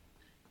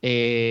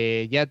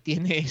 Ya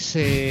tienes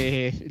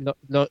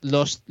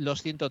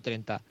los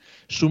 130.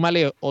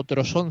 Súmale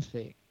otros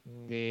 11,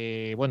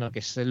 bueno, que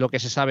es lo que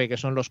se sabe que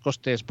son los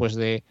costes pues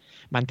de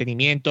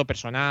mantenimiento,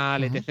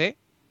 personal, etc.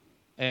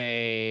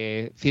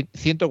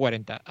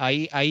 140.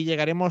 Ahí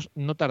llegaremos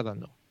no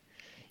tardando.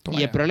 Toma y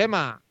ya. el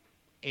problema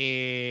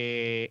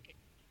es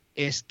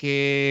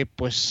que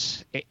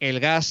pues el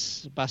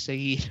gas va a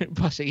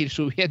seguir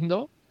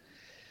subiendo,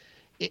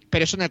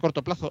 pero eso en el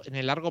corto plazo. En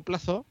el largo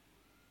plazo,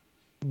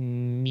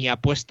 mi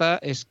apuesta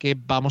es que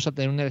vamos a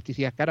tener una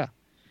electricidad cara,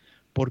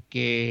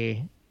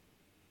 porque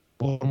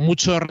por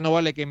mucho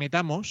renovable que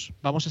metamos,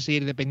 vamos a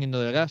seguir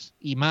dependiendo del gas,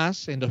 y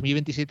más en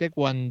 2027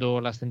 cuando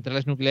las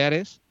centrales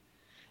nucleares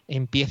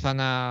empiezan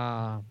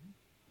a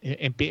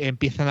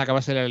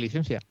acabarse la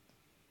licencia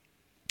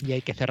y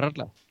hay que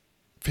cerrarla.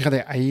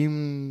 Fíjate, hay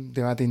un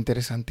debate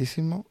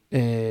interesantísimo.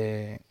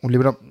 Un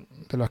libro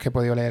de los que he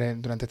podido leer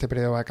durante este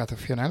periodo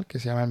vacacional que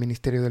se llama El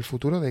Ministerio del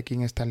Futuro, de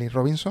King Stanley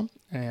Robinson.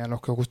 A los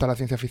que os gusta la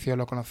ciencia ficción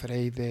lo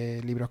conoceréis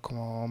de libros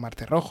como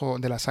Marte Rojo,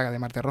 de la saga de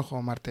Marte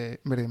Rojo, Marte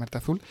Verde y Marte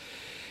Azul.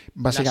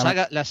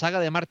 La saga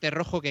de Marte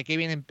Rojo que qué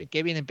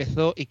bien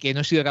empezó y que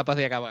no he sido capaz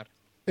de acabar.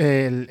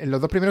 Los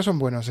dos primeros son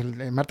buenos.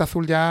 El Marte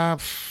Azul ya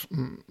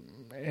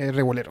es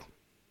regulero.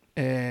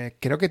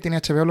 Creo que tiene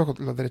HBO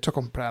los derechos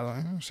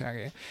comprados, ¿eh? O sea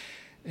que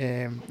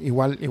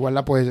igual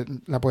la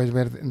puedes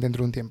ver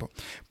dentro de un tiempo.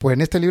 Pues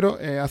en este libro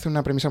hace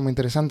una premisa muy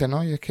interesante,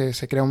 ¿no? Y es que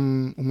se crea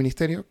un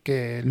ministerio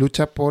que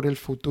lucha por el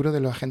futuro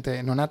de la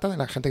gente no nata, de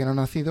la gente que no ha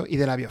nacido y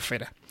de la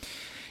biosfera.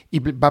 Y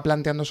va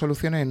planteando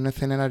soluciones en un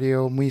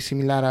escenario muy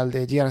similar al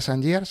de Years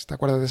and Years. ¿Te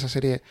acuerdas de esa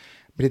serie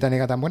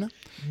británica tan buena?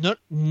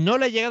 No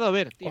la he llegado a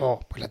ver, tío. Oh,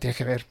 pues la tienes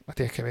que ver.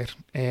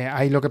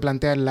 Ahí lo que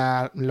plantea es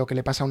lo que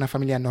le pasa a una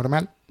familia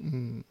normal,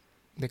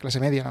 de clase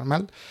media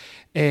normal,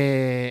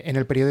 en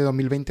el periodo de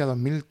 2020 a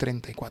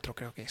 2034,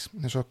 creo que es,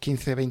 en esos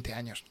 15-20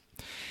 años.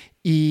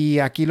 Y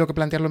aquí lo que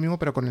plantea es lo mismo,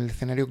 pero con el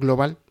escenario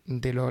global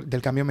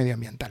del cambio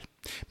medioambiental.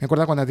 Me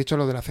acuerdo cuando has dicho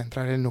lo de las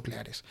centrales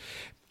nucleares.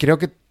 Creo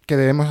que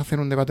debemos hacer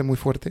un debate muy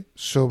fuerte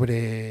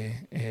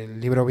sobre...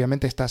 El libro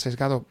obviamente está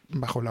sesgado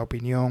bajo la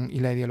opinión y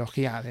la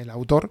ideología del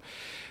autor,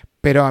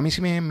 pero a mí sí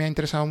me ha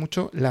interesado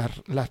mucho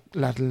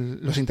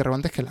los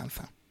interrogantes que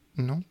lanza.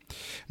 No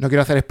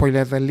quiero hacer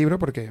spoilers del libro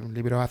porque el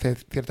libro hace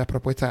ciertas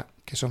propuestas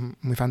que son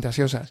muy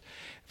fantasiosas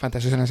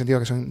en el sentido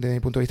que son desde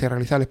mi punto de vista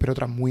irrealizables, pero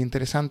otras muy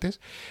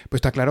interesantes. Pues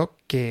está claro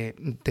que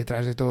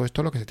detrás de todo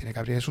esto lo que se tiene que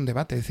abrir es un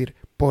debate, es decir,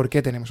 ¿por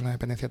qué tenemos una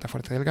dependencia tan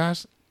fuerte del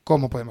gas?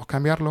 ¿Cómo podemos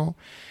cambiarlo?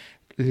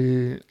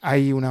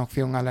 ¿Hay una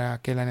opción a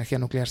la que la energía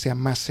nuclear sea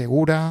más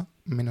segura,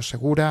 menos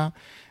segura?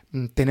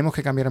 ¿Tenemos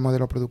que cambiar el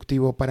modelo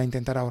productivo para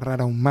intentar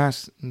ahorrar aún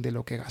más de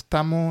lo que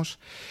gastamos?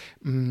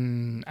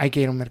 ¿Hay que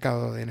ir a un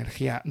mercado de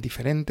energía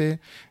diferente?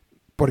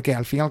 Porque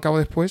al fin y al cabo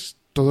después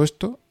todo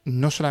esto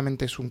no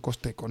solamente es un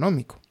coste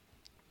económico,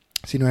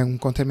 sino es un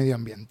coste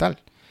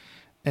medioambiental.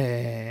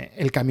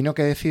 El camino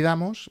que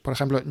decidamos, por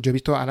ejemplo, yo he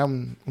visto ahora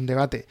un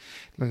debate,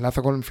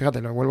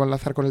 lo vuelvo a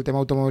enlazar con el tema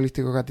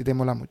automovilístico que a ti te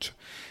mola mucho.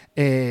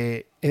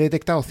 He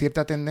detectado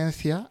cierta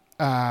tendencia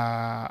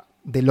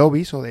de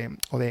lobbies o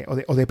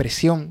de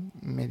presión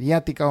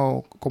mediática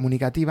o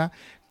comunicativa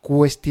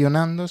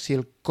cuestionando si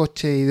el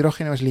coche de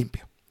hidrógeno es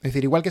limpio. Es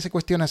decir, igual que se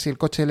cuestiona si el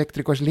coche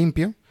eléctrico es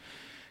limpio,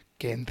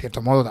 que en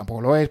cierto modo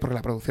tampoco lo es, porque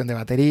la producción de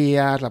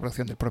baterías, la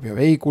producción del propio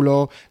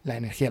vehículo, la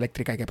energía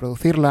eléctrica hay que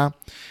producirla.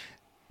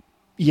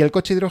 Y el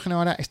coche de hidrógeno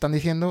ahora están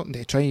diciendo,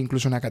 de hecho hay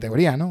incluso una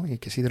categoría, ¿no? Y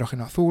que es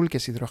hidrógeno azul, que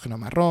es hidrógeno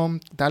marrón,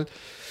 tal,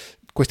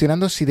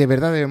 cuestionando si de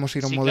verdad debemos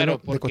ir a un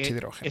modelo de coche de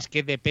hidrógeno. Es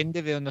que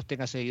depende de dónde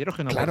obtengas el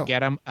hidrógeno, claro. Porque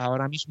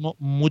ahora mismo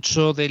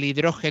mucho del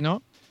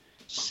hidrógeno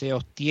se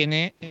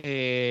obtiene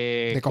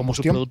como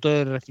subproducto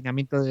de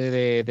refinamiento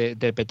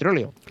del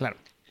petróleo. Claro.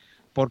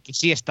 Porque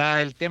sí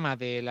está el tema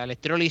de la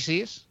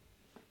electrólisis,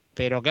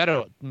 pero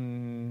claro,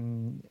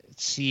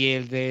 si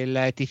el de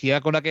la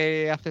electricidad con la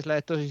que haces la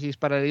electrólisis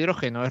para el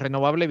hidrógeno es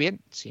renovable, bien.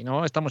 Si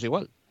no, estamos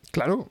igual.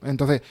 Claro,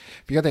 entonces,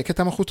 fíjate, es que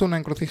estamos justo en una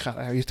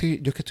encrucijada. Yo es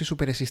que estoy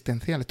súper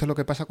existencial. Esto es lo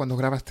que pasa cuando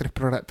grabas tres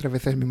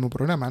veces el mismo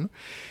programa, ¿no?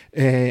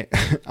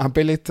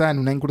 Apple está en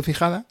una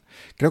encrucijada.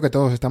 Creo que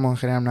todos estamos en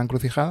general en una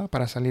encrucijada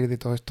para salir de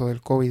todo esto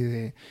del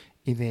COVID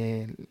y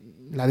de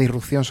la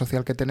disrupción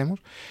social que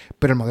tenemos,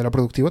 pero el modelo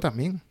productivo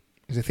también.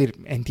 Es decir,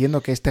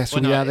 entiendo que esta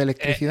subida de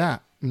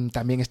electricidad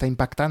también está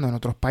impactando en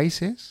otros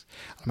países,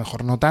 a lo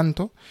mejor no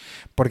tanto,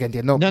 porque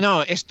entiendo...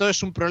 No, esto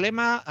es un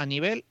problema a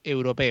nivel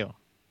europeo.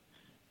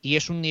 Y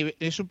es un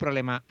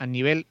problema a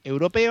nivel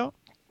europeo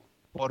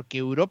porque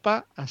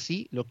Europa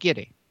así lo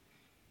quiere.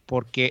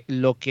 Porque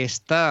lo que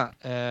está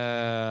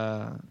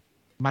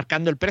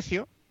marcando el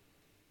precio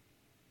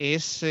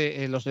es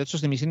los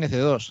derechos de emisión de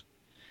CO2.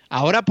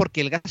 Ahora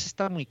porque el gas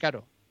está muy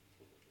caro.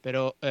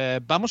 Pero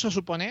vamos a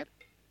suponer,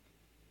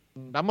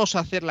 vamos a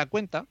hacer la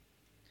cuenta.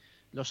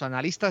 Los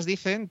analistas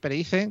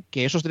predicen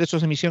que esos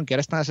derechos de emisión que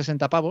ahora están a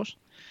 60 pavos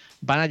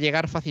van a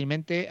llegar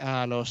fácilmente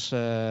a los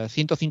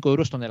 105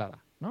 euros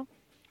tonelada, ¿no?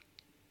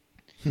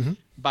 Uh-huh.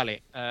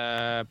 Vale,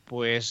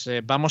 pues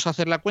vamos a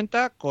hacer la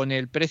cuenta con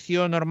el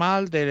precio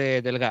normal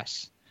del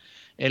gas.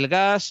 El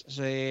gas,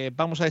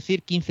 vamos a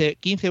decir 15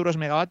 euros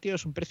megavatio,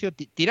 es un precio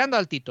tirando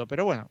altito,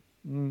 pero bueno,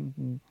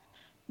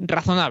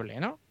 razonable,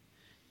 ¿no?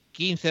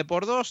 15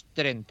 por 2,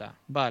 30.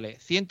 Vale,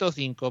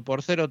 105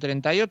 por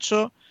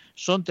 0,38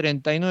 son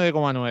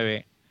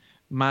 39,9.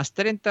 Más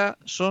 30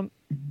 son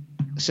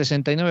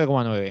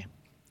 69,9.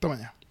 Toma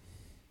ya.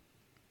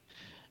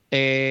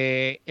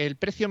 El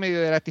precio medio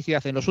de la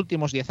electricidad en los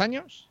últimos 10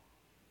 años,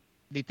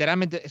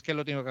 literalmente, es que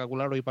lo tengo que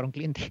calcular hoy para un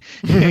cliente,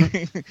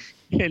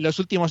 en los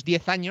últimos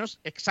 10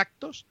 años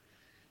exactos,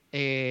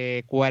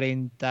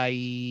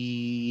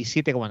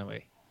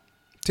 47,9.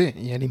 Sí,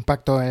 y el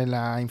impacto en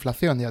la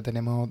inflación, ya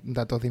tenemos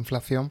datos de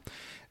inflación.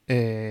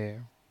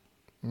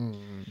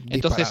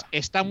 Entonces,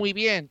 está muy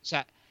bien. O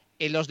sea,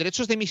 los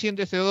derechos de emisión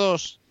de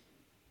CO2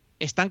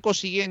 han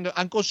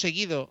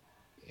conseguido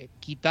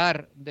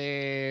quitar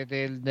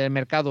del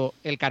mercado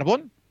el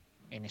carbón.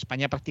 En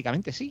España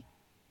prácticamente sí.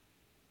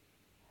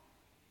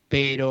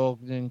 Pero,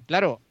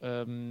 claro,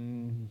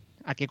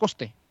 ¿a qué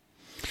coste?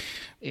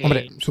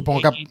 Hombre,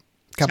 supongo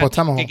que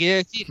apostamos. ¿Qué quiere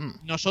decir?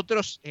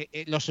 Nosotros,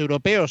 los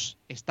europeos,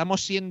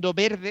 estamos siendo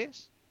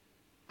verdes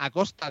a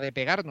costa de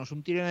pegarnos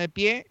un tiro en el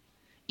pie,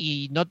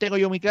 y no tengo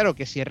yo muy claro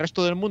que si el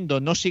resto del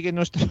mundo no sigue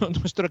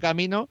nuestro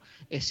camino,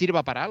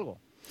 sirva para algo.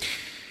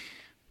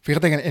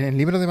 Fíjate que en el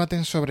libro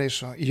debaten sobre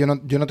eso, y yo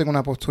no tengo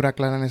una postura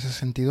clara en ese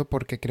sentido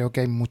porque creo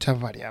que hay muchas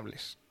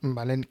variables,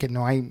 ¿vale? Que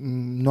no hay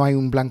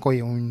un blanco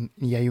y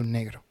hay un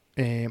negro.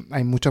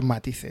 Hay muchos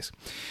matices.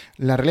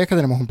 La realidad es que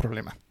tenemos un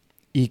problema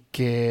y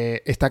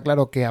que está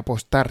claro que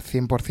apostar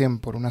 100%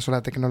 por una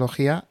sola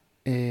tecnología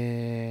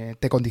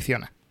te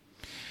condiciona.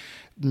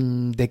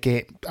 De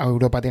que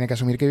Europa tiene que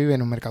asumir que vive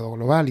en un mercado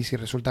global, y si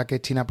resulta que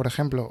China, por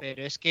ejemplo,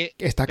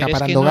 está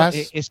acaparando gas...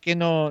 Es que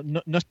no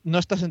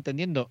estás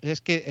entendiendo.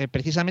 Es que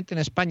precisamente en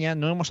España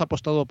no hemos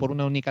apostado por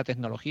una única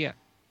tecnología.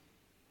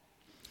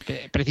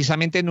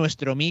 Precisamente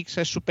nuestro mix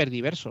es súper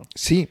diverso.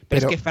 Sí,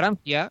 pero es que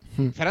Francia,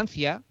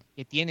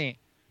 que tiene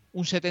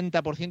un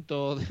 70%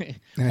 o más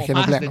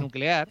nuclear, de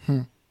nuclear,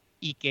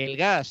 y que el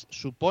gas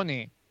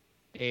supone...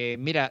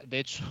 mira, de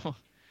hecho...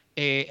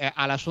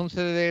 a las 11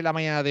 de la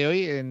mañana de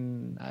hoy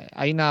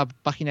hay una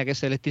página que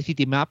es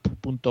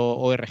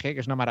electricitymap.org, que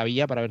es una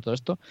maravilla para ver todo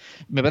esto.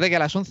 Me parece que a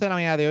las 11 de la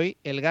mañana de hoy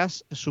el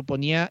gas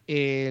suponía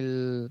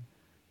el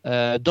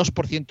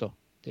 2%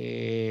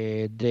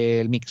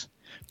 del mix.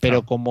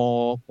 Pero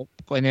como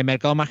en el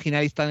mercado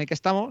marginalista en el que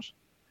estamos,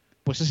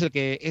 pues es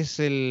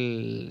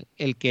el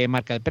que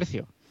marca el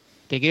precio.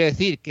 Te quiero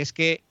decir que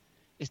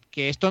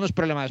que esto no es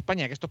problema de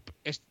España, que esto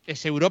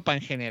es Europa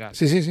en general.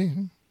 Sí.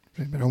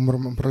 Pero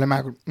un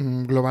problema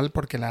global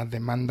porque las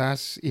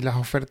demandas y las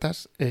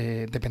ofertas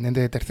dependen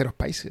de terceros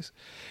países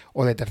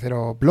o de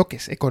terceros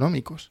bloques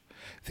económicos.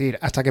 Es decir,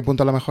 hasta qué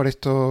punto a lo mejor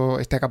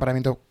este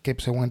acaparamiento que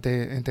según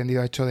he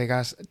entendido ha hecho de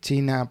gas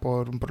China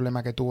por un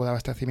problema que tuvo de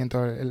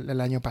abastecimiento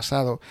el año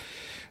pasado,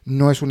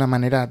 no es una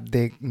manera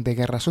de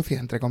guerra sucia,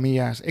 entre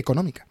comillas,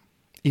 económica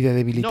y de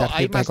debilitar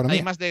cierta economía.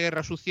 Hay más de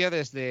guerra sucia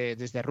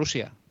desde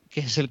Rusia,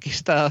 que es el que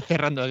está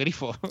cerrando el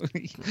grifo. O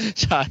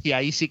sea, y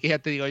ahí sí que ya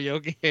te digo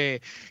yo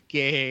que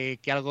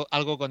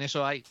algo con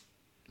eso hay.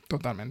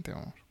 Totalmente,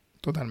 vamos.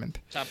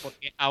 Totalmente. O sea,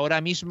 porque ahora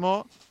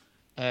mismo,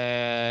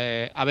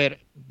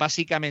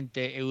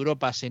 básicamente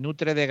Europa se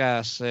nutre de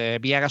gas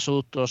vía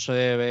gasoductos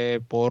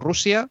por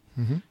Rusia,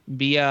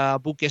 vía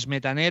buques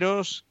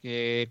metaneros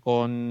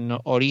con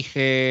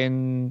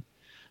origen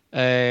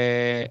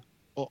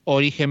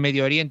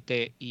Medio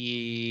Oriente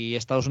y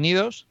Estados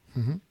Unidos,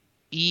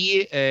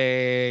 y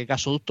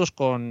gasoductos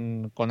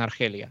con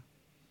Argelia.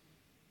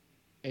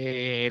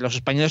 Los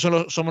españoles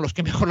somos los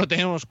que mejor lo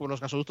tenemos con los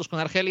gasoductos con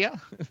Argelia,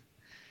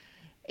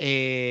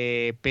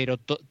 pero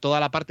toda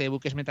la parte de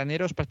buques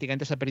metaneros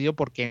prácticamente se ha perdido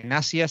porque en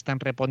Asia están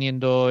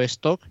reponiendo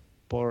stock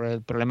por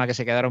el problema que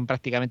se quedaron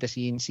prácticamente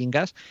sin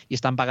gas y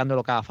están pagando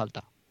lo que haga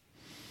falta.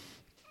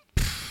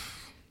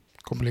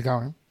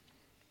 Complicado, ¿eh?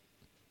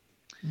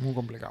 Muy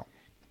complicado.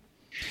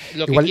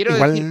 Lo que quiero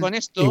decir con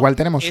esto igual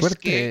tenemos es suerte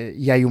que...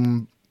 y hay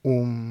un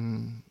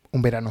un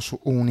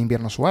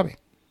invierno suave.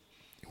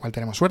 Igual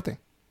tenemos suerte.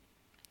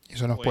 Y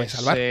eso nos puede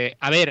salvar.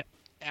 A ver,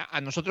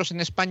 a nosotros en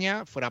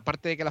España, fuera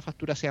parte de que la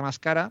factura sea más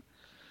cara,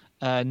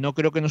 no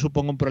creo que nos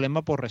suponga un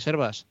problema por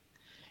reservas.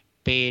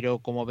 Pero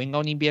como venga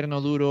un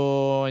invierno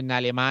duro en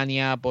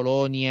Alemania,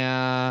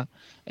 Polonia,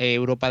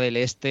 Europa del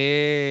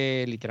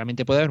Este,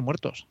 literalmente puede haber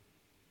muertos.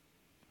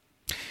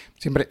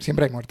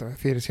 Siempre hay muertos. Es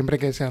decir, siempre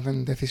que se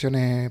hacen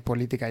decisiones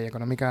políticas y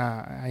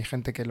económicas, hay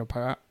gente que lo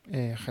paga,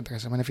 gente que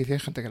se beneficia y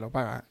gente que lo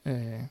paga.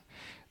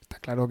 Está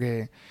claro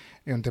que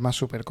es un tema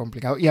súper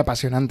complicado y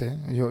apasionante.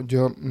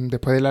 Yo,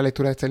 después de la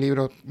lectura de este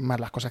libro, más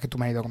las cosas que tú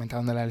me has ido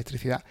comentando de la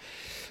electricidad,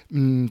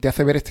 te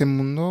hace ver este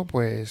mundo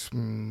pues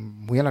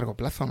muy a largo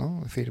plazo, ¿no?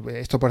 Es decir,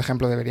 esto, por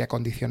ejemplo, debería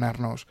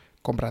condicionarnos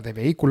compras de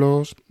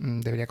vehículos,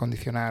 debería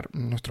condicionar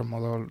nuestro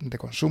modo de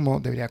consumo,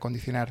 debería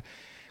condicionar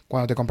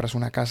cuando te compras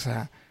una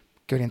casa,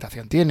 qué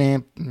orientación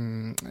tiene,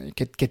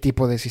 qué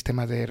tipo de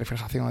sistemas de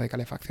refrigeración o de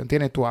calefacción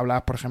tiene. Tú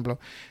hablabas, por ejemplo,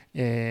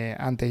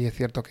 antes, y es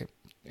cierto que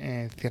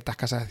ciertas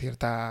casas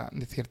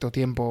de cierto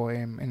tiempo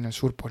en el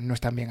sur pues no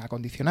están bien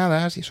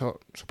acondicionadas y eso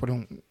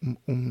supone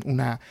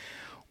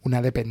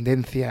una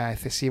dependencia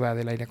excesiva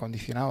del aire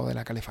acondicionado, de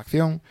la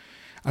calefacción.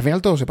 Al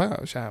final todo se paga.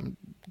 O sea,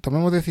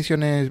 tomemos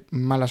decisiones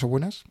malas o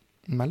buenas,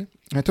 ¿vale?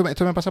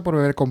 Esto me pasa por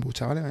beber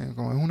kombucha, ¿vale?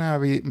 Como es una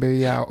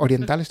bebida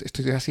oriental,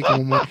 estoy así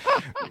como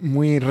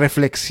muy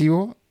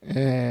reflexivo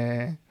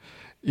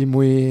y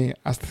muy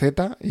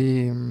asceta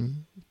y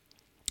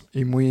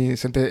muy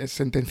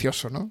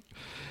sentencioso, ¿no?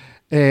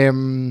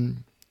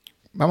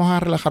 Vamos a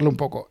relajarlo un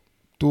poco.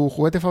 ¿Tu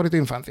juguete favorito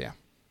de infancia?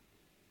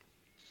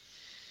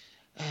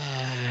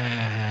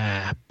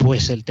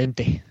 Pues el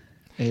Tente,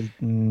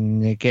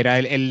 que era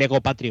el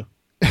Lego Patrio,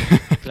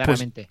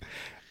 claramente.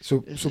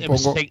 Pues,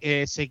 supongo.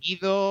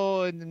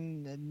 Seguido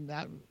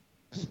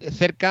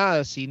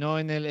cerca, si no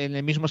en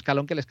el mismo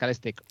escalón que el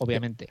Scalestec,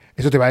 obviamente.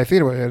 Eso te iba a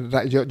decir.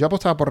 Yo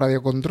apostaba por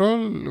Radio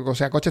Control, o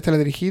sea, coches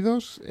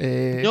teledirigidos.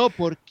 No,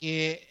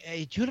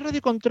 porque yo en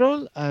Radio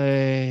Control...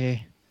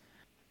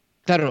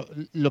 Claro,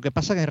 lo que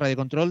pasa es que en Radio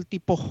Control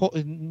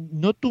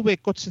no tuve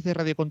coches de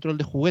Radio Control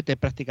de juguete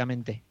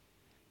prácticamente.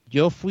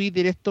 Yo fui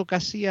directo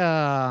casi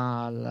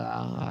al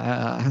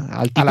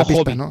tipo a la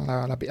pista, hobby. ¿no?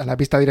 A la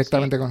pista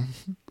directamente sí.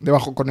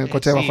 Con el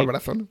coche debajo del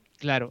brazo, ¿no?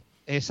 Claro,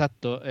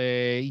 exacto.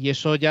 Y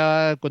eso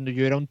ya cuando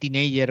yo era un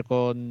teenager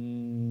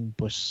con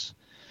pues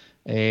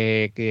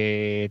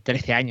que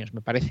 13 años, me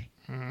parece.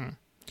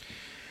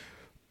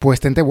 Pues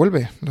Tente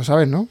vuelve, lo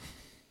sabes, ¿no?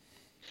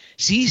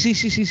 Sí.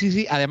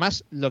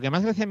 Además, lo que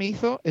más gracia me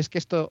hizo es que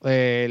esto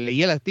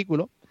leí el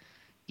artículo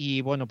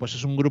y bueno, pues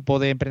es un grupo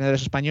de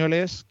emprendedores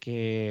españoles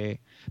que,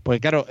 porque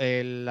claro,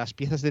 las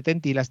piezas de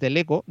Tente y las de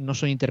Lego no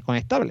son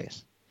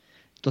interconectables.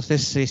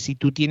 Entonces, si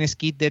tú tienes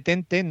kit de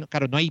Tente,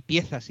 claro, no hay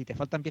piezas. Si te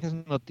faltan piezas,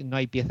 no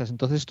hay piezas.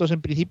 Entonces, estos en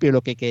principio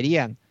lo que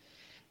querían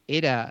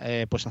era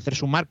pues hacer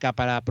su marca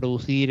para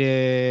producir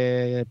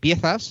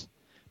piezas,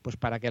 pues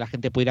para que la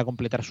gente pudiera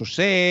completar sus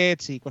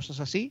sets y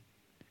cosas así.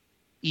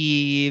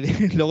 Y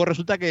luego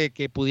resulta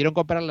que pudieron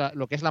comprar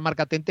lo que es la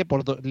marca Tente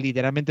por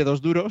literalmente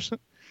 2 duros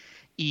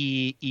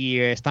y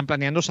están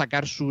planeando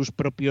sacar sus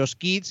propios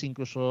kits,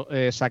 incluso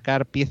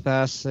sacar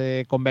piezas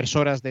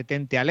conversoras de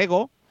Tente a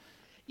Lego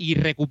y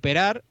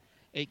recuperar.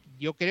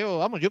 Yo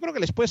creo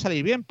que les puede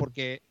salir bien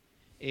porque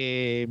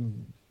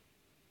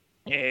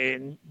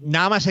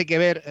nada más hay que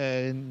ver.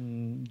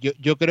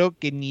 Yo creo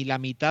que ni la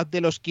mitad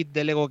de los kits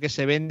de Lego que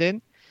se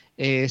venden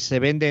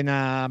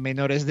a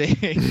menores de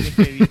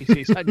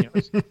 16 años.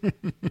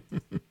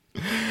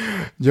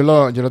 Yo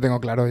lo tengo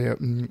claro.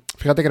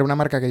 Fíjate que era una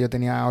marca que yo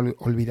tenía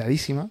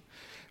olvidadísima,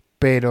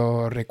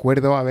 pero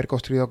recuerdo haber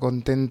construido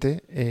con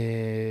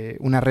Tente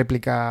una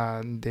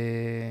réplica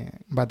de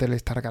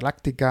Battlestar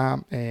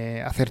Galactica,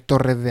 hacer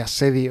torres de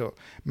asedio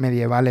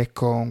medievales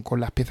con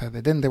las piezas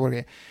de Tente,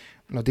 porque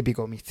lo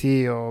típico, mis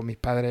tíos, mis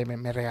padres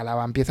me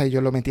regalaban piezas y yo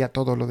lo metía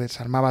todo, lo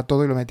desarmaba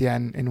todo y lo metía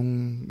en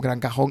un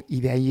gran cajón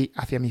y de ahí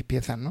hacía mis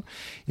piezas, ¿no?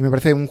 Y me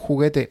parece un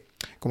juguete,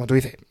 como tú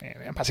dices,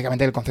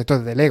 básicamente el concepto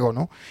es de Lego,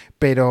 ¿no?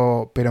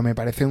 Pero me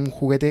parece un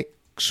juguete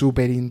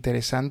súper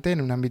interesante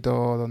en un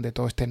ámbito donde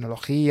todo es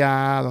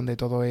tecnología, donde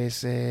todo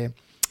es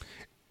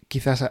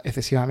quizás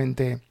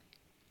excesivamente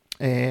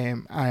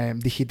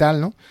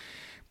digital, ¿no?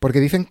 Porque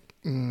dicen,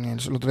 el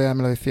otro día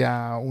me lo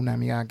decía una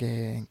amiga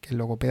que es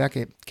logopeda,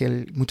 que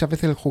muchas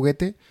veces el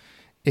juguete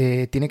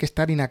tiene que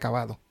estar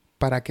inacabado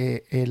para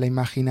que la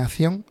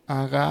imaginación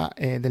haga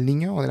del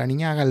niño o de la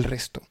niña haga el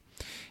resto.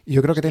 Y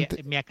yo creo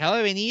que me acaba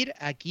de venir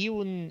aquí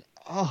un...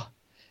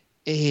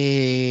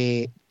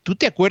 ¿tú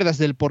te acuerdas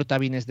del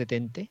portaaviones de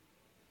Tente?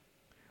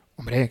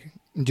 Hombre,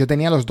 yo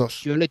tenía los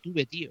dos. Yo le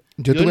tuve, tío.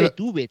 Yo tuve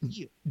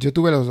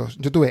los dos.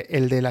 Yo tuve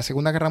el de la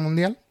Segunda Guerra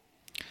Mundial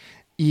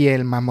y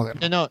el más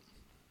moderno. No,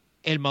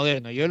 el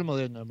moderno,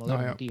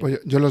 tío.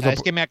 Pues yo los dos.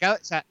 Es que me acaba...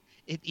 O sea,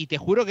 y te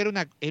juro que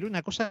era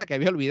una cosa que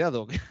había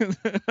olvidado.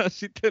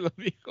 Así te lo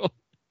digo.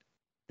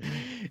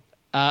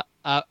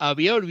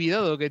 Había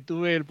olvidado que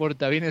tuve el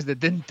portaaviones de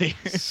Tente.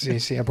 Sí,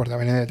 sí, el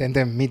portaaviones de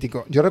Tente es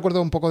mítico. Yo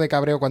recuerdo un poco de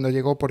cabreo cuando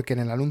llegó porque en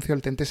el anuncio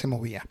el Tente se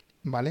movía,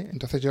 ¿vale?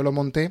 Entonces yo lo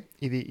monté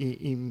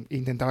y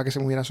intentaba que se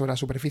moviera sobre la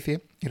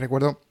superficie y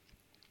recuerdo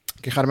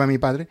quejarme a mi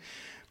padre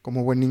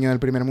como buen niño del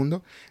primer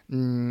mundo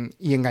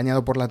y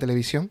engañado por la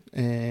televisión.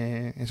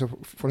 Eso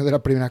fue una de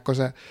las primeras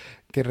cosas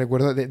que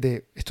recuerdo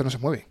de esto no se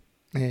mueve.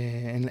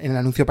 En el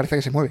anuncio parece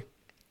que se mueve.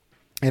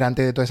 Era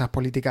antes de todas esas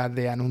políticas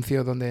de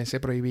anuncios donde se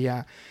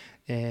prohibía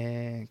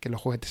que los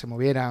juguetes se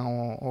movieran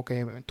o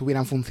que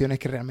tuvieran funciones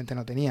que realmente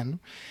no tenían, ¿no?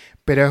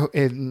 Pero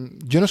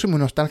yo no soy muy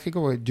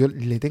nostálgico porque yo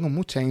le tengo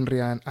mucha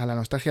inria a la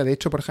nostalgia. De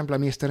hecho, por ejemplo, a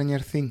mí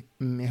Stranger Things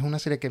es una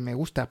serie que me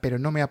gusta, pero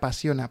no me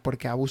apasiona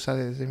porque abusa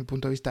desde mi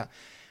punto de vista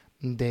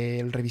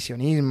del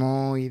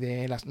revisionismo y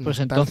de la Pues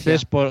nostalgia.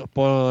 entonces,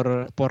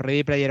 por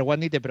Ready Player One,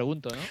 ni te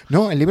pregunto, ¿no?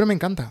 No, el libro me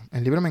encanta,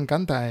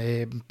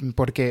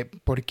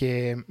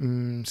 porque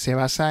se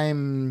basa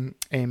en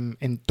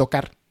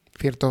tocar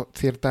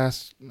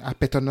ciertos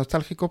aspectos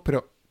nostálgicos,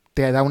 pero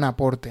te da un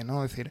aporte,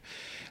 ¿no? Es decir,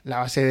 la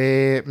base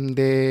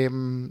de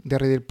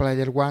Ready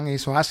Player One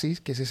es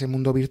Oasis, que es ese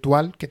mundo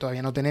virtual que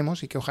todavía no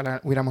tenemos y que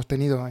ojalá hubiéramos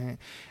tenido en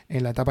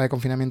la etapa de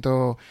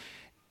confinamiento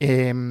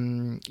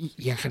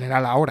y en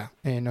general ahora.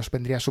 Nos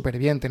vendría súper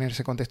bien tener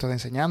ese contexto de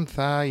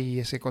enseñanza y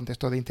ese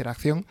contexto de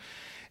interacción.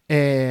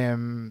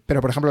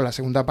 Pero, por ejemplo, la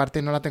segunda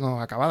parte no la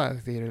tengo acabada.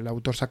 Es decir, el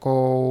autor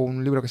sacó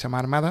un libro que se llama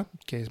Armada,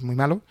 que es muy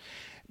malo.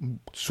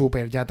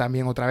 Súper ya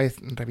también otra vez,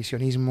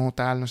 revisionismo,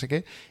 tal, no sé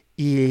qué.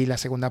 Y la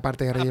segunda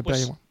parte de Ready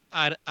Player One.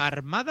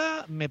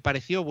 Armada me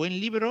pareció buen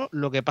libro,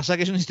 lo que pasa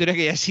que es una historia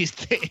que ya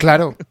existe.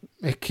 Claro,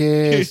 es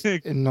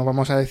que no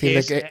vamos a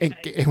decirle que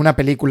es una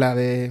película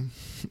de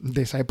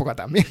esa época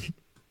también.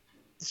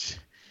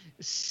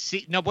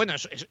 Sí, no, bueno,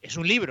 es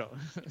un libro.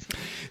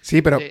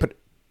 Sí, pero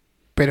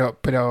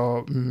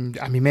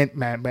a mí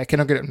es que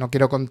no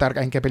quiero contar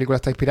en qué película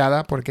está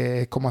inspirada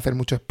porque es como hacer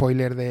mucho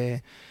spoiler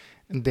del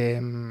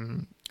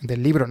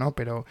libro, ¿no?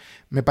 Pero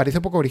me parece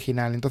un poco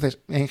original. Entonces,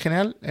 en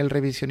general, el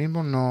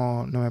revisionismo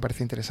no me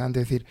parece interesante.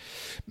 Es decir,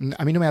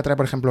 a mí no me atrae,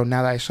 por ejemplo,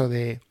 nada eso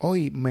de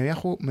hoy me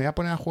voy a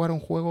poner a jugar un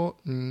juego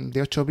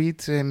de 8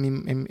 bits en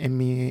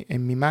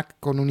mi Mac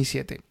con un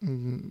i7,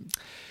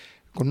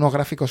 con unos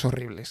gráficos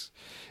horribles.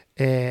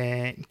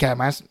 Que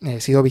además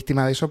he sido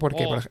víctima de eso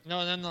porque...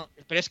 No.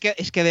 Pero es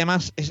que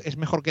además es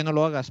mejor que no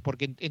lo hagas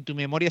porque en tu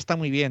memoria está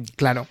muy bien.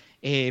 Claro.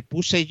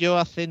 Puse yo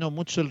hace no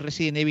mucho el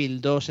Resident Evil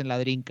 2 en la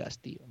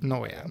Dreamcast, tío.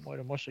 No veas. Muy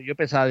hermoso. Yo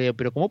pensaba,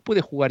 pero ¿cómo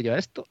pude jugar yo a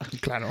esto?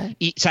 Claro.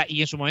 Y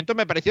en su momento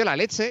me pareció la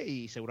leche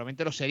y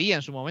seguramente lo sería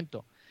en su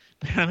momento.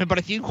 Pero me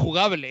pareció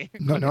injugable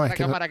con esa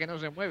cámara que no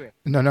se mueve.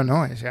 No.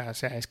 O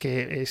sea, es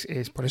que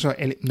es por eso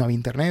no había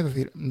internet. Es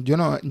decir, yo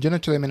no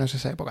echo de menos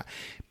esa época.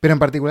 Pero en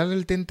particular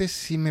el Tente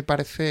sí me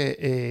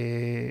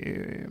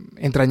parece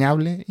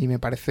entrañable y me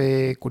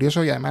parece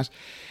curioso y además,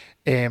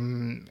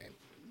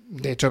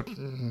 de hecho,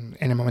 en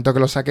el momento que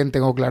lo saquen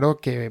tengo claro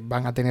que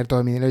van a tener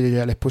todo mi dinero. Yo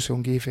ya les puse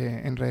un GIF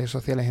en redes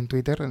sociales, en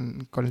Twitter,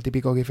 con el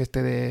típico GIF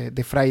este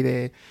de Fry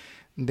de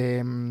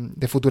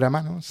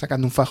Futurama, ¿no?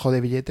 Sacando un fajo de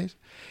billetes.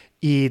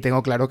 Y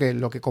tengo claro que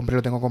lo que compre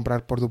lo tengo que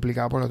comprar por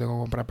duplicado, pues lo tengo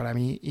que comprar para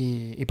mí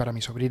y para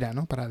mi sobrina,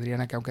 ¿no? Para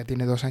Adriana, que aunque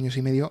tiene 2 años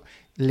y medio,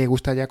 le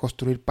gusta ya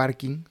construir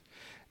parking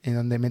en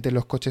donde mete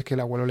los coches que el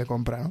abuelo le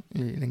compra, ¿no?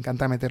 Y le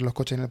encanta meter los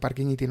coches en el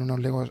parking y tiene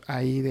unos Legos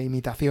ahí de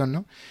imitación,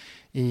 ¿no?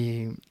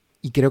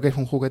 Y creo que es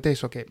un juguete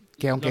eso, que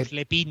aunque... Los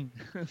Lepin.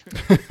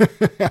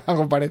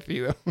 Algo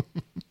parecido.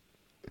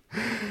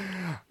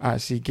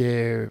 Así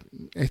que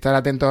estar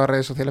atento a las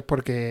redes sociales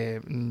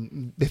porque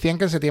decían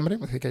que en septiembre,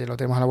 es decir, que ya lo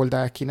tenemos a la vuelta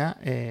de la esquina,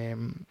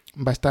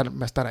 va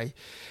a estar ahí.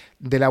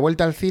 De la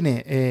vuelta al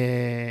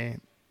cine,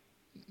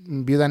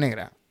 Viuda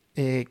Negra,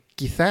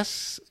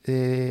 quizás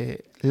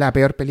la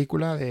peor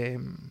película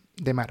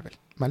de Marvel,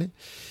 ¿vale?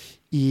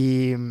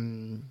 Y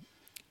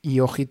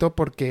ojito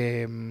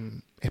porque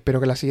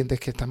espero que las siguientes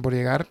que están por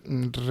llegar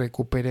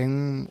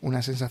recuperen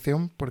una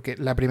sensación, porque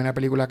la primera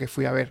película que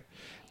fui a ver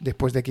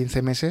después de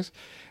 15 meses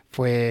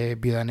fue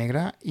Viuda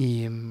Negra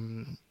y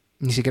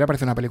ni siquiera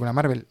parece una película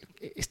Marvel.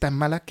 Es tan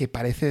mala que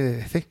parece de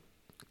DC.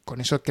 Con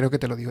eso creo que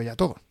te lo digo ya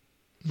todo,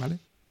 ¿vale?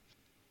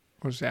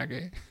 O sea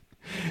que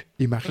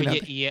imagínate.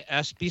 Oye, ¿y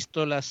has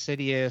visto las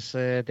series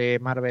de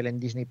Marvel en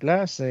Disney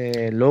Plus?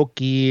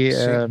 Loki,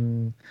 sí.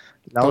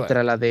 La Toda.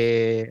 Otra, la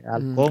de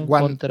Halcón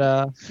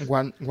contra...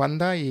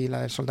 Wanda y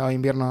la del Soldado de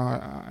Invierno,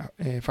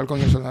 Falcon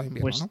y el Soldado de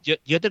Invierno, pues ¿no?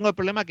 Yo tengo el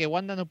problema que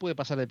Wanda no puede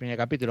pasar del primer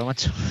capítulo,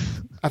 macho.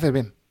 Haces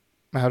bien.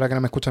 Ahora que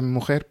no me escucha mi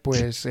mujer,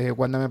 pues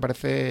Wanda me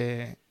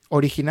parece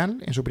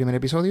original en su primer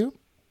episodio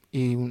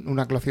y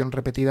una actuación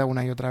repetida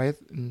una y otra vez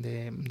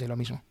de lo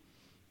mismo.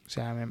 O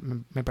sea,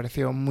 me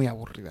pareció muy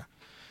aburrida.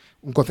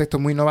 Un concepto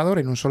muy innovador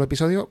en un solo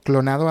episodio,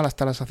 clonado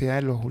hasta la saciedad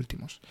en los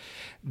últimos.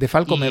 De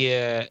Falcon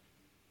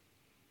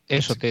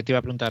eso te iba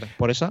a preguntar,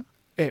 ¿por esa?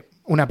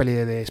 Una peli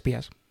de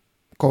espías,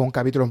 con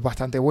capítulos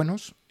bastante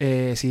buenos.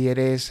 Si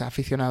eres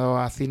aficionado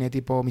a cine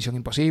tipo Misión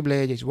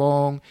Imposible, James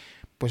Bond,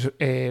 pues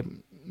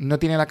no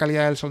tiene la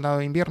calidad del Soldado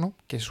de Invierno,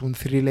 que es un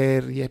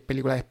thriller y es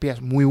película de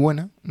espías muy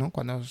buena, ¿no?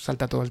 Cuando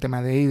salta todo el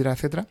tema de Hydra,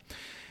 etcétera.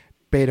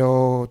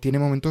 Pero tiene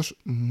momentos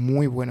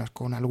muy buenos,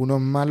 con algunos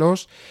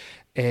malos,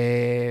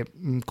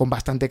 con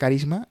bastante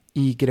carisma,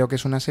 y creo que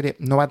es una serie,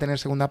 no va a tener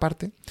segunda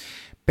parte,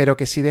 pero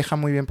que sí deja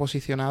muy bien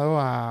posicionado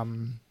a,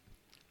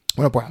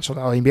 bueno, pues al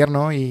Soldado de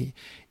Invierno y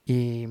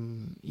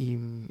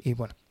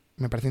bueno,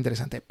 me parece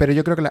interesante. Pero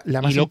yo creo que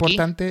la más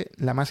importante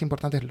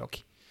es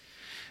Loki.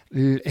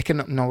 Es que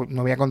no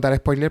voy a contar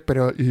spoilers,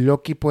 pero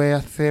Loki puede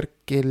hacer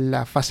que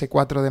la fase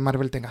 4 de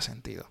Marvel tenga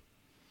sentido.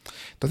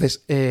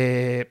 Entonces,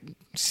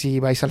 si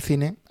vais al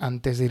cine,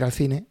 antes de ir al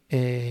cine,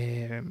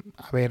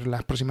 a ver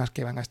las próximas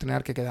que van a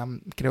estrenar, que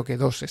quedan creo que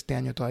 2 este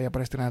año todavía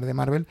por estrenar de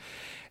Marvel,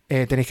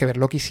 tenéis que ver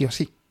Loki sí o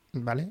sí,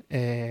 ¿vale?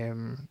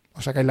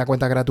 Os sacáis la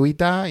cuenta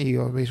gratuita y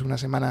os veis una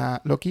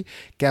semana Loki,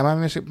 que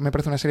además me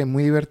parece una serie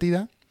muy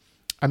divertida.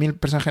 A mí el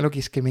personaje de Loki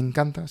es que me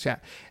encanta. O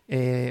sea,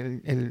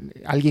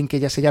 alguien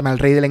que ya se llama el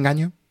rey del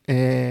engaño,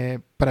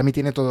 para mí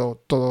tiene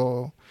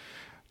todo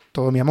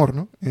mi amor,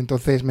 ¿no?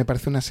 Entonces me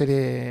parece una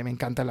serie, me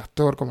encanta el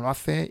actor, cómo lo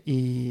hace,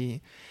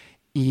 y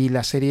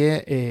la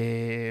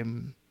serie,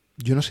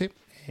 yo no sé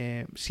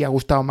si ha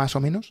gustado más o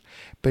menos,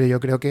 pero yo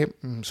creo que,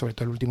 sobre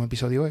todo el último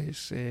episodio,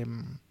 es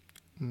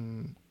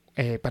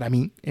para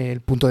mí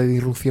el punto de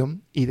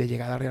disrupción y de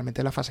llegada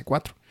realmente a la fase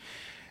 4.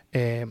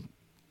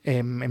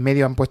 En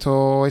medio han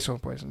puesto eso,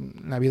 pues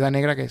la Viuda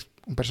Negra, que es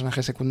un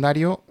personaje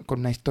secundario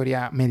con una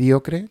historia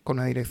mediocre, con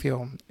una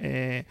dirección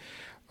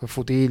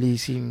fútil y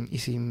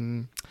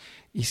sin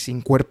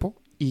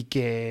cuerpo, y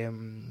que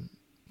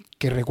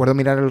recuerdo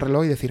mirar el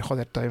reloj y decir,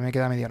 joder, todavía me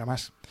queda media hora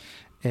más.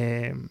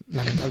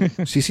 Lamentable.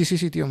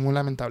 Sí, tío, muy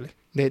lamentable.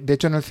 De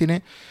hecho, en el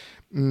cine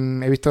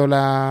he visto el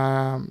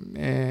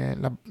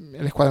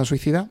Escuadrón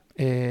Suicida,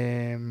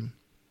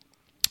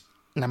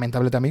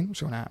 lamentable también, o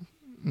sea,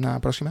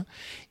 una próxima.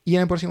 Y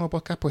en el próximo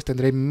podcast pues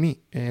tendré mi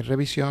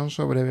revisión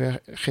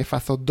sobre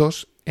Jefazo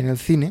 2 en el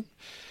cine,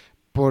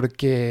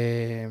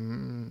 porque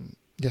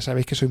ya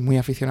sabéis que soy muy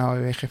aficionado a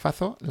Bebé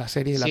Jefazo, la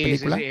serie y la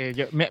película. Sí.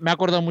 Yo me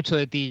acuerdo mucho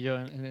de ti yo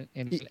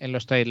en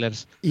los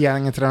trailers. Y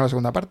han estrenado la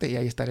segunda parte y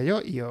ahí estaré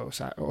yo, y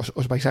os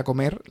vais a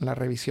comer la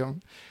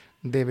revisión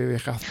de Bebé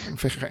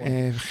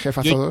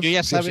Jefazo 2. Yo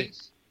ya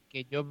sabes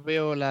que yo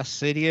veo las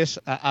series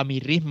a mi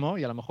ritmo,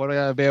 y a lo mejor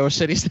ya veo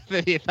series de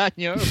hace 10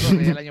 años o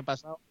del año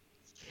pasado.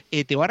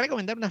 Te voy a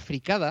recomendar una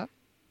fricada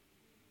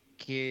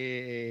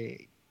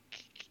que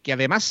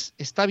además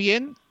está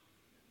bien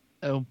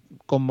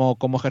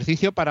como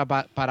ejercicio para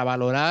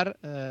valorar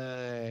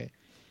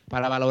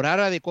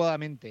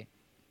adecuadamente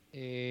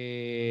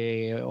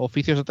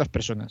oficios de otras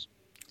personas.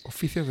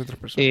 Oficios de otras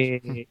personas.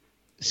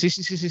 Sí.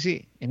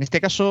 En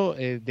este caso,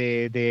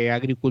 de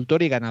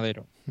agricultor y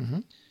ganadero.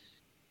 Uh-huh.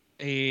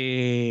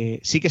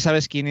 Sí que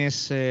sabes quién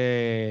es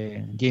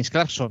James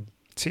Clarkson.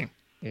 Sí.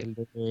 El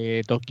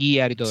de Top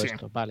Gear y todo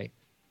esto, vale.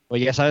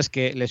 Pues ya sabes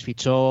que les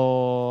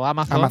fichó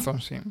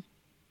Amazon. Sí.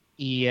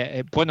 Y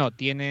bueno,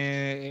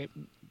 tiene...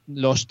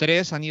 Los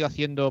tres han ido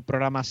haciendo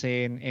programas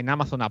en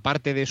Amazon,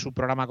 aparte de su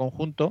programa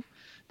conjunto.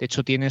 De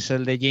hecho, tienes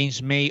el de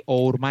James May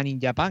o Urban in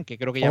Japan, que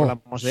creo que ya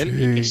hablamos de él,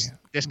 y que es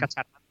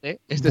descacharrante.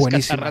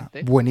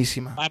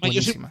 Buenísima. Además,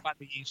 yo soy un fan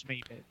de James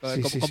May,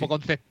 como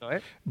concepto,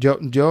 ¿eh?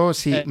 Yo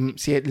si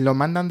lo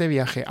mandan de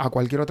viaje a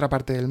cualquier otra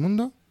parte del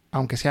mundo,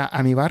 aunque sea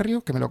a mi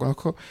barrio, que me lo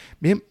conozco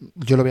bien,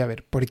 yo lo voy a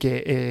ver,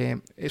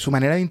 porque su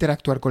manera de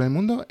interactuar con el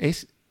mundo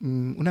es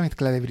una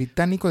mezcla de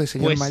británico, de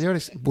señor mayor,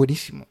 es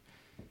buenísimo.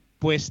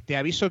 Pues te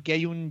aviso que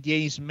hay un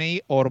James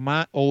May o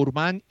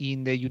Urban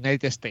in the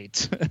United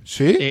States.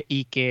 ¿Sí?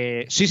 Y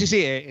que sí.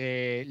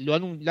 Lo ha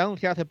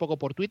anunciado hace poco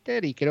por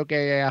Twitter, y creo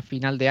que a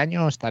final de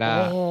año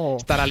estará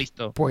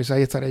listo. Pues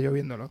ahí estaré yo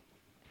viéndolo.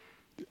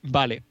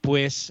 Vale,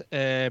 pues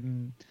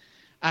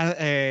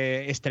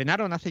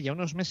estrenaron hace ya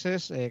unos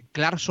meses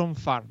Clarkson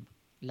Farm,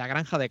 la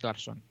granja de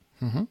Clarkson.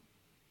 Uh-huh.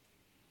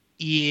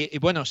 Y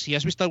bueno, si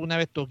has visto alguna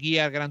vez Top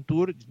Gear Grand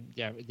Tour,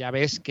 ya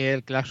ves que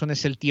el Clarkson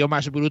es el tío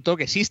más bruto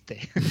que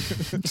existe.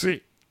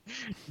 Sí.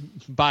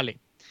 Vale.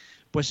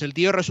 Pues el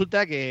tío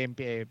resulta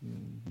que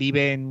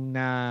vive en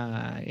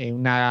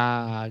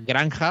una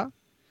granja.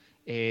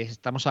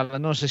 Estamos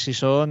hablando, no sé si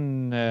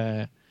son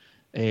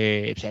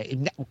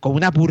con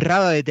una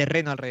burrada de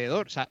terreno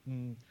alrededor. O sea,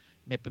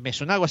 me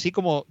suena algo así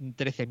como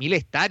 13.000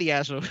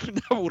 hectáreas o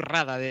una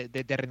burrada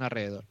de terreno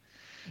alrededor.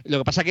 Lo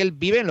que pasa es que él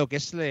vive en lo que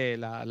es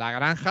la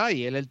granja,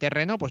 y él el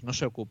terreno pues no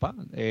se ocupa.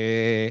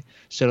 Se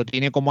lo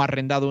tiene como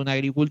arrendado un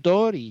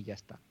agricultor y ya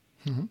está.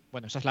 Uh-huh.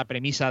 Bueno, esa es la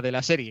premisa de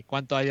la serie.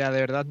 ¿Cuánto haya de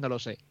verdad? No lo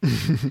sé.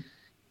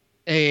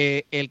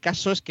 El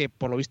caso es que,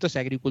 por lo visto, ese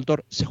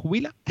agricultor se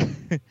jubila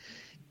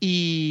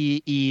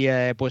y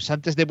pues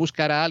antes de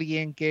buscar a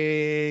alguien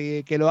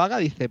que lo haga,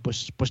 dice,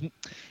 pues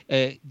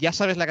ya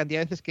sabes la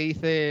cantidad de veces que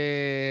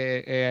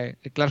dice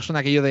Clarkson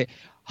aquello de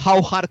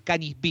 "How hard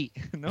can it be?",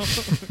 ¿no?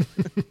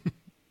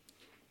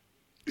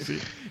 Sí.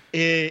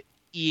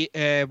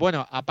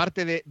 Bueno,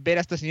 aparte de ver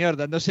a este señor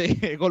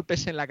dándose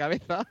golpes en la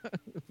cabeza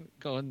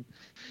con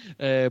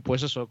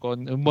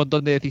un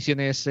montón de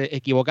decisiones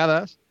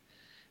equivocadas,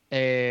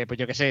 pues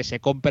yo qué sé,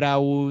 se compra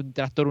un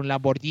tractor, un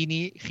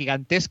Lamborghini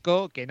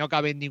gigantesco que no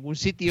cabe en ningún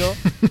sitio,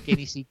 que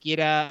ni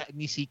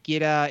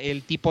siquiera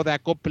el tipo de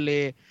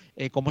acople,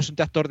 como es un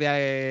tractor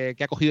que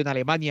ha cogido en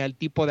Alemania, el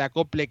tipo de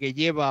acople que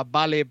lleva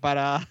vale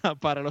para,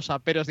 para los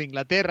aperos de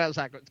Inglaterra, o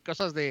sea,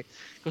 cosas del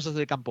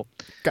campo.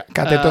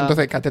 Cateto,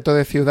 entonces, cateto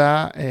de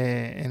ciudad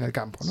en el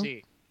campo, ¿no?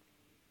 Sí.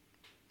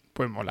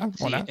 Pues mola,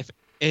 mola. Sí,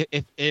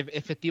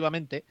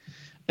 efectivamente.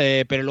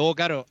 Pero luego,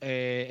 claro,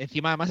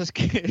 encima además es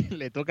que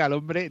le toca al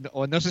hombre,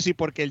 o no sé si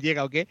porque él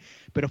llega o qué,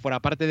 pero fuera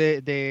parte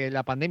de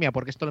la pandemia,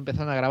 porque esto lo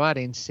empezaron a grabar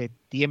en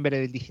septiembre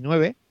del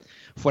 19,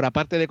 fuera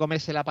parte de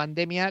comerse la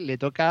pandemia, le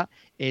toca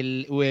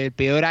el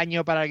peor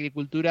año para la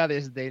agricultura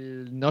desde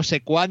el no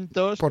sé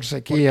cuántos, Por porque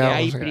sequía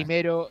hay o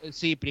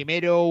sea.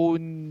 primero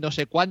un no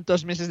sé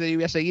cuántos meses de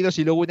lluvia seguidos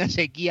y luego una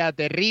sequía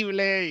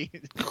terrible.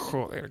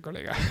 Joder,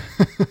 colega.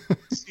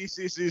 Sí.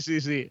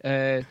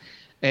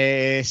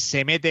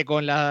 Se mete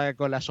con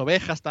las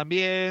ovejas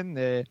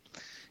también.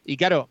 Y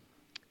claro,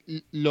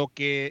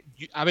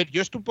 a ver,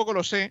 yo esto un poco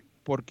lo sé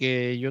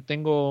porque yo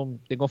tengo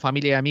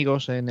familia y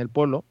amigos en el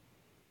pueblo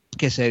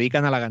que se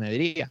dedican a la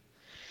ganadería.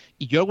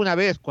 Y yo alguna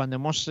vez, cuando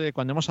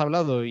hemos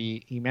hablado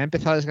y me ha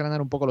empezado a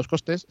desgranar un poco los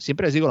costes,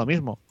 siempre les digo lo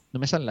mismo, no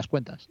me salen las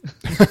cuentas.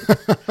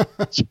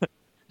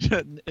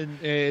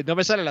 No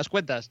me salen las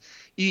cuentas.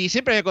 Y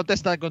siempre me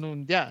contestan con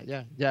un ya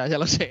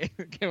lo sé,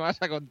 ¿qué me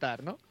vas a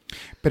contar, no?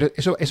 Pero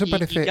eso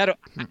parece... Y claro,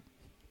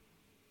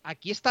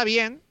 aquí está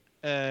bien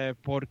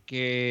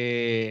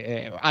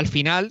porque al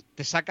final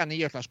te sacan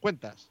ellos las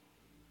cuentas.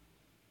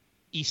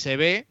 Y se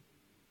ve,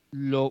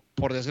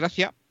 por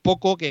desgracia,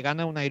 poco que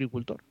gana un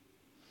agricultor.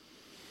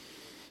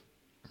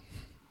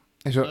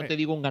 Eso, No te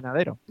digo un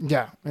ganadero.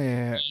 Ya.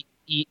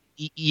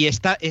 Y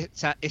está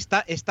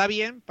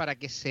bien para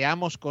que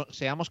seamos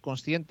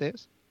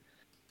conscientes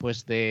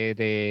pues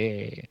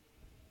de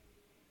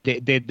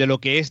lo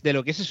que es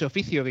ese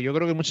oficio, que yo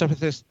creo que muchas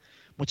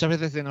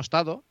veces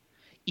denostado.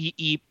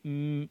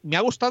 Me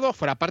ha gustado,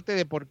 fuera parte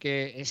de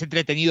porque es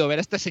entretenido ver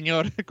a este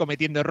señor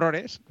cometiendo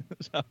errores,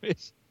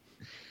 ¿sabes?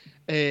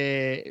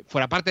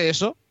 Fuera parte de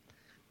eso,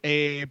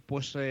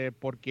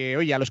 porque,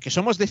 oye, a los que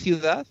somos de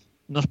ciudad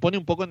nos pone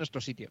un poco en nuestro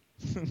sitio.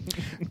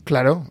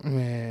 Claro,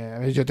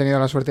 yo he tenido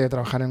la suerte de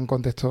trabajar en un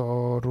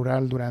contexto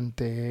rural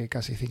durante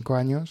casi 5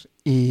 años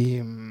y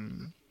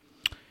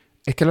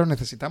es que lo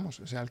necesitamos.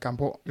 O sea, el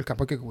campo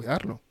hay que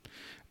cuidarlo.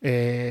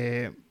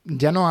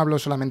 Ya no hablo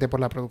solamente por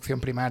la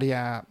producción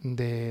primaria pues,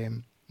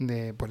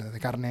 de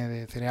carne,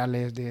 de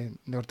cereales, de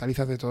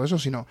hortalizas, de todo eso,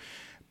 sino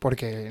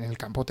porque en el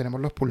campo tenemos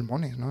los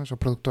pulmones, ¿no? Esos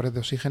productores de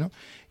oxígeno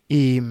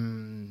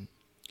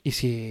y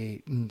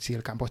si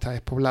el campo está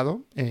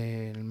despoblado,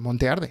 el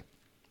monte arde.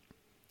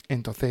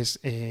 Entonces,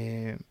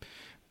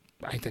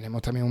 ahí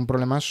tenemos también un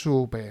problema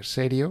súper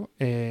serio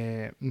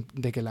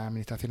de que las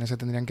administraciones se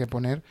tendrían que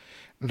poner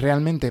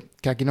realmente,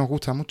 que aquí nos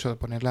gusta mucho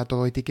ponerle a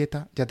todo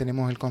etiqueta, ya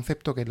tenemos el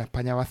concepto que es la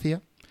España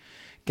vacía,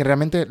 que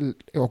realmente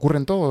ocurre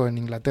en todo, en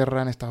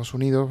Inglaterra, en Estados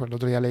Unidos. El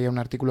otro día leía un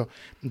artículo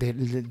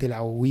de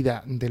la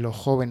huida de los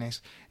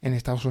jóvenes en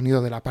Estados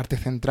Unidos, de la parte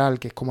central,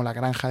 que es como la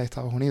granja de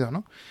Estados Unidos,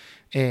 ¿no?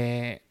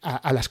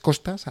 A las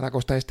costas, a la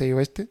costa este y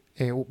oeste,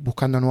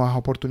 buscando nuevas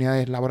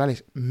oportunidades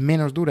laborales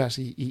menos duras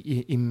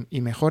y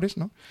mejores,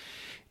 ¿no?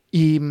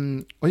 Y,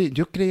 oye,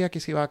 yo creía que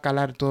se iba a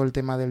calar todo el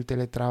tema del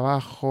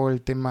teletrabajo,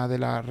 el tema de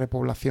la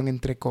repoblación,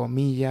 entre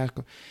comillas,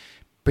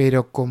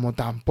 pero como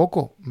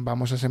tampoco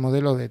vamos a ese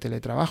modelo de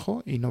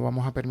teletrabajo y no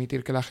vamos a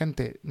permitir que la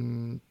gente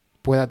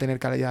pueda tener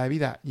calidad de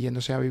vida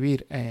yéndose a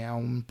vivir a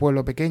un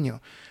pueblo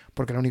pequeño,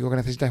 porque lo único que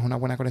necesita es una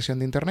buena conexión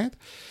de internet,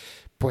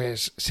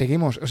 pues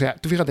seguimos. O sea,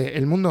 tú fíjate,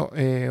 el mundo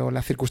o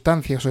las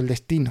circunstancias o el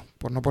destino,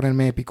 por no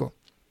ponerme épico,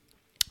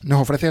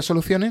 nos ofrece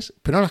soluciones,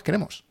 pero no las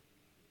queremos.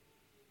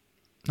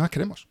 No las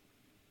queremos.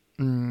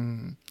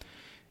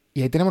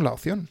 Y ahí tenemos la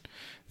opción.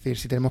 Es decir,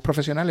 si tenemos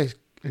profesionales,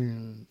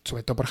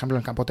 sobre todo, por ejemplo,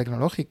 en el campo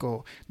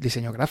tecnológico,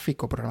 diseño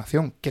gráfico,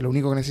 programación, que lo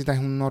único que necesitan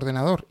es un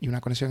ordenador y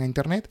una conexión a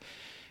internet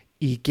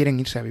y quieren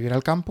irse a vivir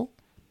al campo,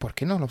 ¿por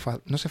qué no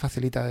se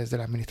facilita desde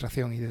la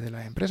administración y desde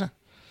las empresas?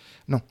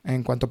 No,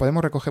 en cuanto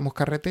podemos recogemos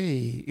carrete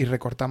y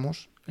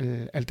recortamos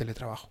el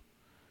teletrabajo.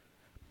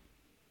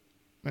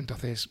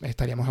 Entonces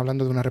estaríamos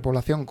hablando de una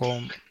repoblación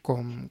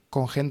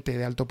con gente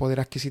de alto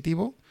poder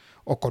adquisitivo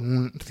o con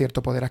un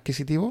cierto poder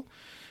adquisitivo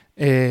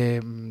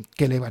que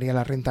elevaría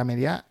la renta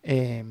media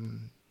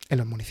en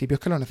los municipios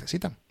que lo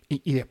necesitan.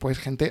 Y después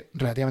gente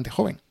relativamente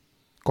joven,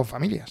 con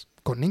familias,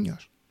 con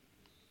niños.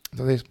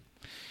 Entonces...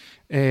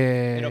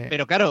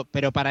 Pero claro,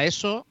 pero para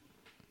eso,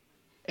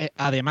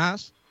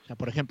 además, o sea,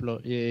 por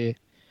ejemplo,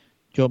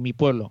 mi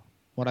pueblo,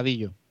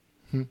 Moradillo,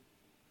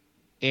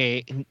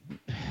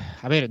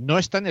 a ver, no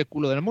está en el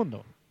culo del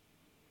mundo.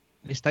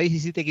 Está a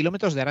 17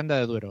 kilómetros de Aranda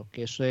de Duero,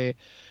 que es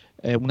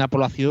una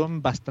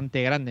población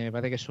bastante grande. Me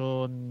parece que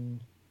son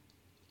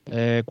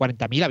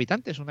 40.000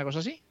 habitantes, una cosa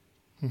así.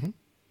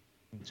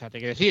 O sea, te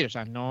quiero decir, o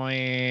sea, no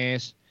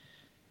es...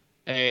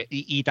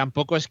 y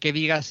tampoco es que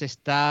digas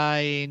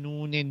está en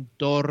un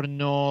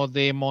entorno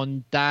de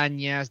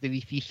montañas, de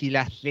difícil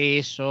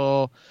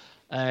acceso,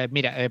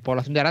 Mira,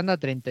 población de Aranda,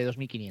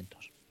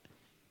 32.500.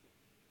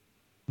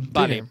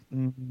 Vale.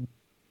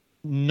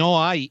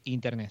 No hay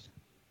internet.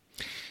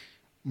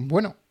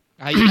 Bueno.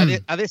 Hay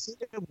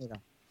ADSL 1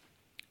 mega.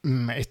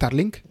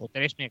 Starlink. O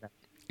 3 megas.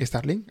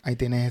 Starlink, ahí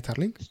tienes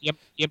Starlink.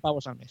 100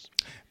 pavos al mes.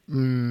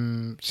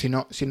 Si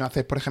no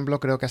haces, por ejemplo,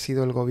 creo que ha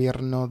sido el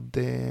gobierno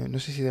de, no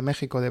sé si de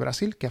México o de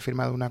Brasil, que ha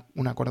firmado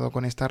un acuerdo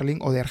con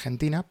Starlink, o de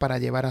Argentina, para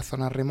llevar a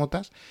zonas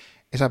remotas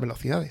esas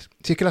velocidades.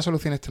 Si es que las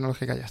soluciones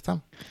tecnológicas ya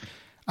están.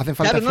 Hacen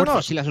falta esfuerzos.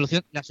 No, si la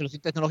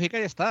solución tecnológica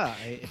ya está.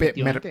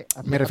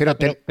 Me refiero a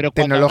pero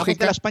tecnológica.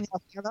 De la España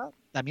vaciada,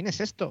 también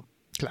es esto.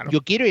 Claro.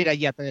 Yo quiero ir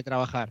allí a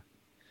teletrabajar.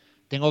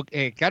 Tengo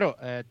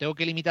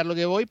que limitar lo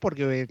que voy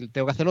porque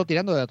tengo que hacerlo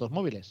tirando de datos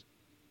móviles.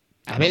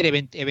 A ver,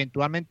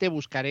 eventualmente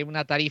buscaré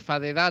una tarifa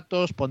de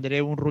datos,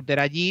 pondré un router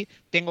allí,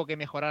 tengo que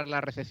mejorar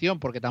la recepción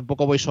porque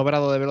tampoco voy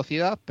sobrado de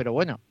velocidad, pero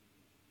bueno.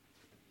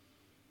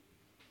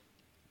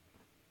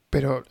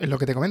 Pero es lo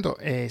que te comento,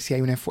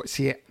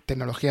 si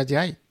tecnologías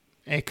ya hay,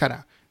 es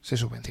cara, se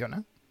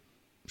subvenciona.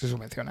 Es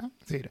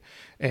decir,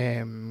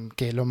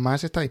 que Elon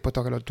Musk está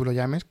dispuesto a que tú lo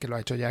llames, que lo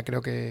ha hecho ya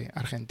creo que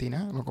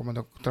Argentina, como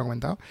te lo he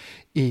comentado,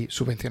 y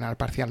subvencionar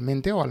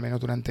parcialmente o al menos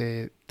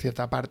durante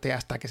cierta parte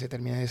hasta que se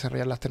termine de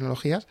desarrollar las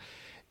tecnologías,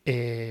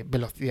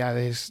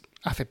 velocidades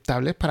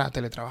aceptables para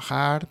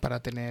teletrabajar,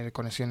 para tener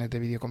conexiones de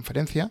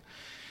videoconferencia.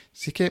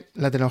 Si es que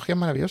la tecnología es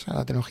maravillosa,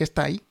 la tecnología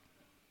está ahí.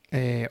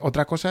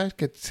 Otra cosa es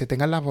que se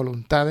tengan las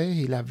voluntades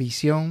y la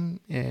visión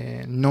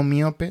no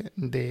miope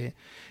de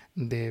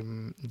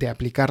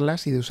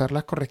aplicarlas y de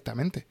usarlas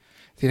correctamente.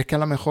 Es decir, es que a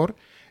lo mejor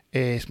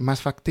es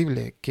más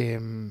factible que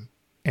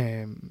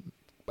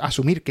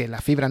asumir que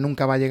la fibra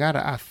nunca va a llegar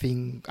a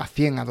 100,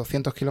 a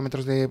 200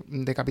 kilómetros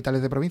de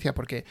capitales de provincia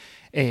porque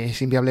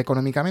es inviable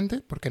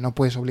económicamente, porque no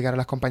puedes obligar a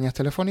las compañías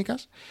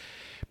telefónicas,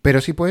 pero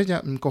sí puedes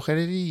coger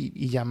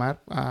y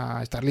llamar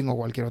a Starlink o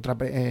cualquier otra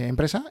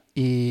empresa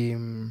y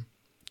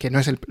que no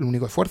es el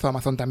único esfuerzo.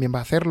 Amazon también va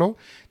a hacerlo,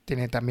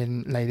 tiene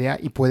también la idea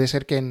y puede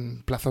ser que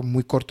en plazo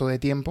muy corto de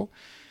tiempo,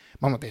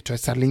 de hecho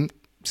Starlink,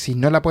 si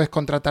no la puedes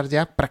contratar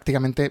ya,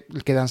 prácticamente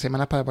quedan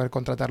semanas para poder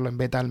contratarlo en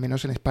beta, al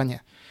menos en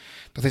España.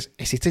 Entonces,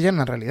 existe ya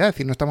una realidad, es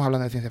decir, no estamos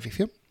hablando de ciencia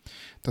ficción.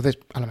 Entonces,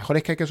 a lo mejor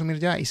es que hay que asumir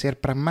ya y ser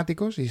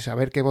pragmáticos y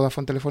saber que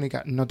Vodafone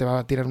Telefónica no te va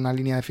a tirar una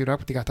línea de fibra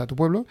óptica hasta tu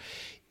pueblo,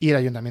 y el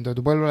ayuntamiento de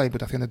tu pueblo, la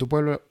diputación de tu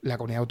pueblo, la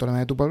comunidad autónoma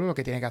de tu pueblo, lo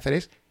que tiene que hacer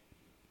es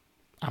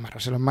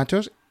amarrarse los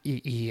machos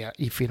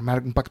y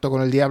firmar un pacto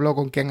con el diablo o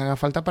con quien haga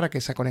falta para que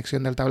esa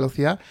conexión de alta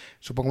velocidad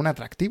suponga un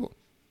atractivo.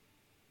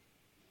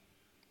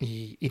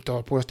 Y todos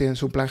los pueblos tienen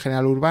su plan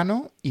general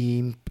urbano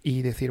y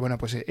decir, bueno,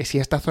 pues si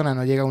esta zona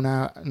no llega a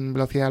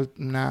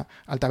una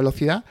alta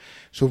velocidad,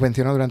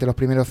 subvenciono durante los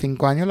primeros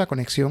 5 años la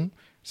conexión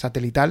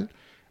satelital.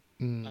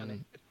 Vale.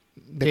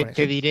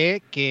 Te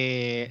diré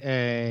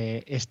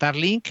que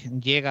Starlink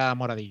llega a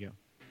Moradillo.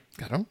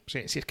 Claro, sí,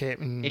 es que...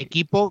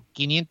 Equipo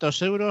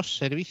 500 euros,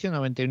 servicio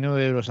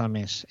 99 euros al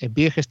mes.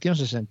 Envío y gestión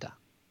 60.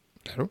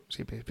 Claro,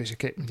 sí, pues es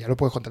que ya lo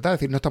puedes contratar, es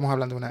decir, no estamos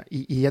hablando de una...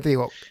 Y ya te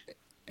digo...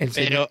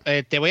 Pero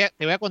te voy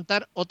a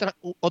contar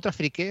otra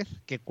friquez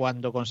que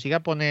cuando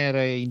consiga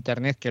poner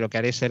internet, que lo que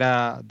haré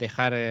será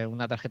dejar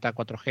una tarjeta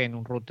 4G en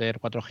un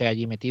router 4G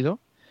allí metido,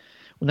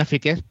 una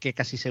friquez que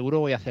casi seguro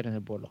voy a hacer en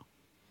el pueblo.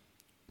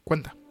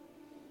 Cuenta.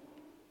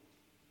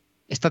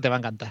 Esta te va a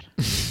encantar.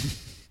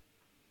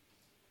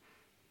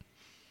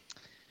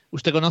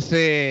 Usted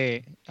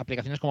conoce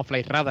aplicaciones como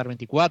FlightRadar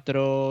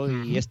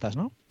 24 y estas,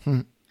 ¿no?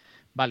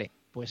 Vale,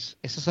 pues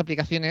esas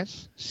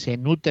aplicaciones se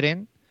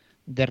nutren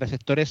de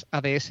receptores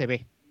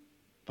ADS-B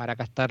para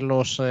captar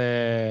las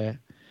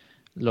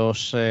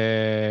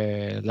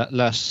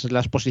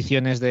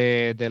posiciones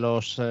de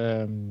los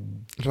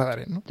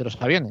radares, ¿no? De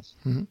los aviones.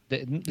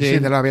 De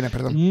los aviones,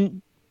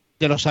 perdón.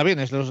 De los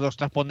aviones, los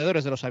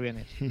transpondedores de los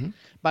aviones.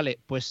 Vale,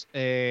 pues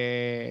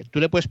tú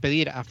le puedes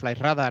pedir a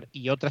FlightRadar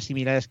y otras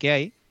similares que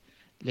hay,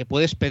 le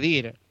puedes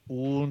pedir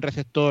un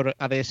receptor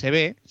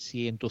ADS-B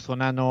si en tu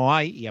zona no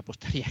hay, y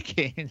apostaría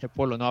que en el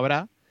pueblo no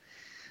habrá.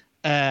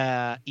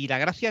 Y la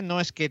gracia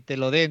no es que te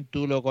lo den,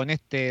 tú lo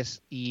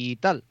conectes y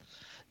tal.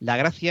 La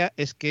gracia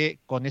es que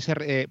con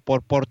ese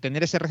por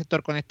tener ese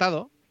receptor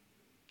conectado,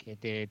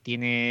 que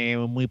tiene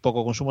muy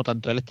poco consumo,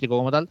 tanto eléctrico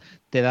como tal,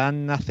 te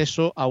dan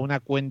acceso a una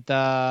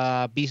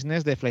cuenta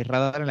business de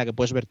FlightRadar en la que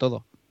puedes ver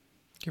todo.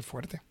 Qué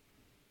fuerte.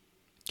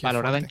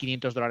 Valorada en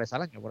 $500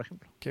 al año, por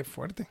ejemplo. Qué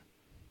fuerte.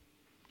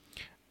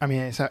 A mí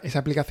esa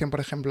aplicación, por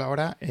ejemplo,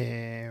 ahora...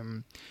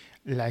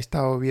 la he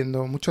estado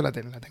viendo mucho, la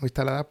tengo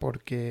instalada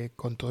porque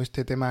con todo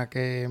este tema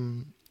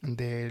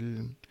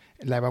de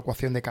la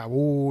evacuación de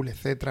Kabul,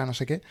 etcétera, no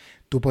sé qué,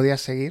 tú podías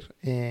seguir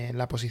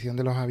la posición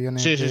de los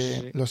aviones,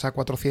 los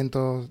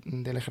A400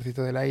 del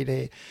Ejército del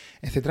Aire,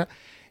 etcétera,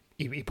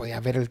 y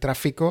podías ver el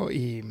tráfico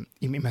y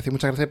me hacía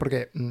mucha gracia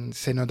porque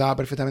se notaba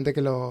perfectamente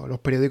que los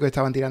periódicos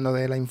estaban tirando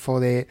de la info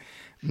de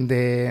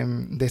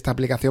esta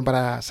aplicación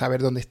para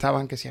saber dónde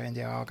estaban, que si habían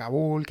llegado a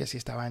Kabul, que si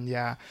estaban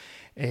ya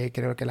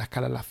creo que las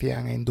escalas las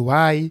hacían en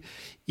Dubái,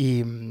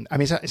 y a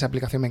mí esa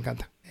aplicación me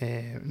encanta.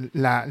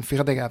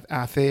 Fíjate que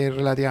hace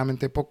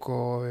relativamente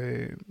poco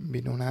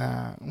vino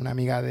una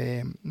amiga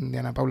de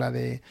Ana Paula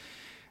de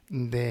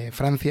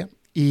Francia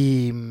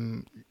y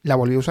la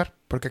volví a usar,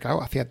 porque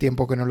claro, hacía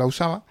tiempo que no la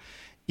usaba,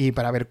 y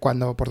para ver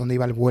por dónde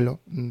iba el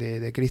vuelo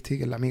de Cristi,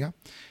 que es la amiga,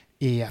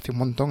 y hace un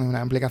montón, en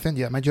una aplicación,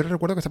 y además yo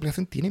recuerdo que esta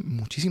aplicación tiene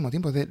muchísimo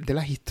tiempo, de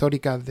las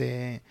históricas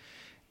del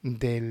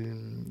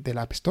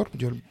App Store.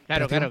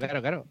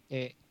 Claro.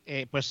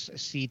 Pues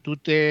si tú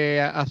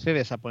te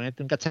accedes a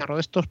ponerte un cacharro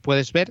de estos,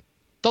 puedes ver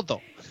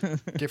todo.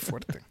 Qué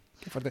fuerte.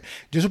 Qué fuerte.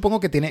 Yo supongo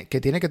que tiene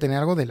que tener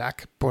algo de lag,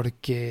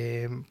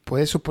 porque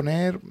puede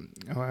suponer,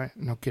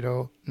 no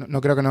creo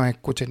que nos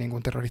escuche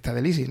ningún terrorista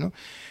del ISIS, ¿no?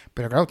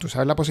 Pero claro, tú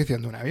sabes la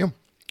posición de un avión,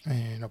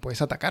 no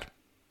puedes atacar.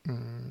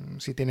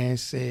 Si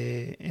tienes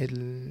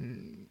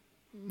el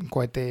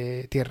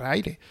cohete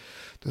tierra-aire.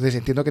 Entonces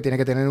entiendo que tiene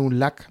que tener un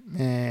lag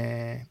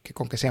que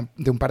con que sea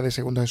de un par de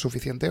segundos es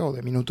suficiente, o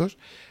de minutos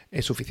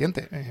es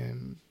suficiente.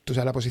 Tú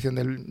sabes la posición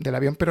del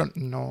avión, pero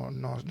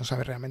no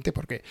sabes realmente,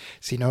 porque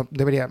si no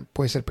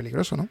puede ser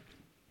peligroso, ¿no?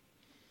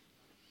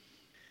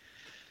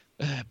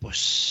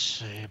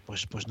 Pues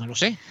no lo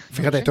sé.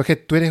 Fíjate, esto es que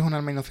tú eres un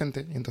alma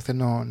inocente y entonces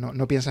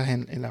no piensas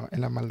en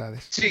las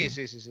maldades. Sí.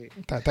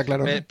 Está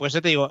claro, ¿no? Pues ya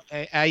te digo,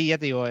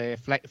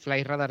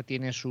 Flightradar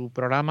tiene su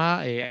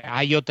programa.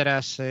 Hay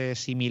otras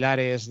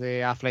similares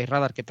a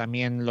Flightradar que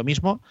también lo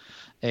mismo.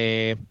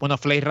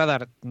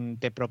 Flightradar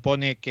te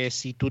propone que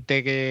si tú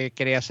te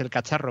creas el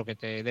cacharro, que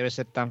te debe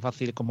ser tan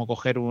fácil como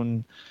coger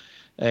con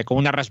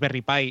una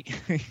Raspberry Pi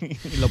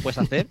y lo puedes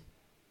hacer.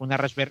 Una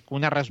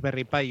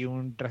Raspberry Pi y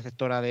un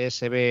receptor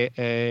ADSB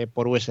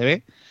por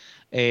USB,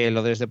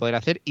 lo debes de poder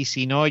hacer. Y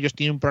si no, ellos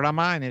tienen un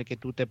programa en el que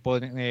tú te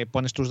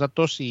pones tus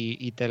datos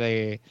y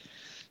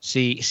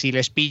si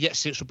les pilla,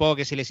 supongo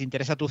que si les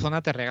interesa tu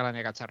zona, te regalan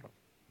el cacharro.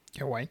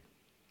 Qué guay.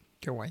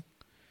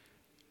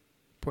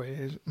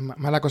 Pues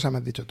mala cosa me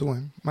has dicho tú,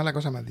 ¿eh? Mala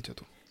cosa me has dicho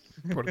tú.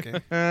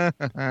 Porque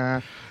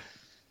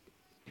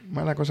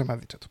mala cosa me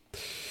has dicho tú.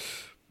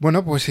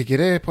 Bueno, pues si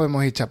quieres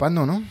podemos ir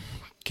chapando, ¿no?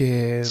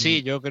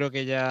 Sí, yo creo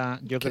que ya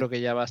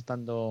va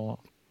estando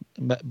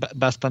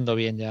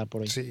bien ya por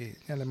hoy. Sí,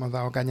 ya le hemos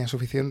dado caña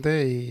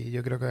suficiente, y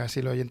yo creo que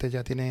así los oyentes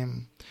ya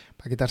tienen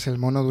para quitarse el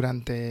mono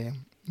durante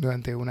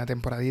una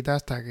temporadita,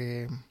 hasta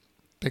que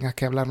tengas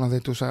que hablarnos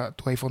de tu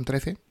iPhone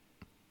 13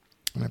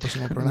 en el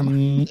próximo programa.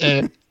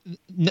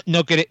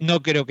 No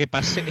creo que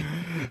pase.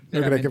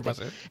 No creo que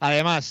pase.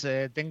 Además,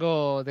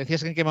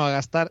 decías que me va a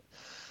gastar.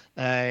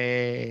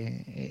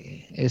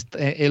 El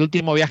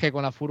último viaje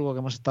con la furgo, que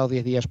hemos estado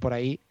 10 días por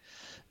ahí,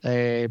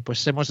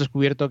 pues hemos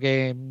descubierto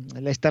que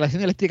la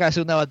instalación eléctrica de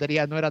segunda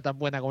batería no era tan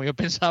buena como yo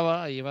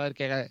pensaba, y va a haber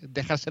que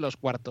dejarse los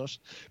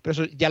cuartos, pero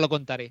eso ya lo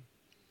contaré.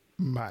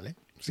 Vale,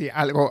 sí,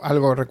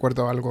 algo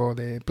recuerdo, algo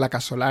de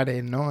placas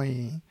solares, ¿no?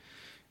 Y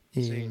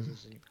sí.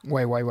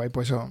 Guay,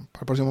 pues eso,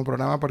 para el próximo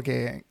programa,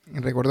 porque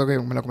recuerdo que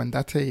me lo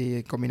comentaste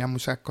y combinas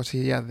muchas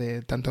cosillas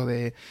tanto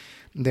de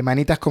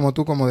manitas como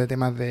tú, como de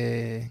temas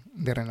de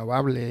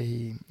renovables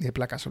y de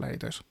placas solares y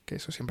todo eso, que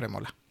eso siempre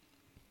mola.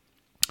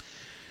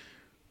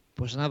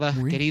 Pues nada,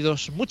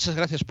 queridos, muchas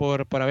gracias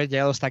por haber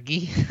llegado hasta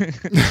aquí,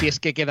 si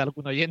es que queda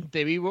algún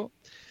oyente vivo.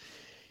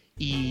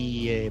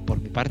 Y por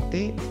mi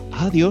parte,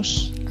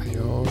 adiós.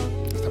 Adiós.